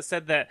theory that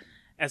said that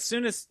as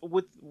soon as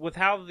with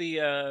how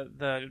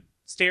the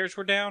stairs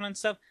were down and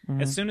stuff,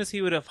 as soon as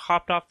he would have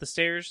hopped off the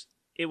stairs,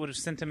 it would have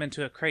sent him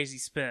into a crazy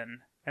spin,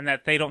 and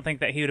that they don't think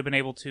that he would have been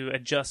able to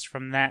adjust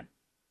from that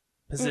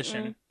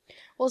position.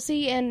 Well,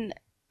 see, and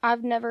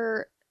I've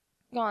never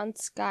gone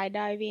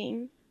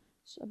skydiving.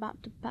 So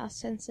about to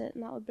past tense it,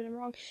 and that would have been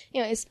wrong.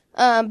 Anyways,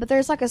 but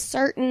there's like a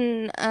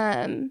certain,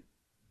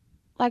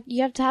 like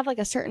you have to have like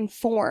a certain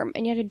form,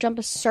 and you have to jump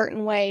a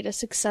certain way to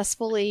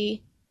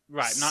successfully.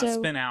 Right, not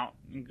spin out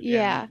and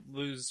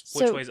lose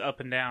which way's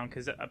up and down,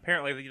 because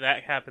apparently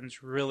that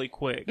happens really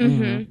quick.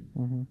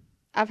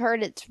 I've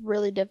heard it's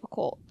really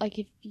difficult, like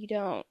if you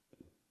don't...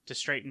 To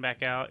straighten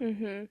back out?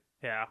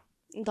 Yeah.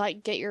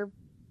 Like get your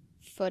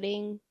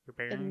footing... Your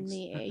bearings?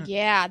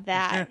 Yeah,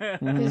 that.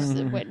 Because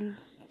it wouldn't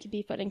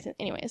be footings.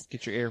 Anyways.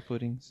 Get your air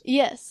footings.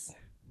 Yes.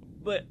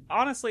 But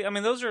honestly, I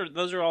mean, those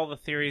are all the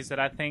theories that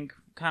I think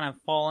kind of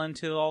fall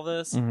into all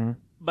this.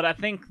 But I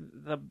think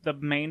the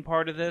main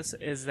part of this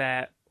is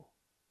that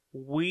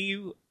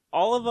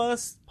all of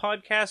us,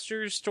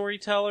 podcasters,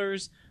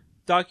 storytellers,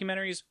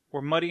 documentaries,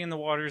 we're muddying the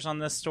waters on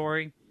this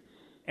story,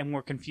 and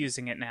we're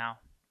confusing it now.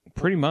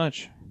 Pretty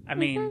much. I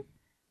mean,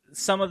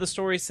 some of the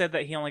stories said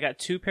that he only got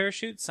 2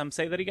 parachutes. Some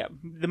say that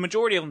the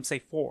majority of them say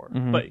 4.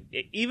 But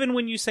even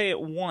when you say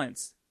it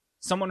once,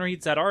 someone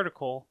reads that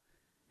article,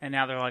 and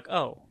now they're like,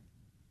 oh,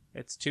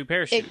 it's 2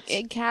 parachutes.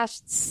 It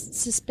casts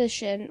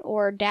suspicion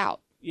or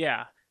doubt.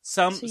 Yeah.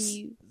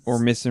 Or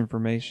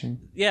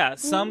misinformation. Yeah,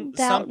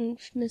 doubt and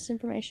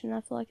misinformation.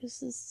 I feel like it's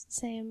the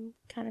same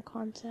kind of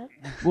concept.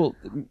 Well,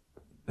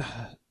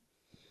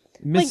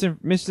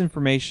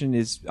 misinformation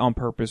is on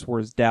purpose,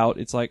 whereas doubt,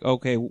 it's like,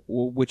 okay,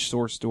 well, which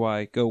source do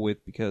I go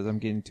with, because I'm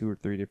getting 2 or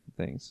 3 different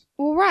things.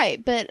 Well,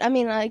 right, but I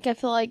mean, like, I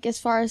feel like as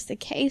far as the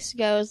case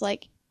goes,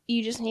 like,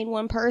 you just need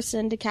one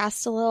person to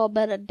cast a little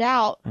bit of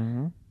doubt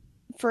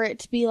for it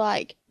to be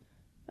like,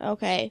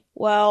 okay,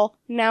 well,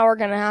 now we're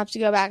going to have to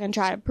go back and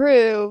try to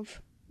prove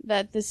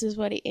that this is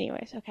what he...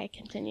 Anyways, okay,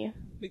 continue.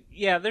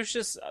 Yeah,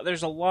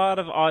 there's a lot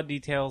of odd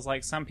details.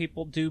 Like, some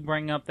people do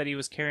bring up that he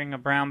was carrying a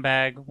brown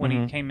bag when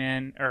he came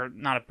in, or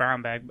not a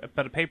brown bag,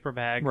 but a paper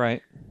bag.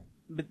 Right.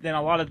 But then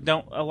a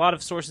lot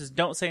of sources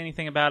don't say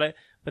anything about it,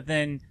 but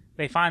then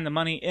they find the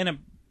money in a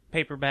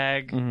paper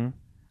bag.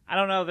 I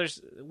don't know,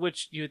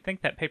 which you would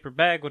think that paper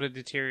bag would have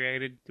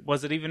deteriorated.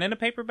 Was it even in a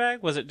paper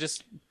bag? Was it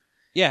just...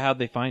 Yeah, how'd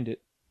they find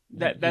it?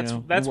 That's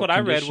what I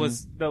read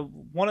was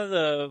one of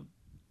the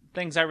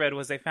things I read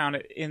was they found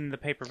it in the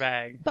paper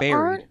bag. But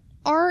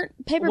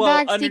aren't paper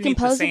bags underneath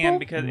decomposable? The sand,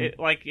 because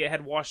it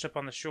had washed up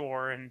on the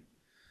shore and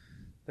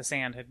the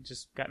sand had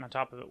just gotten on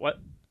top of it. What?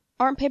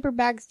 Aren't paper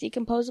bags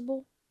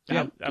decomposable?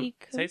 Yeah, I'd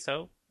say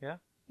so. Yeah.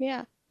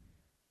 Yeah.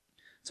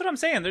 That's what I'm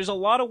saying. There's a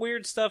lot of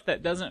weird stuff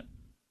that doesn't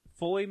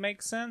fully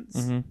make sense.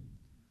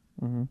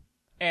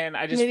 And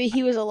I just maybe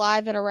he was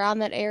alive and around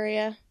that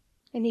area,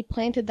 and he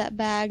planted that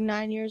bag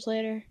 9 years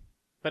later.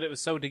 But it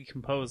was so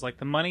decomposed. Like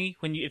the money,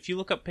 if you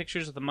look up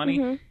pictures of the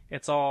money,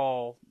 it's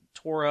all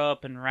tore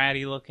up and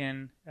ratty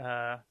looking.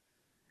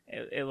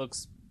 It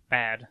looks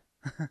bad.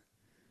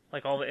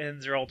 Like all the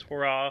ends are all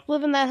tore off.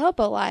 Living that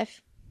hobo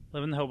life.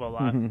 Living the hobo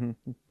life.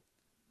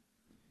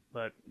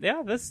 But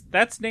yeah,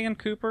 that's Dan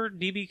Cooper,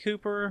 DB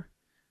Cooper,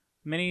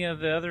 many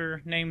of the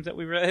other names that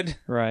we read.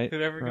 Right.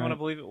 Whoever you want to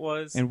believe it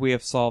was. And we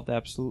have solved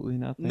absolutely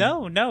nothing. No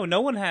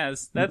one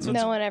has.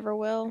 No one ever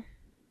will.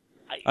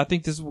 I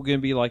think this is going to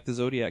be like the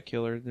Zodiac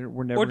Killer.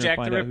 We're never going to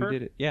find out who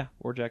did it. Yeah,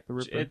 or Jack the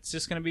Ripper. It's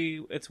just going to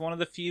be... It's one of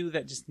the few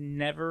that just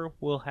never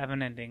will have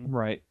an ending.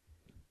 Right.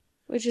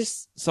 Which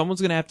is...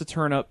 Someone's going to have to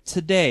turn up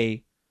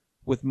today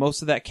with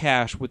most of that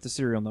cash with the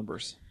serial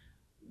numbers.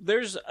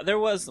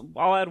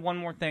 I'll add one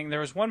more thing. There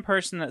was one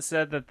person that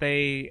said that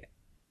they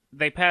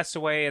passed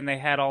away and they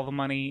had all the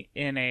money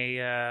in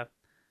a...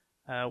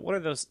 what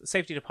are those?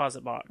 Safety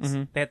deposit box.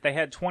 They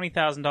had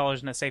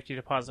 $20,000 in a safety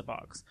deposit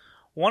box.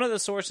 One of the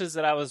sources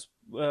that I was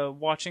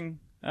watching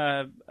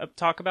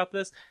talk about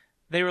this,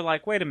 they were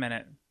like, wait a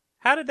minute.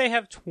 How did they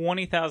have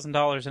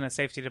 $20,000 in a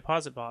safety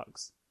deposit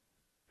box?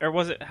 Or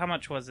was it, how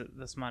much was it,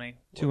 this money?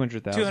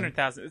 $200,000.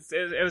 $200,000.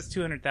 It was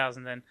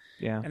 $200,000 then.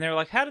 Yeah. And they were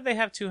like, how did they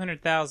have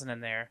 $200,000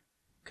 in there?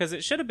 Because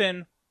it should have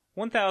been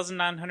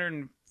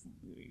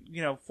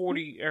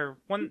 $1,940 or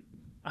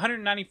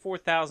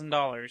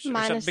 $194,000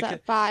 minus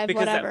that $5,000, because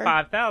whatever.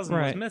 that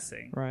 $5,000 was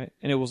missing. Right,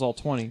 and it was all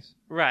 20s.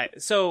 Right,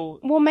 so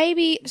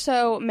maybe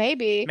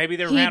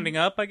they're rounding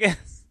up, I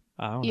guess.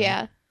 I don't know.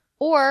 Yeah,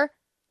 or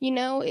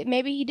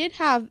maybe he did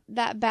have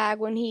that bag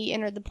when he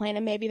entered the plane,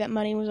 and maybe that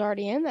money was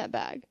already in that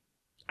bag.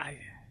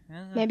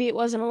 Maybe it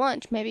wasn't a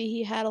lunch. Maybe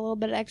he had a little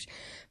bit of extra.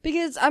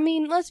 Because, I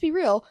mean, let's be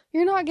real.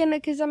 You're not going to,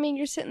 because, I mean,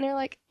 you're sitting there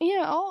like,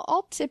 yeah,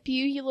 I'll tip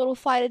you, you little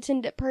flight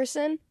attendant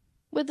person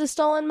with the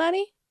stolen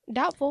money.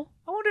 Doubtful.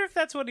 I wonder if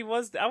that's what he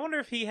was. I wonder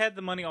if he had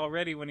the money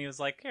already when he was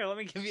like, here, let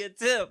me give you a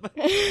tip.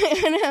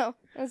 I know.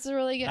 That's a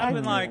really good idea. I've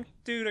been like,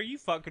 dude, are you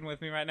fucking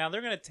with me right now?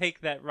 They're going to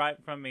take that right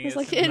from me. It's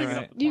like,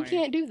 you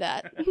can't do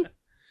that.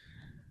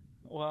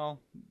 Well,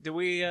 do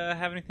we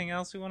have anything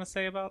else we want to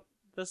say about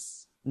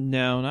this?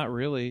 No, not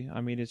really.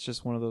 I mean, it's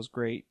just one of those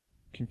great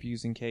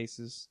confusing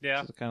cases.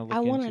 Yeah. To kind of I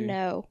want to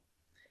know.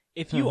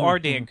 If you are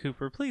Dan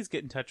Cooper, please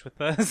get in touch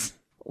with us.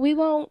 We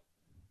won't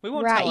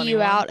rat tell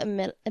you anyone.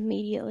 out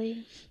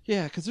immediately.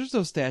 Yeah, because there's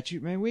no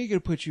statute, man. We ain't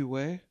going to put you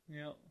away.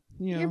 Yeah.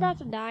 You know, You're about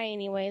to die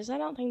anyways. I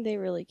don't think they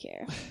really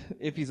care.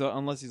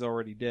 Unless he's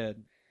already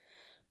dead.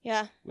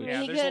 Yeah. I mean,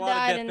 Yeah, he there's could a have lot of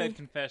died deathbed in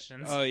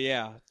confessions. Oh,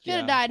 yeah. Could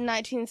have died in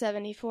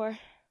 1974.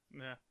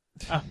 Yeah.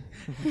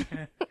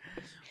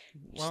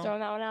 Just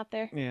throwing that one out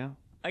there. Yeah.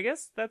 I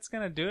guess that's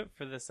going to do it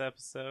for this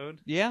episode.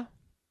 Yeah.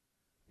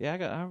 Yeah, I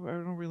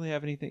don't really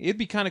have anything. It'd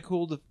be kind of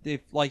cool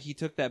if like, he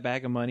took that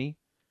bag of money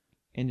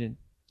and then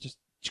just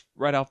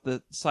right off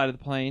the side of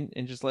the plane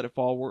and just let it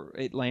fall where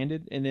it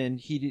landed, and then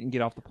he didn't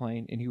get off the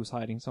plane and he was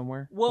hiding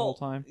somewhere the whole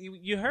time.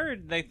 You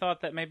heard they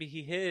thought that maybe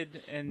he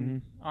hid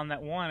on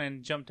that one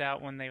and jumped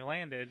out when they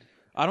landed.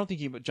 I don't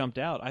think he jumped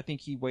out. I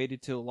think he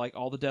waited till like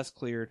all the dust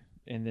cleared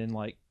and then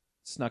like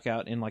snuck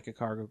out in like a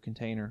cargo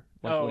container.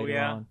 Like,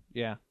 later on.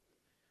 Yeah.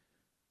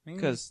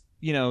 Because,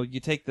 you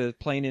take the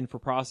plane in for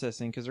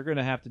processing because they're going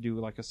to have to do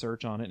like a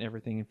search on it and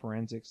everything in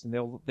forensics, and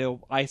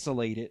they'll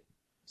isolate it.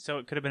 So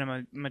it could have been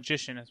a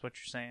magician, is what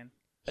you're saying.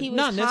 He was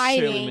Not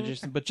necessarily hiding. a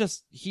magician, but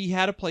just he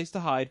had a place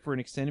to hide for an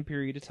extended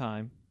period of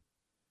time.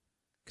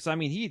 Because, I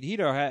mean, he'd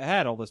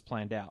had all this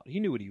planned out. He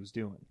knew what he was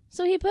doing.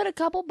 So he put a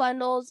couple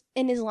bundles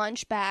in his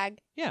lunch bag.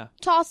 Yeah.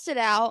 Tossed it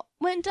out,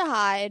 went to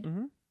hide,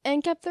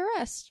 and kept the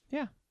rest.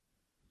 Yeah.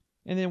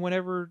 And then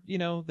whenever,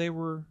 they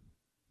were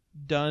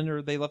done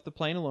or they left the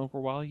plane alone for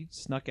a while, he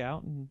snuck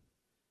out and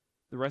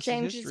the rest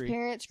Changed is history. his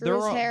appearance,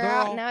 grew his hair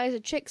out, and now he's a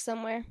chick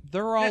somewhere.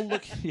 They're all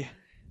looking. Yeah.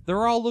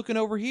 They're all looking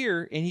over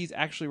here, and he's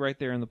actually right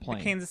there in the plane.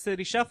 The Kansas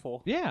City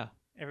Shuffle. Yeah.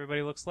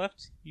 Everybody looks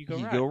left, you go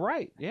right. You go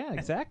right. Yeah,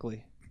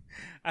 exactly.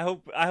 I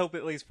hope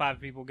at least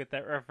 5 people get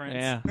that reference.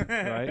 Yeah,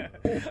 right.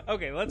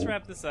 Okay, let's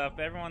wrap this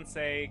up. Everyone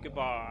say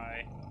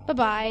goodbye.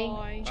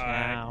 Bye-bye.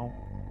 Ciao.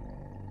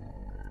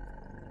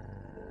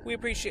 We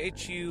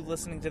appreciate you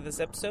listening to this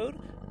episode.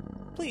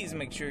 Please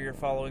make sure you're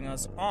following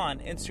us on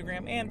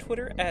Instagram and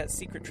Twitter at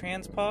Secret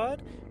Transpod.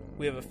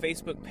 We have a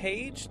Facebook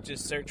page.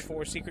 Just search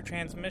for Secret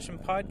Transmission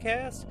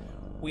Podcast.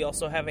 We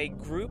also have a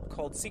group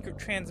called Secret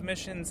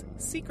Transmission's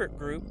Secret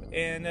Group,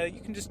 and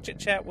you can just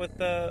chit-chat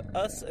with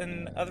us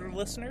and other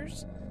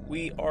listeners.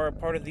 We are a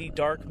part of the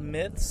Dark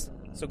Myths,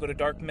 so go to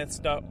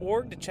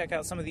darkmyths.org to check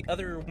out some of the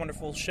other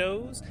wonderful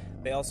shows.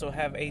 They also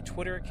have a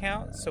Twitter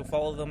account, so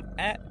follow them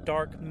at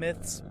Dark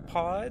Myths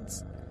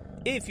Pods.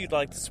 If you'd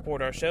like to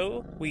support our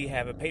show, we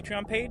have a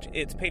Patreon page.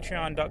 It's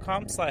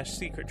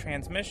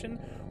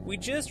patreon.com/secrettransmission. We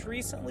just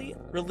recently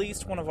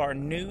released one of our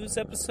news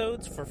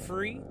episodes for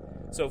free.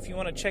 So if you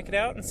want to check it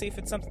out and see if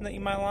it's something that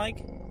you might like,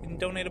 you can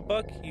donate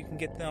 $1. You can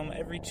get them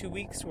every 2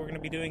 weeks. We're going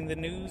to be doing the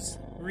news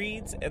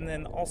reads and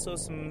then also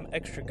some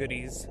extra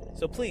goodies.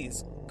 So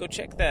please, go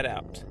check that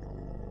out.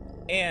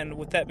 And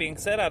with that being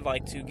said, I'd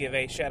like to give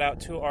a shout out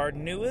to our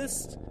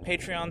newest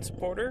Patreon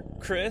supporter,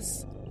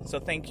 Chris. So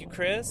thank you,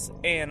 Chris.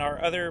 And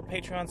our other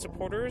Patreon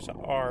supporters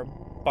are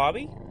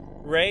Bobby,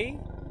 Ray,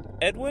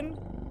 Edwin,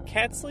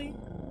 Catsley,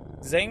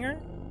 Zanger,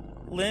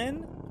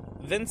 Lynn,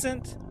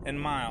 Vincent,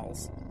 and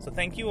Miles. So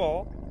thank you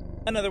all.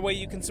 Another way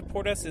you can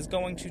support us is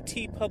going to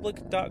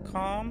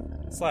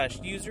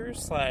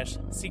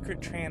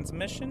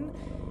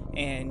tpublic.com/users/secrettransmission,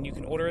 and you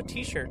can order a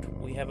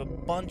t-shirt. We have a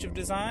bunch of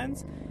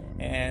designs,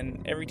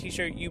 and every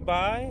t-shirt you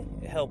buy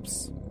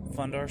helps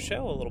fund our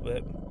show a little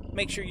bit.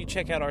 Make sure you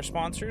check out our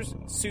sponsors,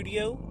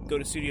 Studio. Go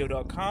to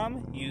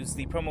studio.com, use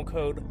the promo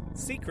code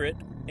SECRET,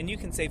 and you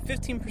can save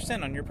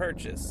 15% on your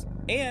purchase.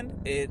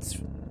 And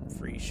it's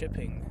free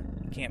shipping.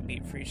 Can't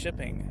beat free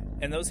shipping.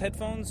 And those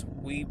headphones,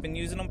 we've been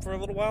using them for a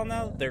little while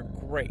now. They're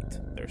great.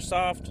 They're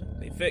soft,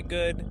 they fit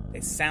good,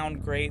 they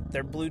sound great,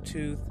 they're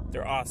Bluetooth,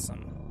 they're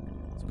awesome.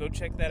 So go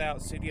check that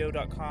out,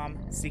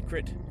 studio.com,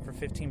 secret for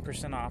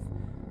 15% off.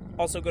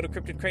 Also go to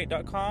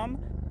cryptidcrate.com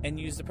and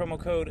use the promo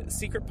code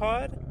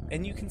SECRETPOD,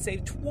 and you can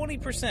save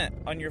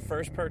 20% on your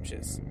first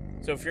purchase.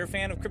 So if you're a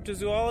fan of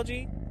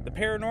cryptozoology, the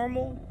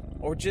paranormal,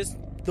 or just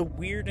the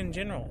weird in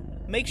general,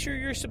 make sure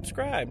you're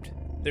subscribed.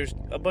 There's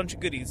a bunch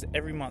of goodies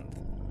every month.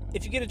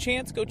 If you get a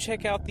chance, go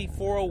check out the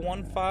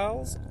 401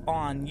 Files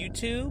on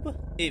YouTube.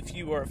 If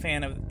you are a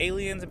fan of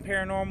aliens and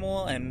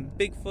paranormal and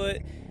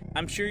Bigfoot,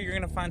 I'm sure you're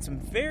going to find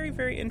some very,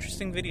 very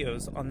interesting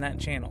videos on that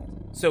channel.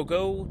 So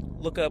go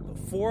look up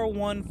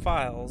 401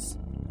 Files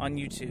on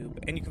YouTube,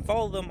 and you can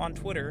follow them on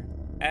Twitter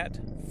at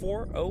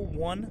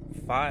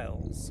 401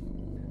 Files.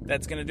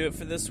 That's going to do it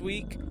for this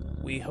week.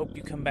 We hope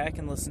you come back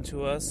and listen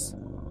to us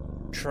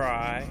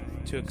try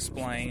to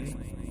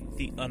explain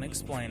the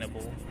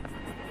unexplainable.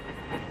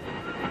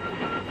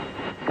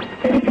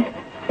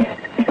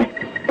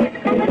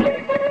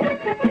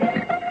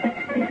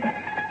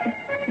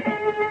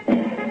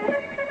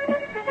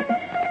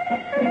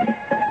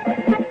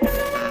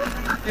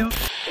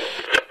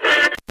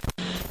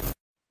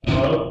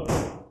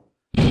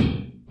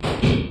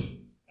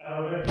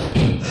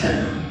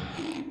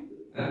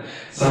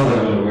 Sounds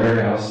like a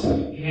warehouse.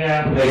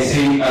 Yeah. Hey,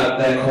 see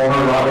that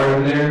corner lot right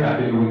over there? I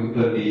figured we could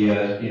put the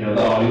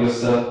the audio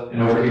stuff,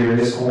 and over here in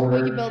this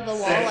corner. You build the wall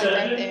like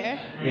right there.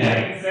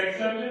 Yeah. Sex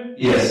dungeon?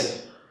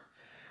 Yes.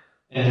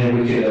 And then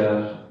we could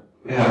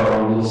have our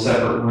own little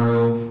separate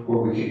room where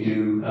we could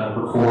do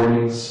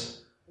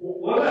recordings.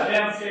 What about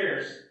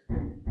downstairs?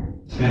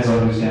 Depends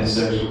on who's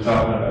downstairs we're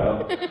talking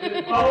about.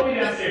 Follow me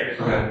downstairs.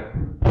 Okay.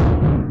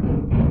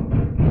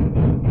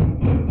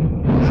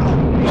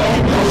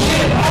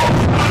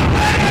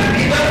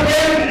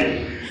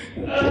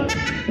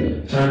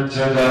 Turns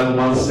out the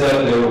one step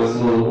there was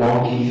a little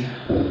wonky.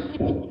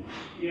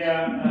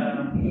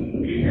 Yeah,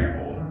 be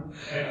careful.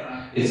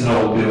 It's an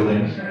old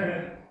building.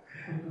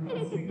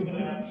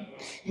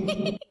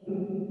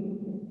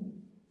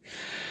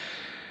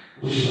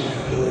 Would you like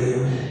a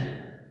balloon?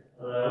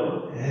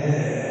 Hello?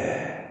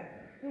 Yeah.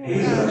 Hey,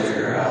 little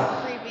girl.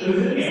 How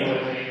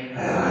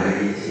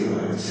are you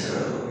doing,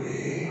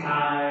 Toby? I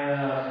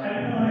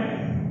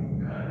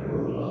know a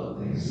lot of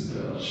things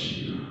about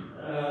you.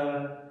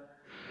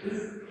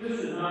 This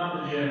is not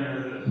the gym,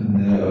 is it?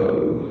 No,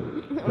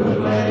 but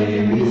my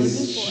name is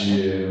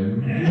Jim.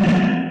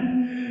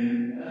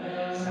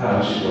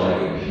 How'd you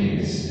like a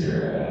penis in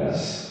your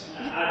ass?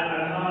 I'm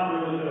not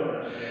really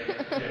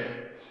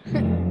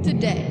good.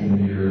 Today.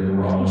 You're in the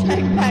wrong Check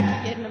mood. back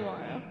again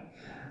tomorrow.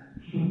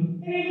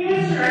 Hey,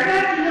 mister, I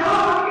got your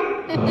dog!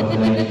 Oh,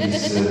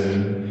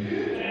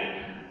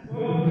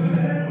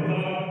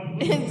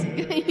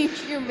 thank you,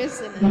 sir. You're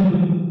missing it.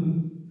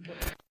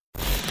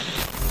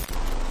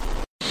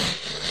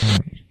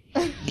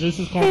 This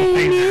is called a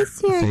phaser.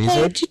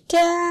 Phaser? Ooh,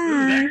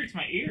 that hurts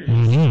my ears.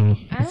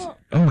 I don't.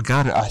 Oh my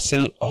god, I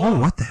sound. Oh,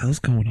 what the hell's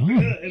going on?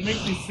 It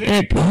makes me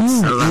sick.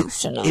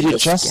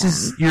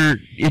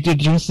 It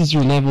adjusts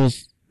your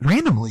levels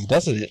randomly,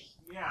 doesn't it?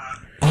 Yeah.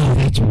 Oh,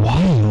 that's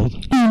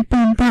wild. I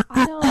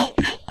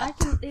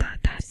can. It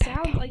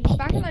sounds like the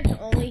fact that I can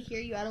only hear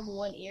you out of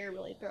one ear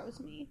really throws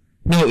me.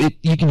 No,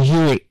 you can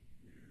hear it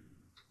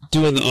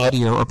doing the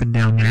audio up and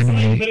down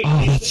randomly.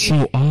 Oh, that's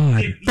so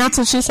odd. That's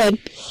what she said.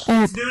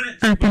 Up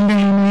and down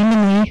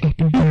randomly. Up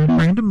and down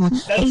randomly.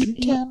 Up and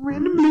down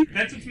randomly.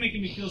 That's what's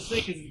making me feel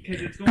sick, is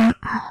because it's going up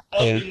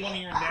in one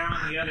ear and down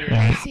in the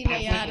other. See,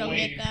 yeah, I don't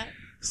get that.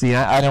 See,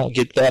 I don't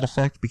get that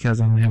effect because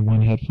I only have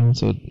one headphone,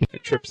 so if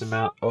it trips him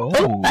out. Oh.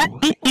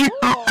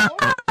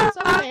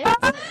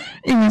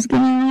 It was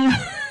gonna.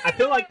 I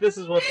feel like this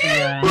is what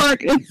the.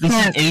 Look, it's This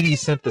not. is 80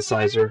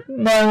 synthesizer.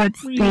 No,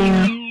 it's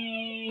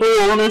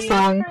the older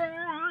song.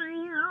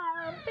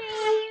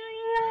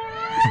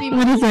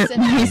 What is it?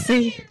 Let me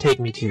see. Take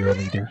me to your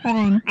leader. Hold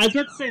on. I was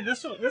about to say,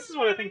 this is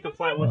what I think the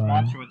Flatwoods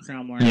Monster would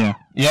sound like.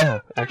 Yeah,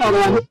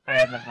 actually. Hold on. I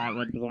have the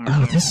Flatwoods Monster.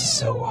 Oh, this is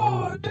so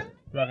odd.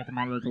 Look at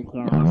my little I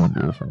claws.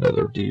 wonder if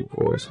another deep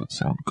voice would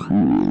sound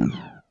cool.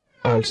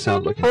 I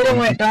sound like an Hold on,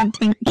 wait, don't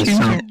change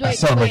it. I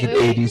sound like an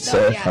 80s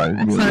sci-fi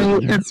It's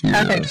movie. it's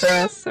perfect for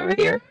us over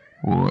here.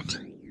 What?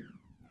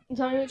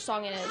 Tell me which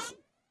song it is.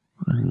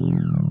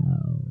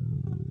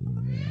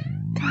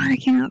 God, I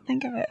cannot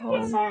think of it. Hold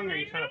What on. song are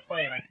you trying to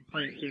play? And I can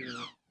play it too.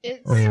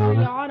 It's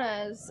Rihanna.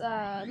 Rihanna's.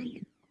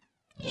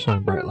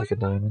 Shine bright like a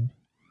diamond.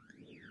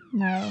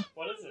 No.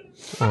 What is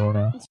it? I don't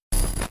know.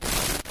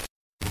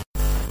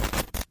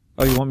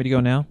 Oh, you want me to go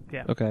now?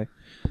 Yeah. Okay.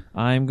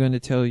 I'm going to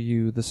tell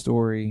you the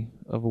story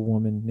of a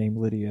woman named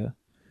Lydia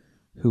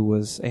who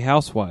was a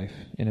housewife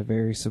in a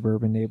very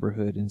suburban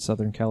neighborhood in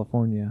Southern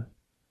California.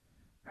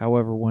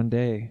 However, one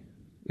day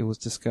it was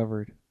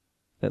discovered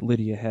that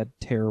Lydia had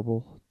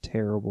terrible,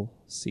 terrible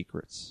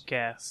secrets.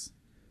 Gas.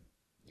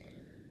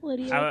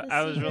 Lydia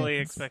I was really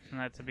expecting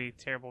that to be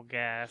terrible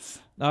gas.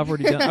 I've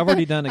already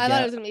done a I gas.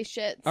 thought it was gonna be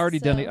shit. I already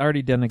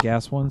done a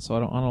gas one, so I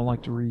don't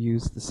like to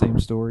reuse the same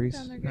stories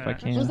if I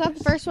can. Was that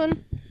the first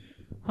one?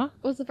 Huh?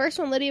 Was the first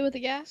one Lydia with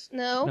the gas?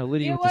 No. No,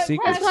 Lydia with the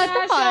secrets. That's what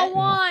I thought. y'all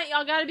want.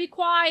 Y'all gotta be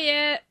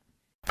quiet.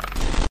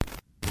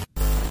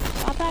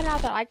 I found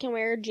out that I can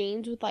wear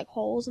jeans with like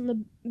holes in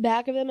the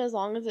back of them as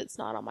long as it's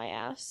not on my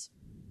ass.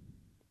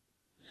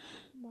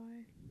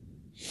 Why?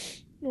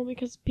 Well,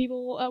 because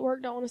people at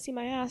work don't want to see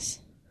my ass.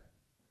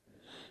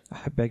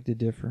 I beg to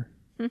differ.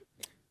 You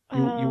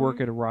work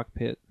at a rock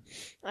pit.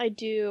 I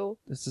do.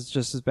 This is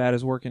just as bad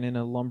as working in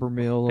a lumber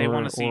mill They or,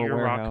 want to see or a your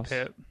warehouse. rock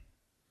pit.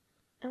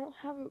 I don't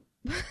have a...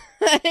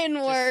 I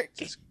didn't work.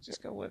 Just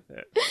go with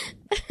it.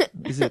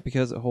 Is it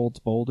because it holds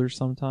boulders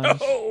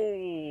sometimes?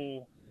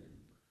 Oh!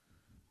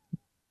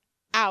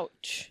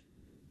 Ouch.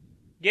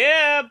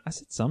 Yeah! I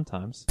said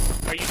sometimes.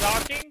 Are you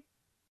talking?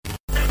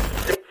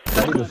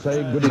 Ready to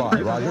say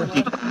goodbye, Roger.